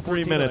 2 or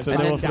 3 minutes, and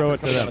then we'll throw it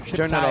to them.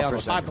 Turn that off for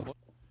a second.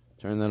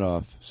 Turn that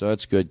off. So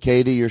that's good.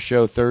 Katie, your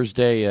show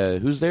Thursday.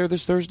 Who's there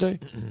this Thursday?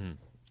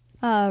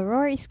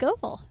 Rory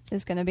Scovel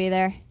is going to be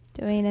there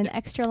doing an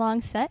extra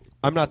long set.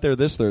 I'm not there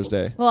this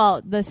Thursday.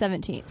 Well, the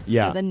 17th.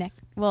 Yeah.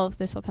 So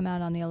this will come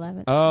out on the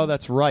 11th. Oh,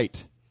 that's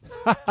right.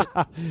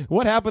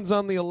 What happens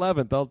on the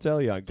 11th? I'll tell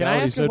you. On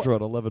Comedy Central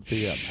at 11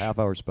 p.m.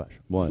 Half-hour special.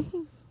 What?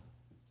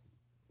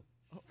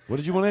 What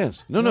did you want to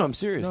ask? No, I'm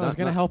serious. No, I was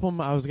going to help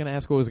him. I was going to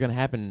ask what was going to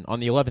happen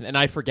on the 11th, and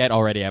I forget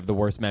already. I have the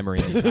worst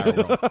memory in the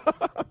entire world.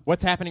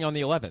 What's happening on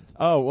the 11th?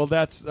 Oh, well,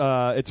 that's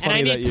it's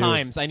funny and that you...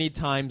 times. I need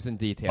times and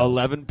details.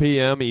 11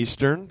 p.m.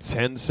 Eastern,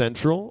 10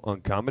 Central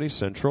on Comedy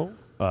Central.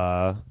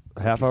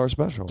 Half-hour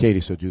special.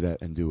 Katie, so do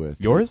that and do a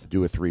yours?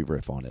 Do a 3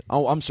 riff on it.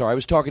 Oh, I'm sorry. I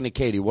was talking to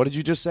Katie. What did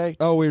you just say?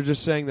 Oh, we were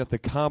just saying that the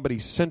Comedy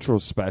Central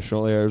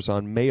special airs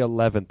on May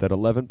 11th at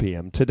 11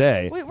 p.m.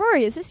 today. Wait,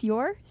 Rory, is this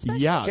your special?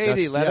 Yeah,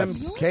 Katie,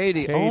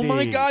 Katie. Oh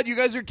my God, you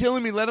guys are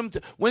killing me. Let him.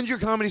 When's your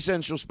Comedy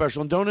Central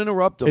special? And don't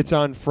interrupt them. It's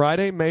on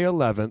Friday, May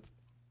 11th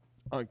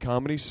on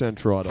Comedy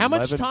Central at 11 How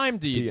much time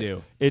do you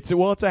do? It's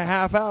a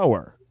half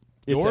hour.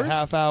 It's Yours? a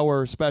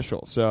half-hour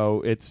special,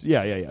 so it's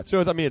yeah.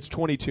 So it's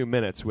 22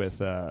 minutes with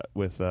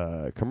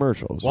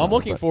commercials. Well, I'm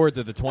looking forward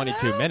to the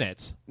 22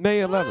 minutes. May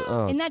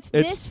 11th, and that's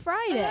this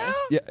Friday.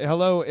 Yeah,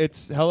 hello.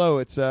 It's May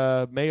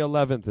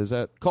 11th. Is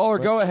that caller?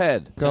 Go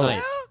ahead.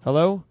 Tonight.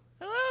 Hello.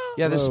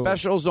 Yeah, the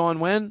special's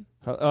on when?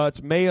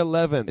 It's May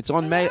 11th. It's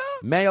on May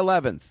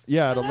 11th.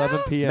 Yeah, at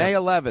 11 p.m. May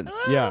 11th.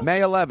 Yeah,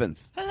 May 11th.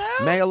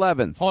 May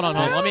 11th. Hold on.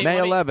 May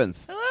 11th.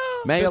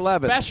 May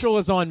 11th. The special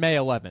is on May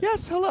 11th.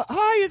 Yes, hello.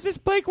 Hi, is this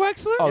Blake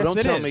Wexler? Oh, Yes,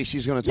 don't tell me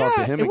she's going to talk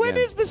to him again. When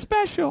is the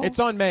special? It's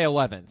on May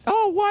 11th.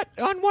 Oh, what?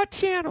 On what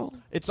channel?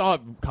 It's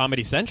on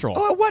Comedy Central.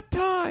 Oh, at what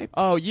time?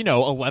 Oh,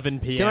 11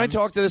 p.m. Can I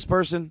talk to this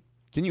person?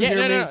 Can you hear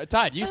me? No.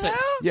 Todd, you said...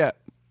 Yeah.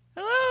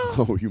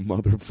 Hello? Oh, you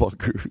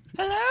motherfucker.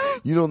 Hello?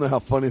 You don't know how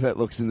funny that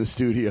looks in the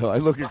studio. I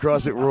look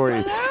across at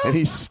Rory, and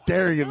he's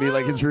staring at me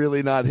like it's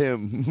really not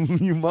him.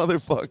 You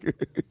motherfucker.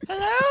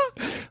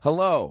 Hello?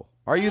 Hello?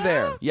 Are you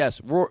there? Yes.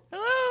 Hello?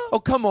 Oh,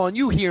 come on.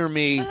 You hear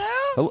me.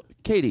 Hello?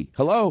 Katie,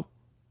 hello?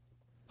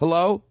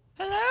 Hello?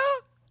 Hello?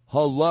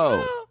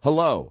 Hello?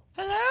 Hello?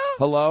 Hello?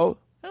 Hello?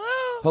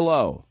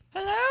 Hello?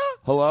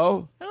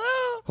 Hello?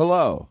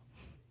 Hello?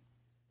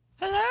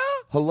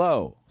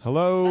 Hello?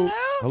 Hello?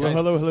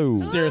 Hello? Hello.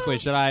 Seriously,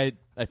 should I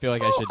feel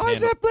like I should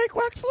is that Blake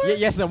Wexler?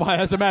 Yes,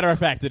 as a matter of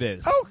fact, it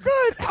is. Oh,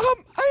 good.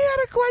 I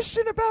had a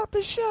question about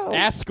the show.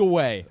 Ask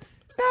away.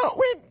 Now,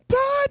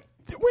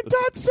 when when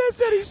Todd says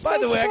that he By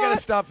the way, I got pot,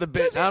 to stop the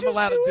bit. does he I'm just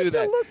allowed to do it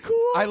that. To look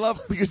cool? I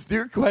love because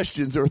their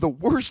questions are the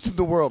worst in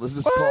the world as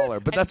this caller,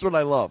 but that's what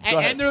I love. Go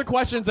ahead. And there are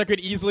questions that could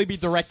easily be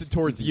directed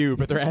towards you,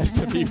 but they're asked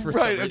to be for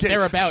right. some Okay.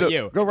 They're about So,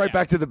 you. Go right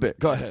back to the bit.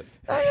 Go ahead.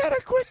 I had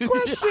a quick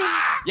question.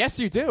 Yes,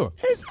 you do.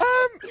 Is you're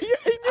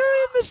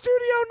in the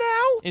studio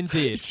now?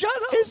 Indeed. Shut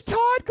up. Is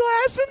Todd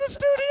Glass in the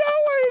studio,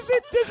 or is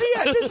it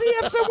does he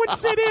have someone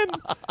sit in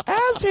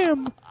as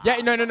him? Yeah,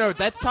 no.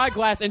 That's Todd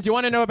Glass. And do you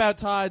want to know about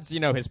Todd's,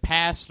 his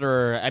past?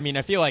 Or I mean,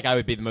 I feel like I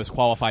would be the most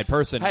qualified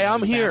person. Hey, in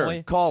I'm his here.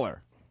 family.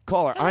 Caller.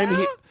 I'm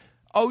here.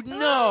 Oh,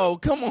 no.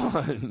 Come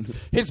on.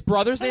 His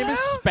brother's name is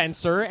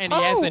Spencer, and he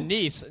has a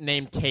niece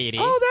named Katie.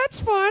 Oh,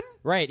 that's fun.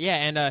 Right, yeah,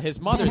 and his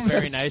mother's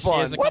very That's nice. fun. She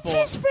has a What's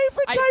couple. his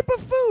favorite type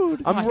of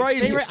food? I'm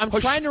right here. I'm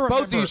Hush, trying to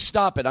remember. Both of you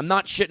stop it. I'm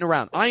not shitting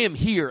around. I am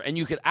here, and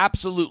you can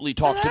absolutely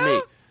talk to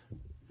me.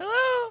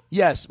 Hello?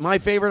 Yes, my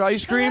favorite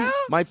ice cream. Hello?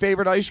 My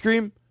favorite ice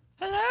cream.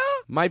 Hello?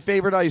 My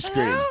favorite ice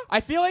cream.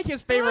 I feel like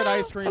his favorite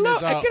ice cream Hello? is.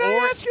 Can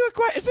I ask you a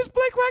question? Is this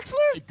Blake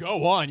Wexler?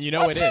 Go on, you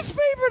know What's it is. his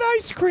favorite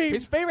ice cream?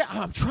 His favorite.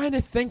 I'm trying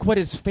to think what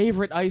his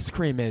favorite ice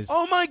cream is.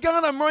 Oh my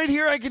God! I'm right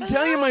here. I can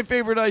tell you my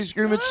favorite ice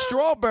cream. It's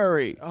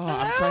strawberry. Oh,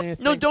 I'm trying to think.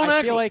 No, don't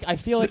act. I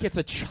feel like it's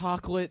a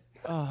chocolate.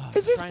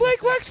 Is this Blake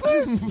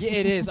Wexler? Yeah,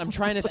 it is. I'm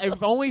trying to.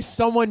 If only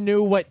someone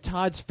knew what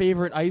Todd's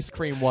favorite ice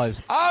cream was.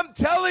 I'm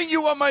telling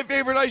you what my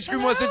favorite ice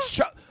cream was.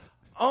 It's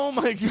oh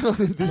my God!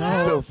 This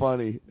is so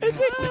funny. Is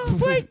it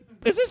Blake?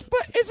 Is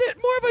it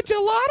more of a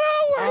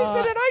gelato or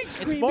is it an ice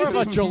cream? It's more of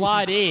a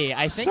gelati.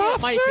 I think soft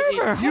it might serve be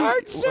or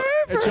hard serve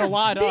a or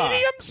gelato.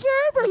 medium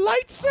serve or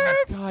light serve.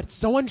 God,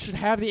 someone should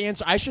have the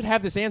answer. I should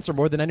have this answer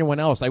more than anyone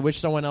else. I wish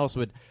someone else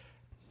would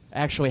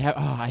actually have.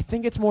 I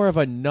think it's more of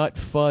a nut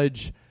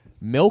fudge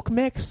milk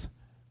mix.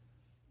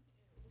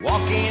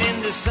 Walking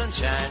in the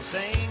sunshine,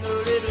 saying a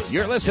little.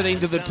 You're listening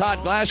to the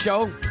Todd Glass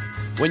Show.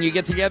 When you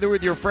get together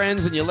with your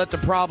friends and you let the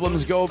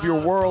problems go of your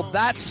world,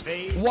 that's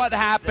what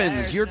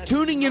happens. You're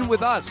tuning in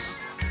with us.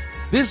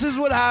 This is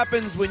what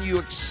happens when you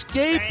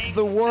escape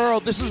the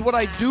world. This is what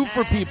I do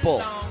for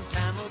people.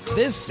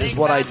 This is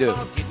what I do.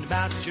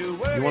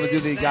 You want to do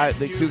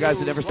the two guys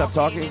that never stop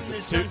talking?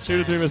 2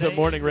 to 3 was at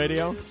morning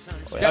radio.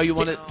 Oh, you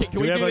want to?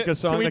 Do we have like a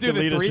song that can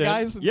lead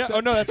us in? Yeah.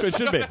 Oh no, that's what it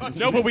should be.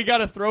 No, but we got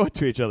to throw it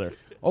to each other.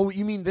 Oh,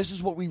 you mean this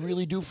is what we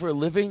really do for a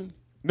living?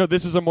 No,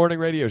 this is a morning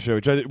radio show.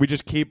 We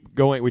just keep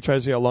going. We try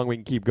to see how long we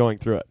can keep going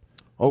through it.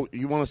 Oh,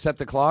 you want to set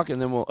the clock, and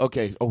then we'll.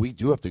 Okay. Oh, we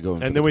do have to go.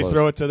 And then we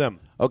throw it to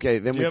them. Okay.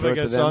 Then we throw it to them. Do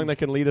you have like a song that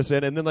can lead us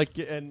in, and then like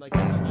yeah,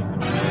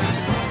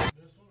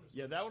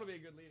 that would be a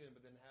good lead-in.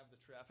 But then have the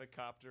traffic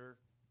copter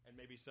and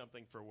maybe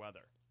something for weather.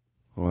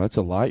 Well, that's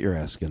a lot you're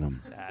asking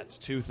them. That's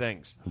 2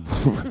 things.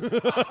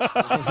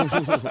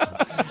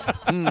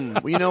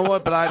 Well, you know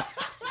what? But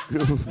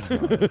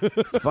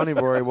it's funny,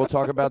 Rory. We'll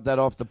talk about that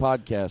off the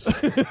podcast.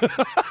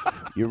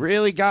 You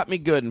really got me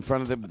good in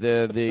front of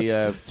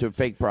the to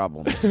fake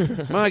problems.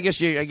 Well, I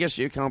guess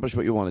you accomplished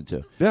what you wanted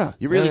to. Yeah,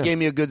 you really yeah. gave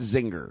me a good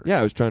zinger.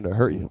 Yeah, I was trying to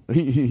hurt you.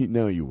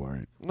 No, you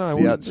weren't. No,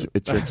 see,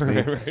 it tricks me.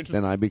 Right.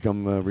 Then I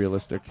become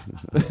realistic.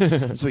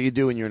 That's what you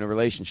do when you're in a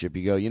relationship.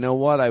 You go, you know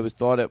what?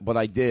 What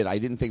I did. I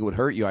didn't think it would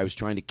hurt you. I was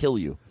trying to kill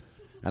you,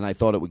 and I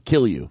thought it would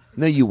kill you.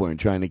 No, you weren't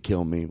trying to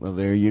kill me. Well,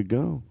 there you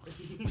go.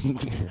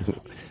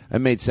 It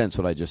made sense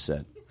what I just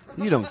said.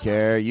 You don't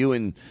care. You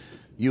and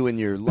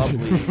your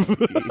lovely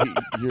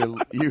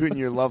you and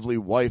your lovely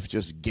wife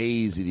just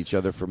gaze at each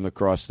other from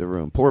across the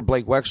room. Poor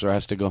Blake Wexler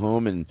has to go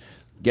home and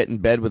get in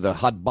bed with a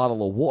hot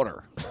bottle of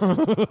water.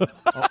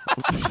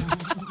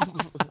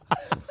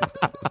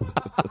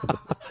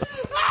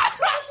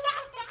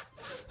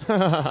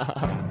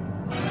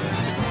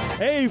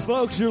 Hey,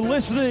 folks, you're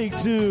listening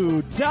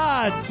to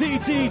Todd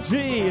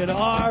TTG and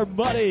Our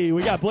Buddy.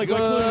 We got Blake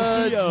Wexler in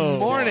the studio. Good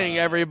morning,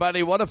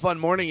 everybody. What a fun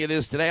morning it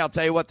is today. I'll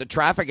tell you what, the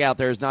traffic out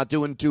there is not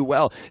doing too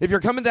well. If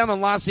you're coming down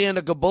on La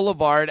Cienega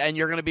Boulevard and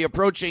you're going to be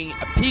approaching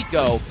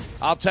Pico,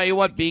 I'll tell you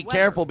what, be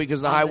careful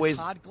because the highways...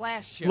 Todd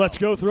Glass Show. Let's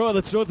go through it.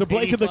 Let's throw it to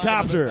Blake in the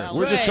copter.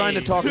 We're just trying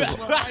to talk... Yeah,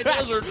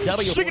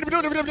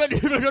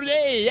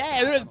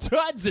 there's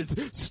tons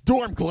of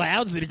storm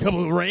clouds and a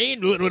couple of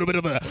rain, a little bit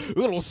of a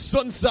little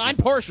sunshine,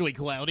 partially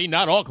cloudy,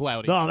 not all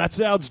cloudy. Oh, that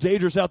sounds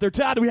dangerous out there.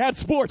 Todd, we had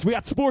sports. We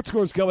got sports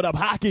scores coming up.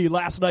 Hockey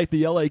last night,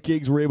 the LA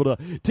Kings were able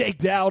to take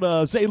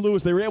down St.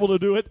 Louis. They were able to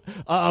do it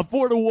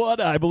 4-1,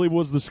 I believe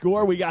was the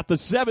score. We got the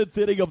 7th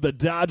inning of the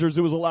Dodgers.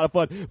 It was a lot of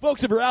fun.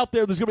 Folks, if you're out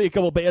there, there's going to be a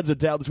couple bands in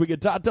town this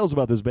weekend. Todd, tell us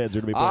about those bands that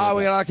are going to be playing.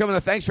 We got a lot coming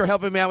up. Thanks for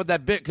helping me out with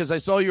that bit because I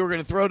saw you were going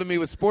to throw to me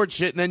with sports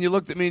shit, and then you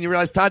looked at me and you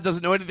realized Todd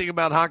doesn't know anything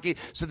about hockey,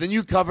 so then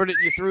you covered it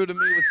and you threw to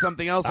me with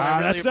something else.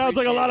 That sounds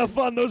like a lot of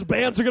fun. Those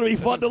bands are going to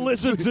be fun to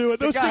listen to, and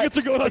those tickets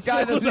are going on sale.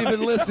 The guy doesn't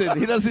even listen.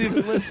 He doesn't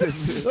even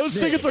listen. Those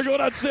tickets are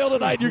going on sale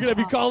tonight. You're going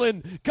to be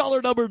calling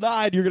caller number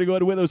 9. You're going to go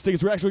ahead and win those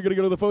tickets. We're actually going to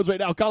go to the phones right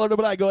now. Caller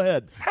number 9, go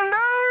ahead.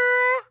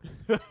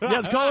 Hello?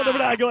 Yes, caller number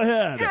 9, go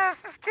ahead. Yes,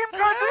 it's Kim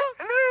Carter.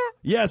 Hello?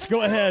 Yes,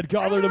 go ahead,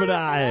 caller number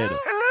 9. Hello?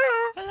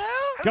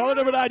 Hello? Caller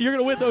number 9, you're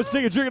going to win those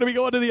tickets. You're going to be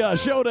going to the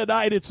show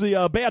tonight. It's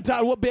the band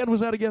time. What band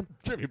was that again?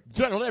 Clem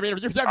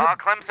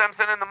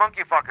Simpson and the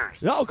Monkey Fuckers.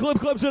 Oh, Clem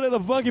Simpson and the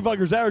Monkey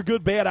Fuckers. They're a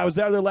good band. I was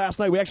down there last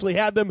night. We actually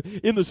had them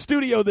in the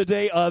studio the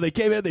day they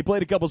came in. They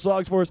played a couple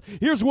songs for us.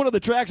 Here's one of the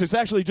tracks. It's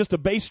actually just a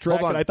bass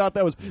track, and I thought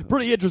that was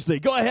pretty interesting.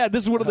 Go ahead.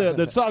 This is one of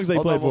the songs they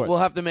played for us. We'll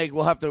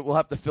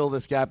have to fill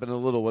this gap in a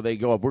little when they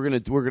go up. We're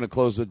gonna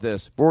close with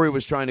this. Rory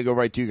was trying to go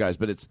right to you guys,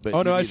 but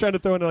I was trying to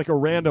throw in like a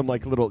random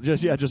little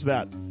just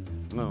that.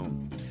 Oh. All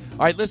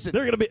right, listen.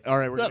 They're going to be... All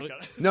right, we're going to...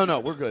 No,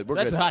 we're good.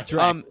 That's a hot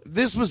track.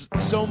 This was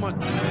so much...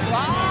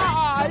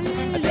 I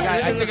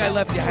think I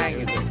left you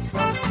hanging.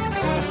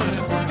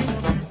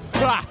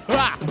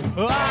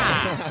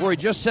 Rory,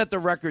 just set the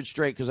record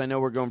straight because I know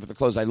we're going for the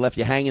close. I left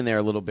you hanging there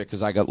a little bit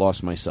because I got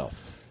lost myself.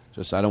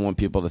 Just I don't want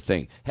people to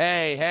think,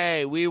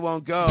 hey, we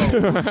won't go.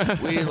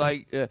 We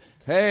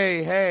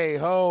hey,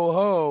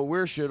 ho,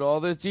 where should all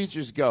the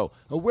teachers go?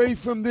 Away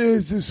from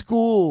this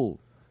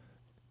school.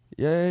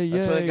 Yeah,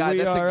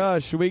 we are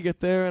us. Should we get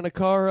there in a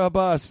car or a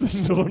bus?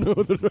 Still don't know.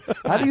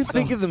 How do you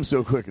think of them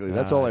so quickly?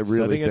 That's all I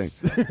really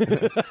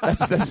think.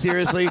 That's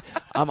seriously,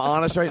 I'm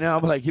honest right now,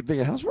 but I keep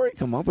thinking, how's Rory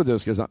come up with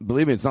this? Because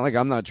believe me, it's not like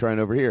I'm not trying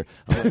over here.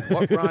 I'm like,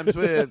 what rhymes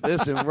with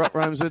this and what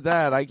rhymes with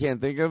that? I can't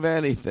think of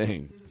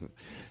anything.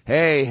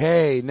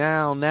 Hey,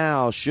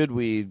 now, should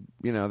we?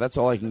 That's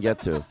all I can get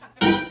to.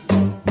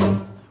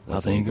 I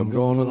think I'm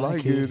gonna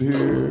like it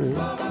here.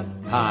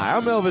 Hi,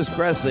 I'm Elvis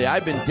Presley.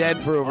 I've been dead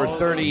for over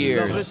 30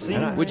 years.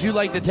 Would you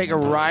like to take a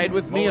ride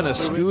with me on a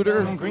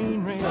scooter?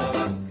 Anyway,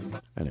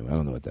 I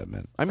don't know what that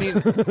meant. I mean,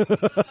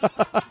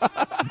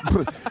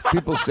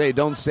 people say,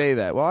 don't say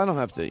that. Well, I don't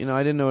have to.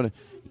 I didn't know.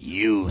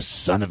 You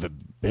son of a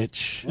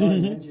bitch.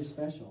 When's your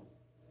special?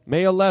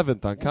 May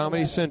 11th on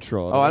Comedy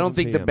Central. I don't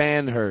think the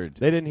band heard.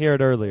 They didn't hear it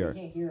earlier.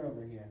 You can't hear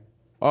over here.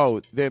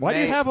 Oh, why do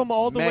you have them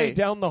all the way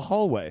down the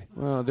hallway?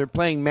 Well, they're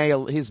playing May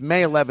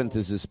 11th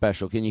is his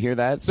special. Can you hear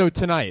that? So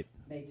tonight.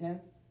 May 10th?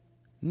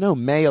 No,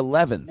 May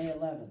 11th.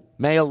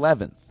 May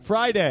 11th.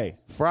 Friday,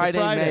 May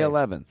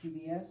 11th.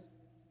 TBS?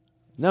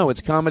 No,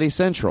 it's Comedy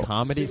Central.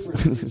 Comedy.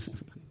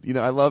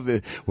 I love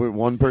it where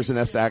one person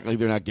has to act like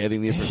they're not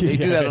getting the information. They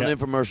do that on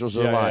infomercials a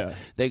lot. Yeah.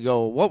 They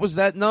go, what was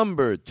that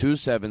number?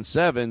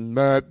 277.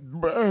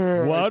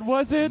 What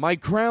was it? My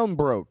crown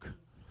broke.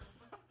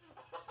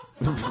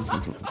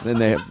 Then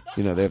they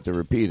have to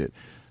repeat it.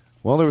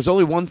 Well, there was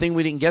only one thing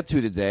we didn't get to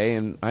today,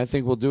 and I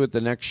think we'll do it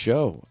the next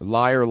show.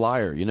 Liar,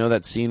 liar. You know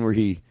that scene where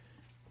he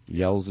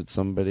yells at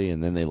somebody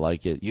and then they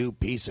like it? You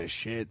piece of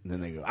shit. And then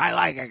they go, I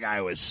like a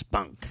guy with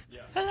spunk. Yeah.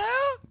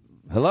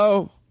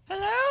 Hello?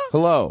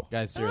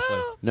 Guys, seriously.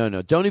 No,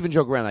 don't even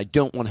joke around. I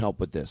don't want help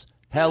with this.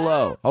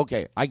 Hello.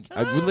 Okay, I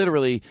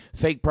literally,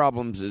 fake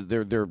problems,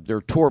 they're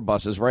tour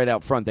buses right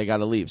out front. They got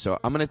to leave. So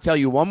I'm going to tell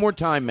you one more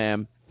time,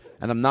 ma'am,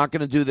 and I'm not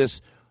going to do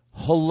this.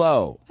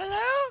 Hello.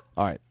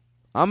 All right.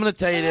 I'm going to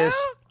tell you this.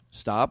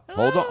 Stop.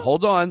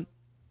 Hold on.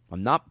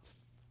 I'm not.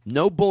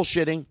 No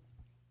bullshitting.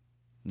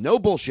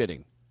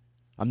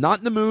 I'm not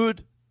in the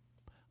mood.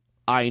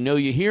 I know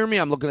you hear me.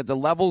 I'm looking at the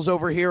levels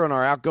over here on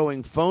our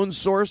outgoing phone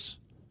source.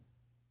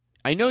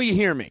 I know you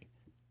hear me.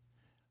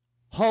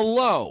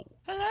 Hello.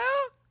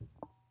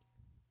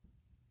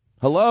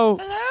 Hello.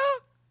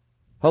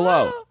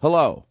 Hello?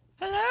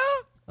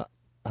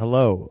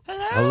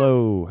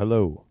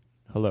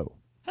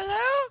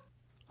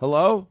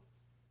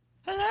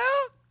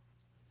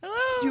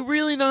 Do you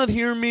really not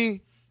hear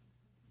me?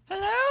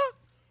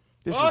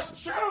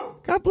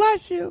 God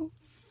bless you.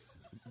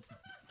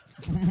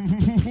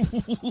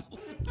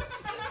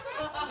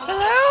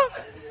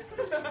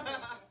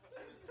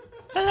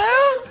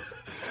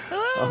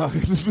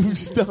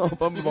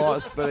 Stop, I'm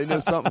lost, but I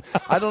know something.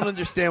 I don't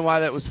understand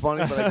why that was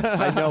funny, but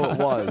I know it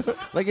was.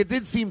 Like, it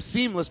did seem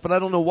seamless, but I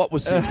don't know what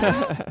was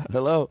seamless.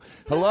 Hello?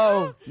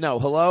 No,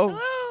 hello?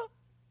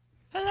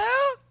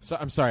 So,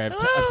 I'm sorry, I'm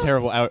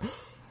terrible out.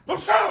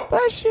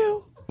 Bless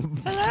you.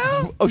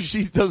 Hello? Oh,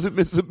 she doesn't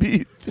miss a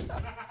beat.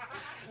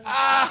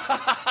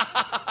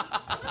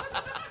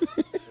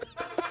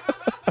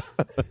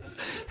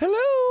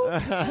 Hello?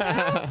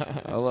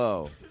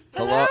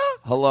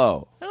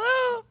 Hello?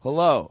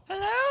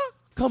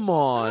 Come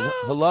on.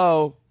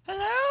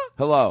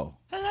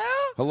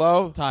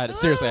 Hello? Todd,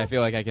 seriously, I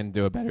feel like I can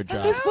do a better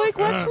job. Is this Blake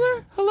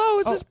Wexler? Hello,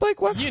 is this Blake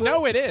Wexler? You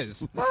know it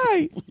is.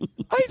 Hi.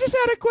 I just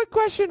had a quick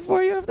question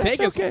for you, if that's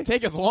okay.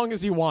 Take as long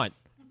as you want.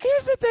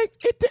 Here's the thing.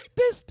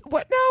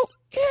 When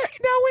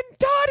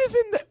Todd is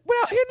in the...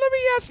 Well, here, let me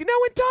ask you. Now,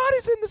 when Todd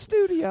is in the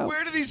studio...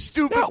 Where do these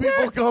stupid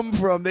people come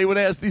from? They would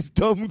ask these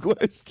dumb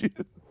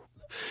questions.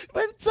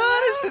 When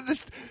Todd is in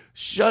the...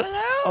 Shut...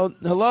 Oh,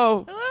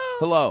 hello?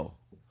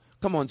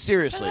 Come on,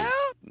 seriously.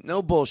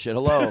 No bullshit.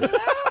 Hello?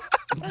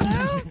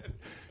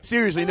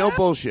 Seriously, no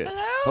bullshit.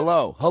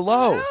 Hello?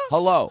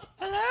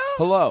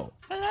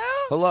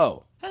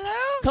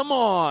 Come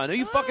on. Are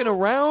you fucking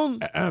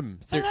around?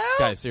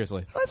 Guys,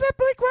 seriously. Oh, is that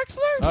Blake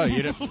Wexler? Oh,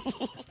 you don't...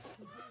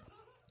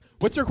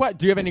 What's your question?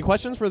 Do you have any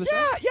questions for the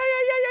show? Yeah.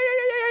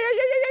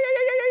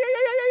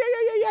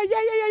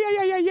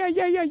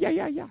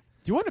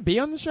 you want to be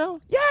on the show?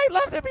 Yeah, I'd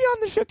love to be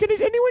on the show. Can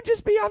anyone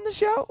just be on the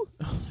show?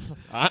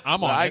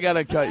 I'm on. I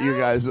gotta cut you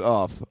guys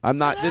off. I'm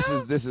not. This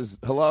is.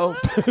 Hello.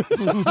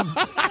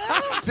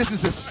 This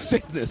is a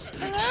sickness.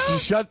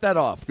 Shut that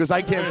off because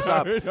I can't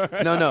stop.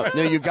 No.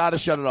 You got to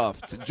shut it off,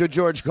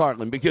 George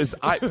Carlin. Because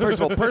first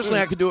of all,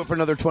 personally, I could do it for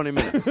another 20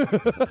 minutes.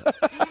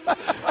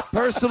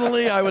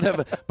 Personally, I would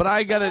have, but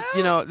I gotta.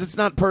 It's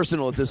not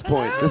personal at this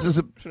point. This is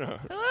a.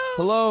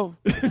 Hello.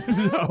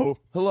 No.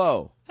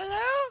 Hello.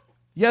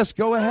 Yes,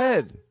 go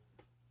ahead.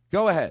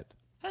 Go ahead.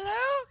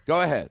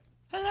 Go ahead.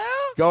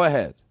 Go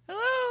ahead.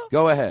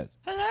 Go ahead.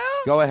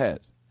 Go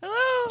ahead.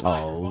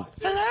 Oh.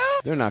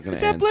 They're not going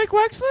to answer. Is that Blake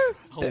Wexler?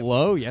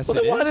 Hello, yes, Well,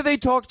 then why do they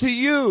talk to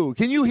you?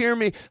 Can you hear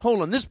me?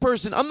 Hold on. This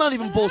person, I'm not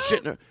even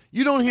bullshitting her.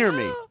 You don't hear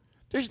me.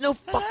 There's no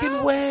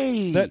fucking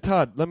way.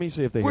 Todd, let me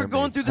see if they hear me. We're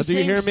going through the Do same...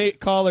 you hear me?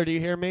 Caller, do you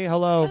hear me?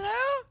 Hello?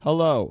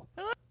 Hello?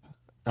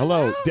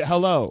 Hello?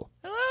 Hello?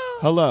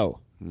 Hello?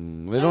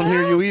 They don't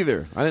hear you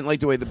either. I didn't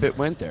like the way the bit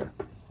went there.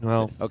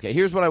 Well... Okay,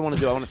 here's what I want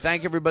to do. I want to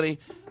thank everybody,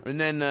 and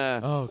then...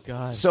 oh,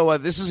 God. So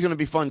this is going to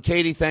be fun.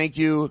 Katie, thank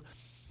you.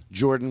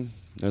 Jordan,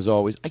 as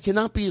always. I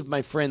cannot believe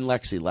my friend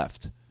Lexi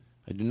left.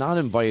 I do not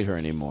invite her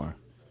anymore.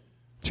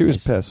 She was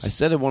pissed. I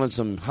said I wanted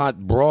some hot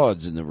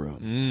broads in the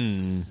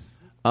room.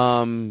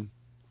 Well,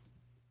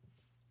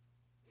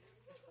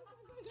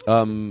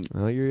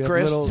 you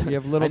Chris,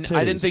 have little titties.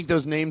 I didn't think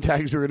those name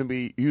tags were going to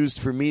be used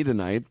for me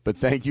tonight, but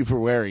thank you for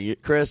wearing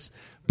it. Chris,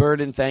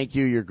 Burden, thank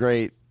you. You're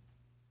great.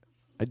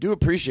 I do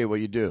appreciate what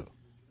you do.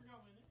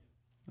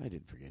 I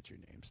didn't forget your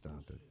name.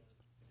 Stop it.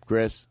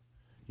 Chris,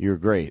 you're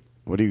great.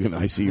 What are you going to...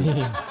 I see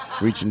you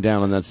reaching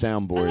down on that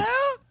soundboard.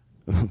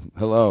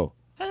 Hello.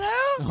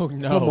 Oh,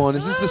 no. Come on,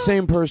 is this the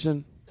same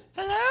person?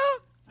 Hello?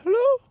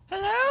 Hello?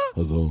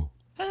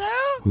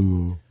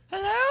 Hello?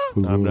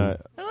 I'm not...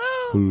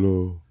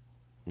 Hello?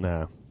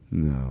 No.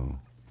 No.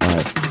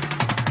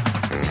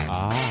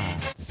 All right.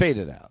 Fade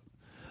it out.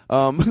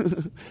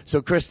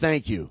 So, Chris,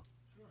 thank you.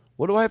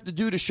 What do I have to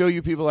do to show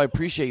you people I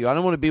appreciate you? I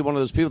don't want to be one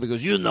of those people that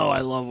goes,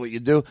 I love what you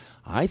do.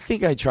 I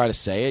think I try to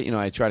say it.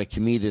 I try to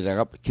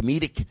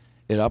comedic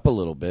it up a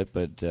little bit,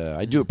 but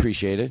I do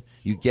appreciate it.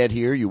 You get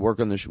here, you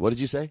work on the show. What did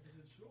you say?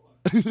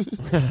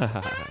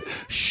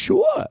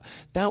 Sure.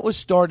 That was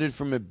started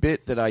from a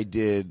bit that I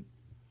did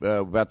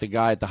about the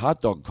guy at the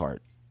hot dog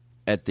cart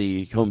at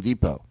the Home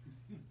Depot.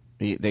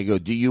 They go,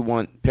 do you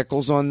want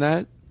pickles on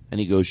that? And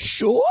he goes,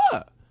 sure.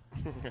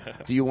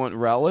 Do you want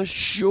relish?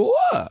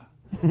 Sure.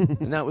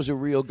 And that was a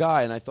real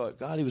guy. And I thought,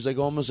 God, he was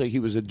almost like he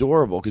was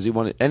adorable because he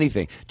wanted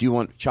anything. Do you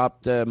want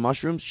chopped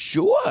mushrooms?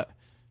 Sure.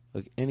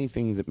 Like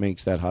anything that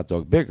makes that hot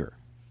dog bigger.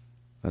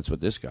 That's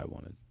what this guy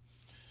wanted.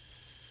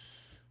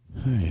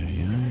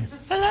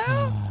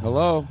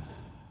 Hello?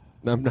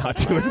 I'm not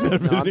doing that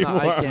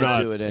anymore. I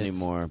can't do it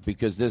anymore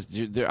because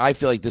I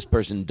feel like this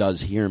person does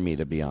hear me,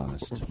 to be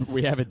honest.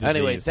 We have a disease.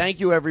 Anyway, thank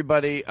you,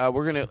 everybody.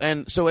 We're going to...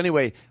 And so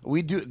anyway,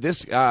 we do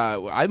this...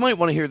 I might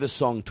want to hear this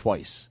song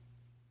twice.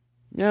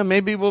 Yeah,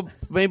 maybe we'll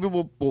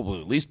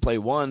at least play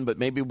one, but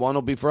maybe one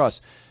will be for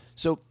us.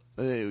 So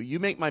you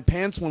make my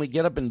pants want to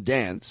get up and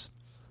dance.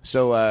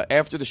 So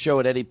after the show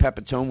at Eddie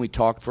Pepitone, we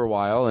talked for a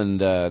while, and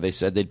they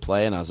said they'd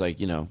play, and I was like,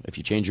 if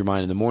you change your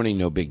mind in the morning,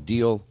 no big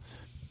deal,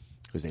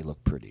 because they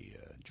look pretty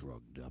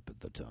drugged up at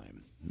the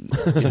time.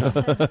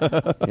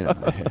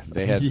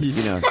 They had,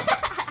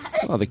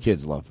 well, the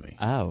kids love me.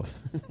 Oh.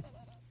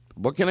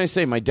 What can I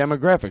say? My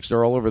demographics,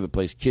 they're all over the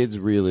place. Kids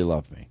really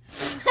love me.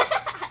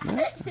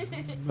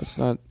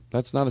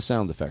 That's not a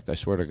sound effect, I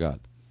swear to God.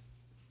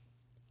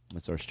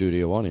 That's our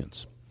studio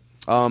audience.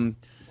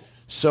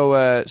 So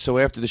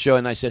after the show,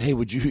 and I said, hey,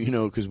 would you,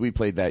 because we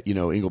played that,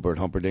 Engelbert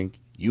Humperdinck,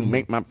 you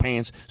make my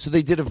pants. So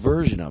they did a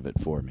version of it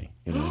for me,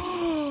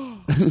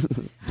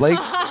 Blake,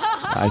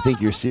 I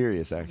think you're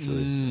serious,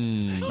 actually.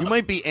 You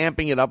might be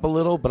amping it up a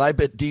little, but I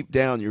bet deep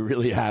down you're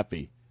really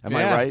happy. Am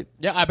I right?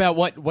 Yeah, I bet.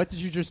 What did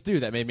you just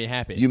do that made me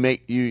happy?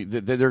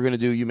 They're going to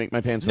do you make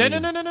my pants. No.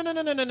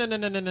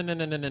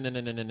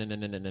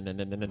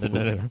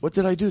 What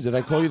did I do? Did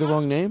I call you the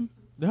wrong name?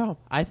 No,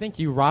 I think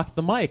you rocked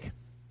the mic.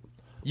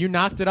 You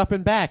knocked it up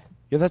and back.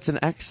 Yeah, that's an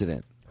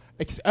accident.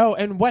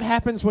 And what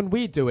happens when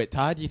we do it,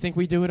 Todd? You think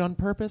we do it on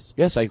purpose?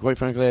 Yes, quite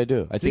frankly, I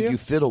do. I think you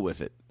fiddle with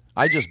it.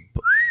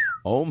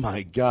 Oh,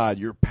 my God,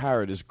 your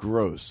parrot is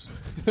gross.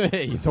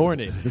 He's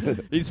horny.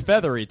 He's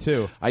feathery,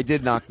 too. I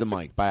did knock the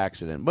mic by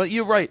accident. But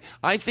you're right.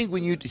 I think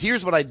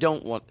here's what I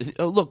don't want.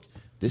 Oh, look,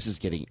 this is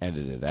getting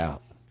edited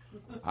out.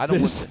 I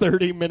don't this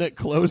 30-minute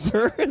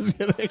closer is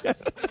going to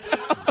get...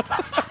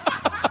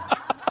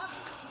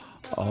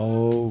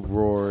 Oh,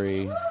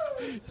 Rory.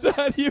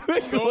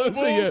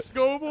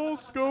 Scovel.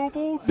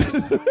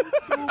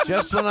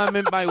 Just when I'm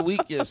in my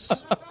weakest.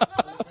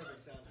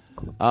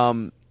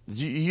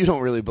 You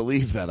don't really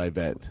believe that, I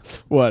bet.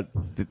 What?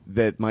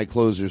 That my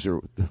closers are...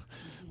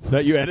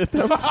 That you edit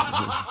them?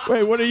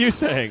 Wait, what are you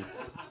saying?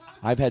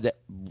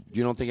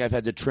 You don't think I've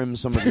had to trim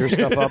some of your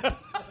stuff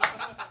up?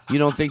 You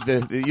don't think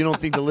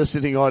the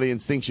listening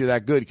audience thinks you're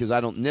that good because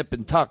I don't nip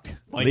and tuck.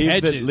 Like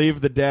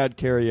leave the dad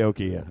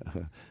karaoke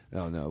in.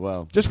 Oh no!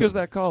 Well, just because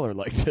that caller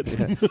liked it.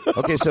 Yeah.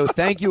 Okay, so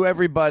thank you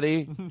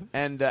everybody,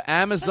 and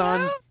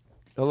Amazon.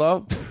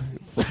 Hello.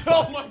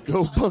 Oh my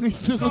Go buy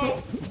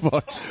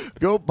stuff.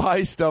 Go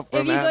buy stuff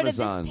from If you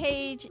Amazon. go to this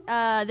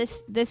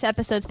page, this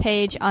episode's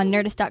page on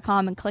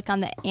Nerdist.com and click on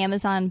the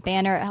Amazon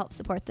banner, it helps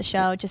support the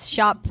show. Just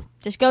shop.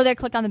 Just go there,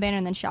 click on the banner,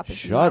 and then shop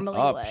as you Shut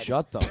normally up! would.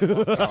 Shut the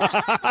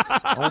fuck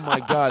up! Oh my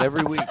god!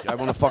 Every week I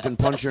want to fucking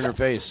punch her in her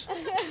face.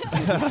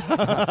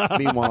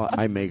 Meanwhile,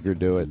 I make her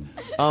do it.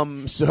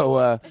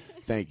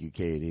 Thank you,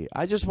 Katie.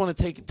 I just want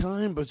to take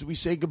time, but we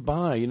say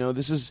goodbye. You know,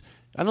 this is.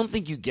 I don't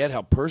think you get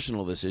how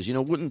personal this is. You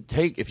know, wouldn't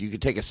take if you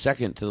could take a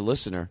second to the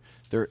listener.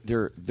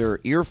 Their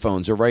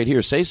earphones are right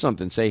here. Say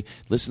something. Say,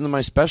 listen to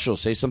my special.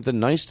 Say something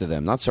nice to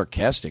them. Not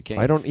sarcastic.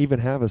 I don't even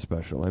have a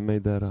special. I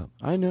made that up.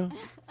 I know.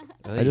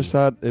 I just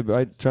thought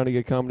I'm trying to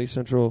get Comedy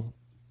Central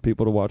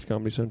people to watch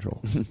Comedy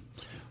Central.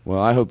 Well,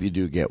 I hope you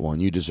do get one.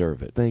 You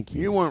deserve it. Thank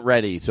you. You weren't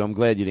ready, so I'm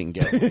glad you didn't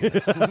get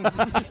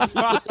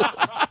one.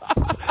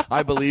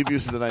 I believe you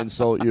so that I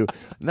insult you.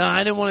 No,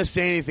 I didn't want to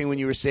say anything when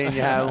you were saying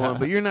you had one,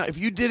 but you're not. If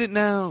you did it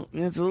now,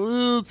 it's a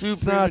little too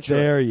premature.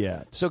 Not there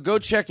yet. So go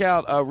check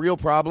out Real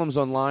Problems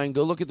online.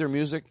 Go look at their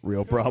music.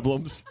 Real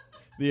Problems.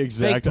 The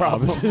exact Fake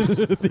Problems.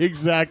 opposite. The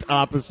exact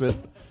opposite.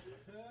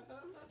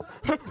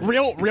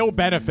 Real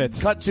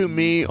benefits. Cut to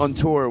me on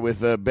tour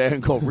with a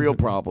band called Real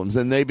Problems,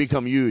 and they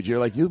become huge. You're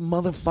like, you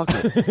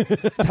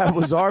motherfucker. That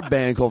was our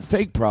band called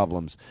Fake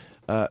Problems.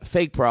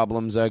 Fake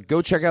Problems.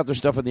 Go check out their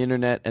stuff on the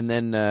internet, and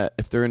then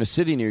if they're in a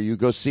city near you,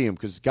 go see them.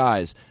 Because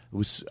guys, it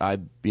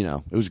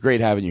was great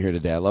having you here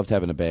today. I loved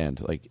having a band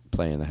like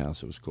playing in the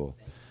house. It was cool.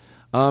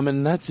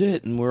 And that's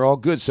it, and we're all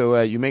good. So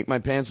you make my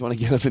pants want to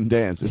get up and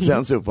dance. It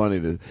sounds so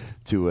funny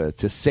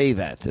to say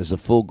that as a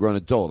full-grown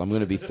adult. I'm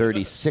going to be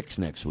 36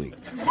 next week.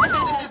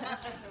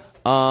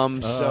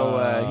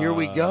 So here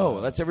we go.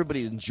 Let's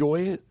everybody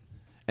enjoy it.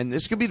 And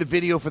this could be the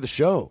video for the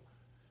show.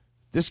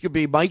 This could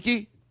be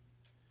Mikey.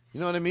 You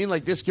know what I mean?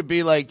 Like this could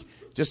be like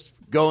just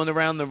going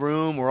around the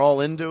room. We're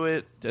all into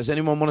it. Does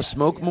anyone want to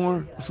smoke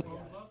more?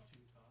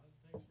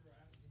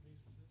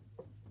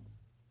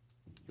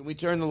 Can we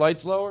turn the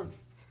lights lower?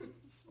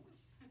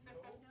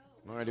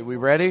 All right, are we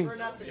ready?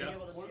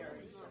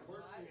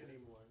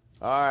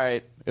 All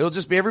right. It'll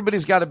just be,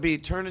 everybody's got to be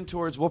turning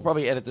towards, we'll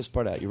probably edit this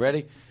part out. You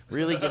ready?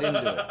 Really get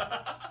into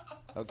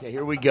it. Okay,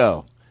 here we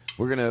go.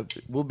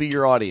 We'll be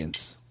your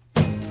audience.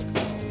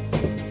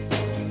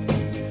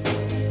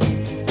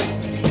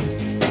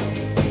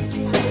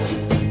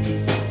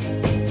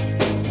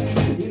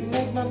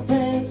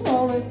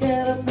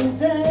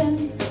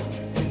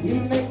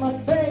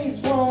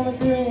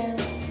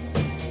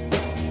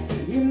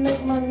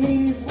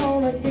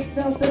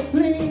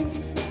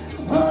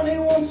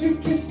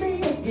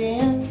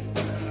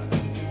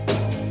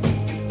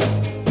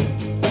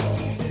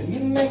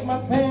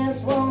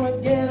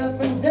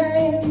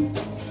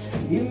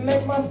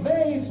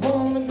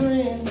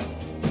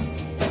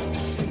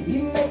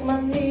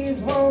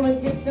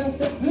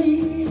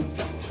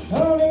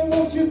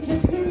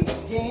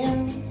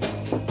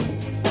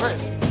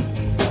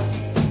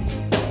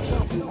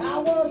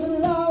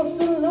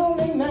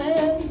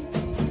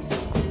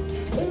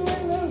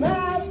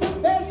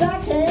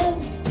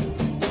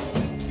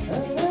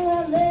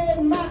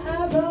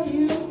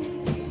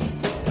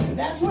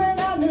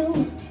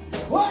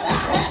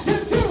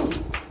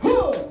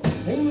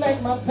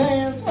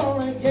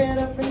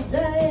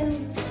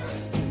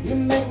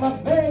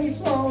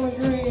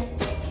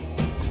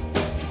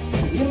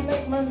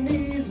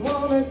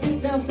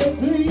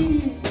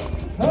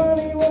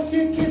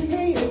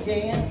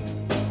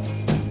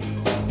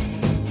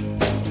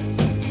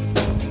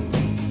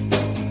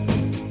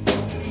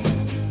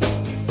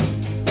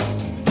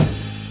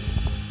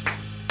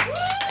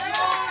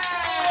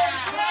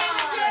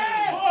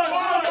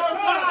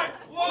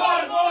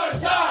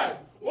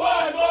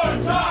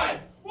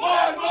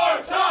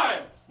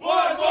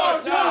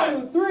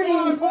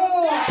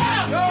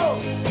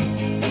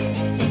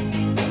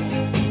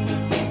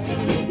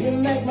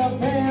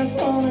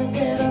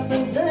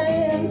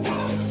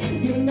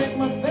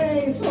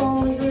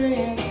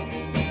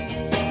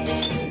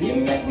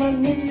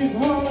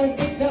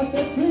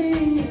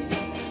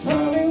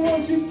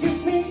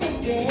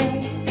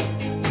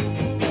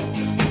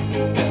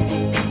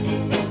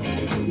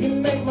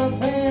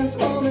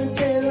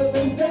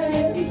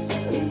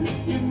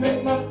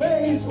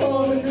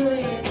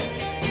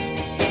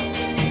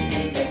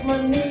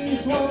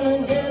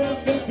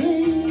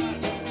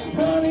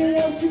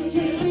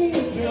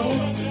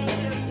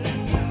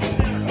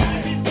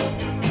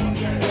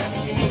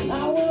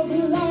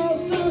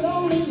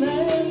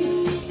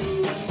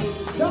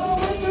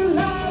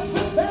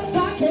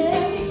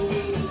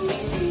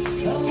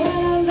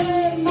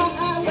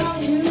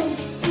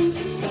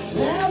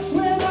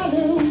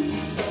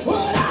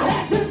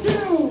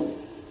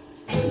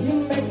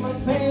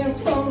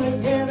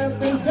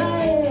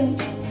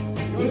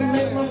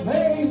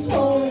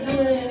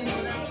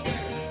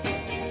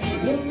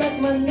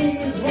 My name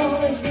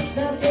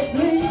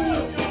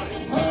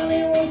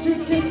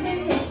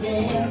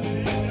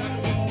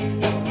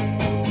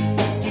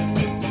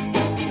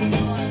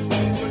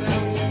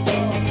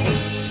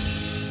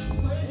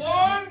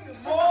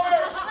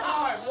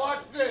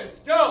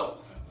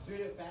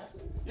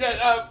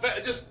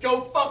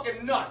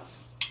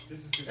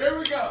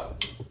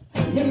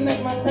You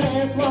make my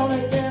pants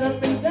wanna get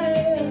up and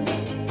dance.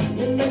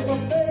 You make my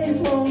face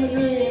wanna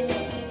grin.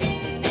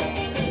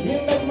 You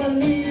make my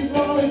knees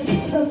wanna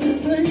get touchy,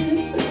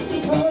 please.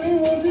 Honey,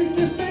 won't you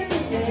kiss me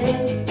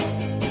again?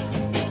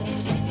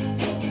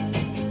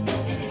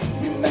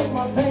 You make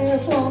my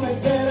pants wanna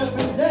get up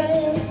and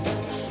dance.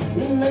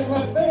 You make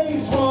my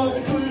face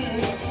wanna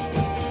grin.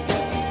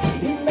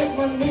 You make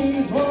my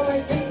knees wanna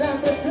get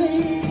touchy,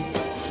 please.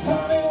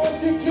 Honey,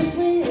 won't you kiss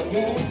me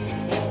again?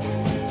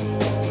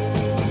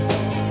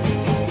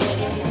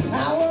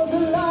 I was a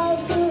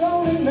lost and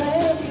lonely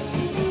man,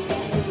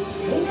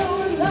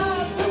 lonely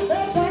life the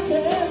best I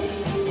can.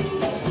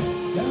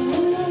 And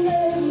when I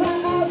laid my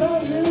eyes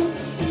on you,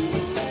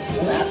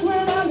 that's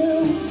when I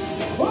knew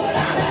what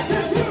I had to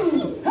do.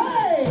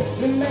 Hey,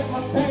 you make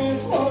my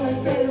pants wanna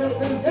get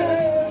up and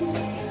dance.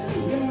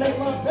 You make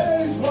my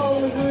face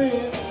wanna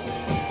grin.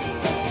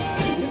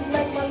 You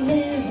make my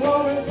knees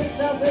wanna get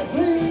down, say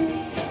please.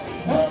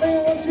 Honey,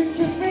 won't you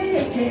kiss me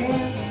again?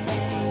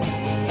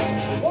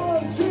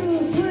 1,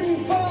 2, 3,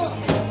 4.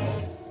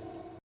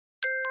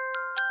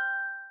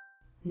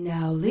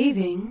 Now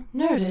leaving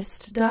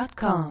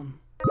Nerdist.com.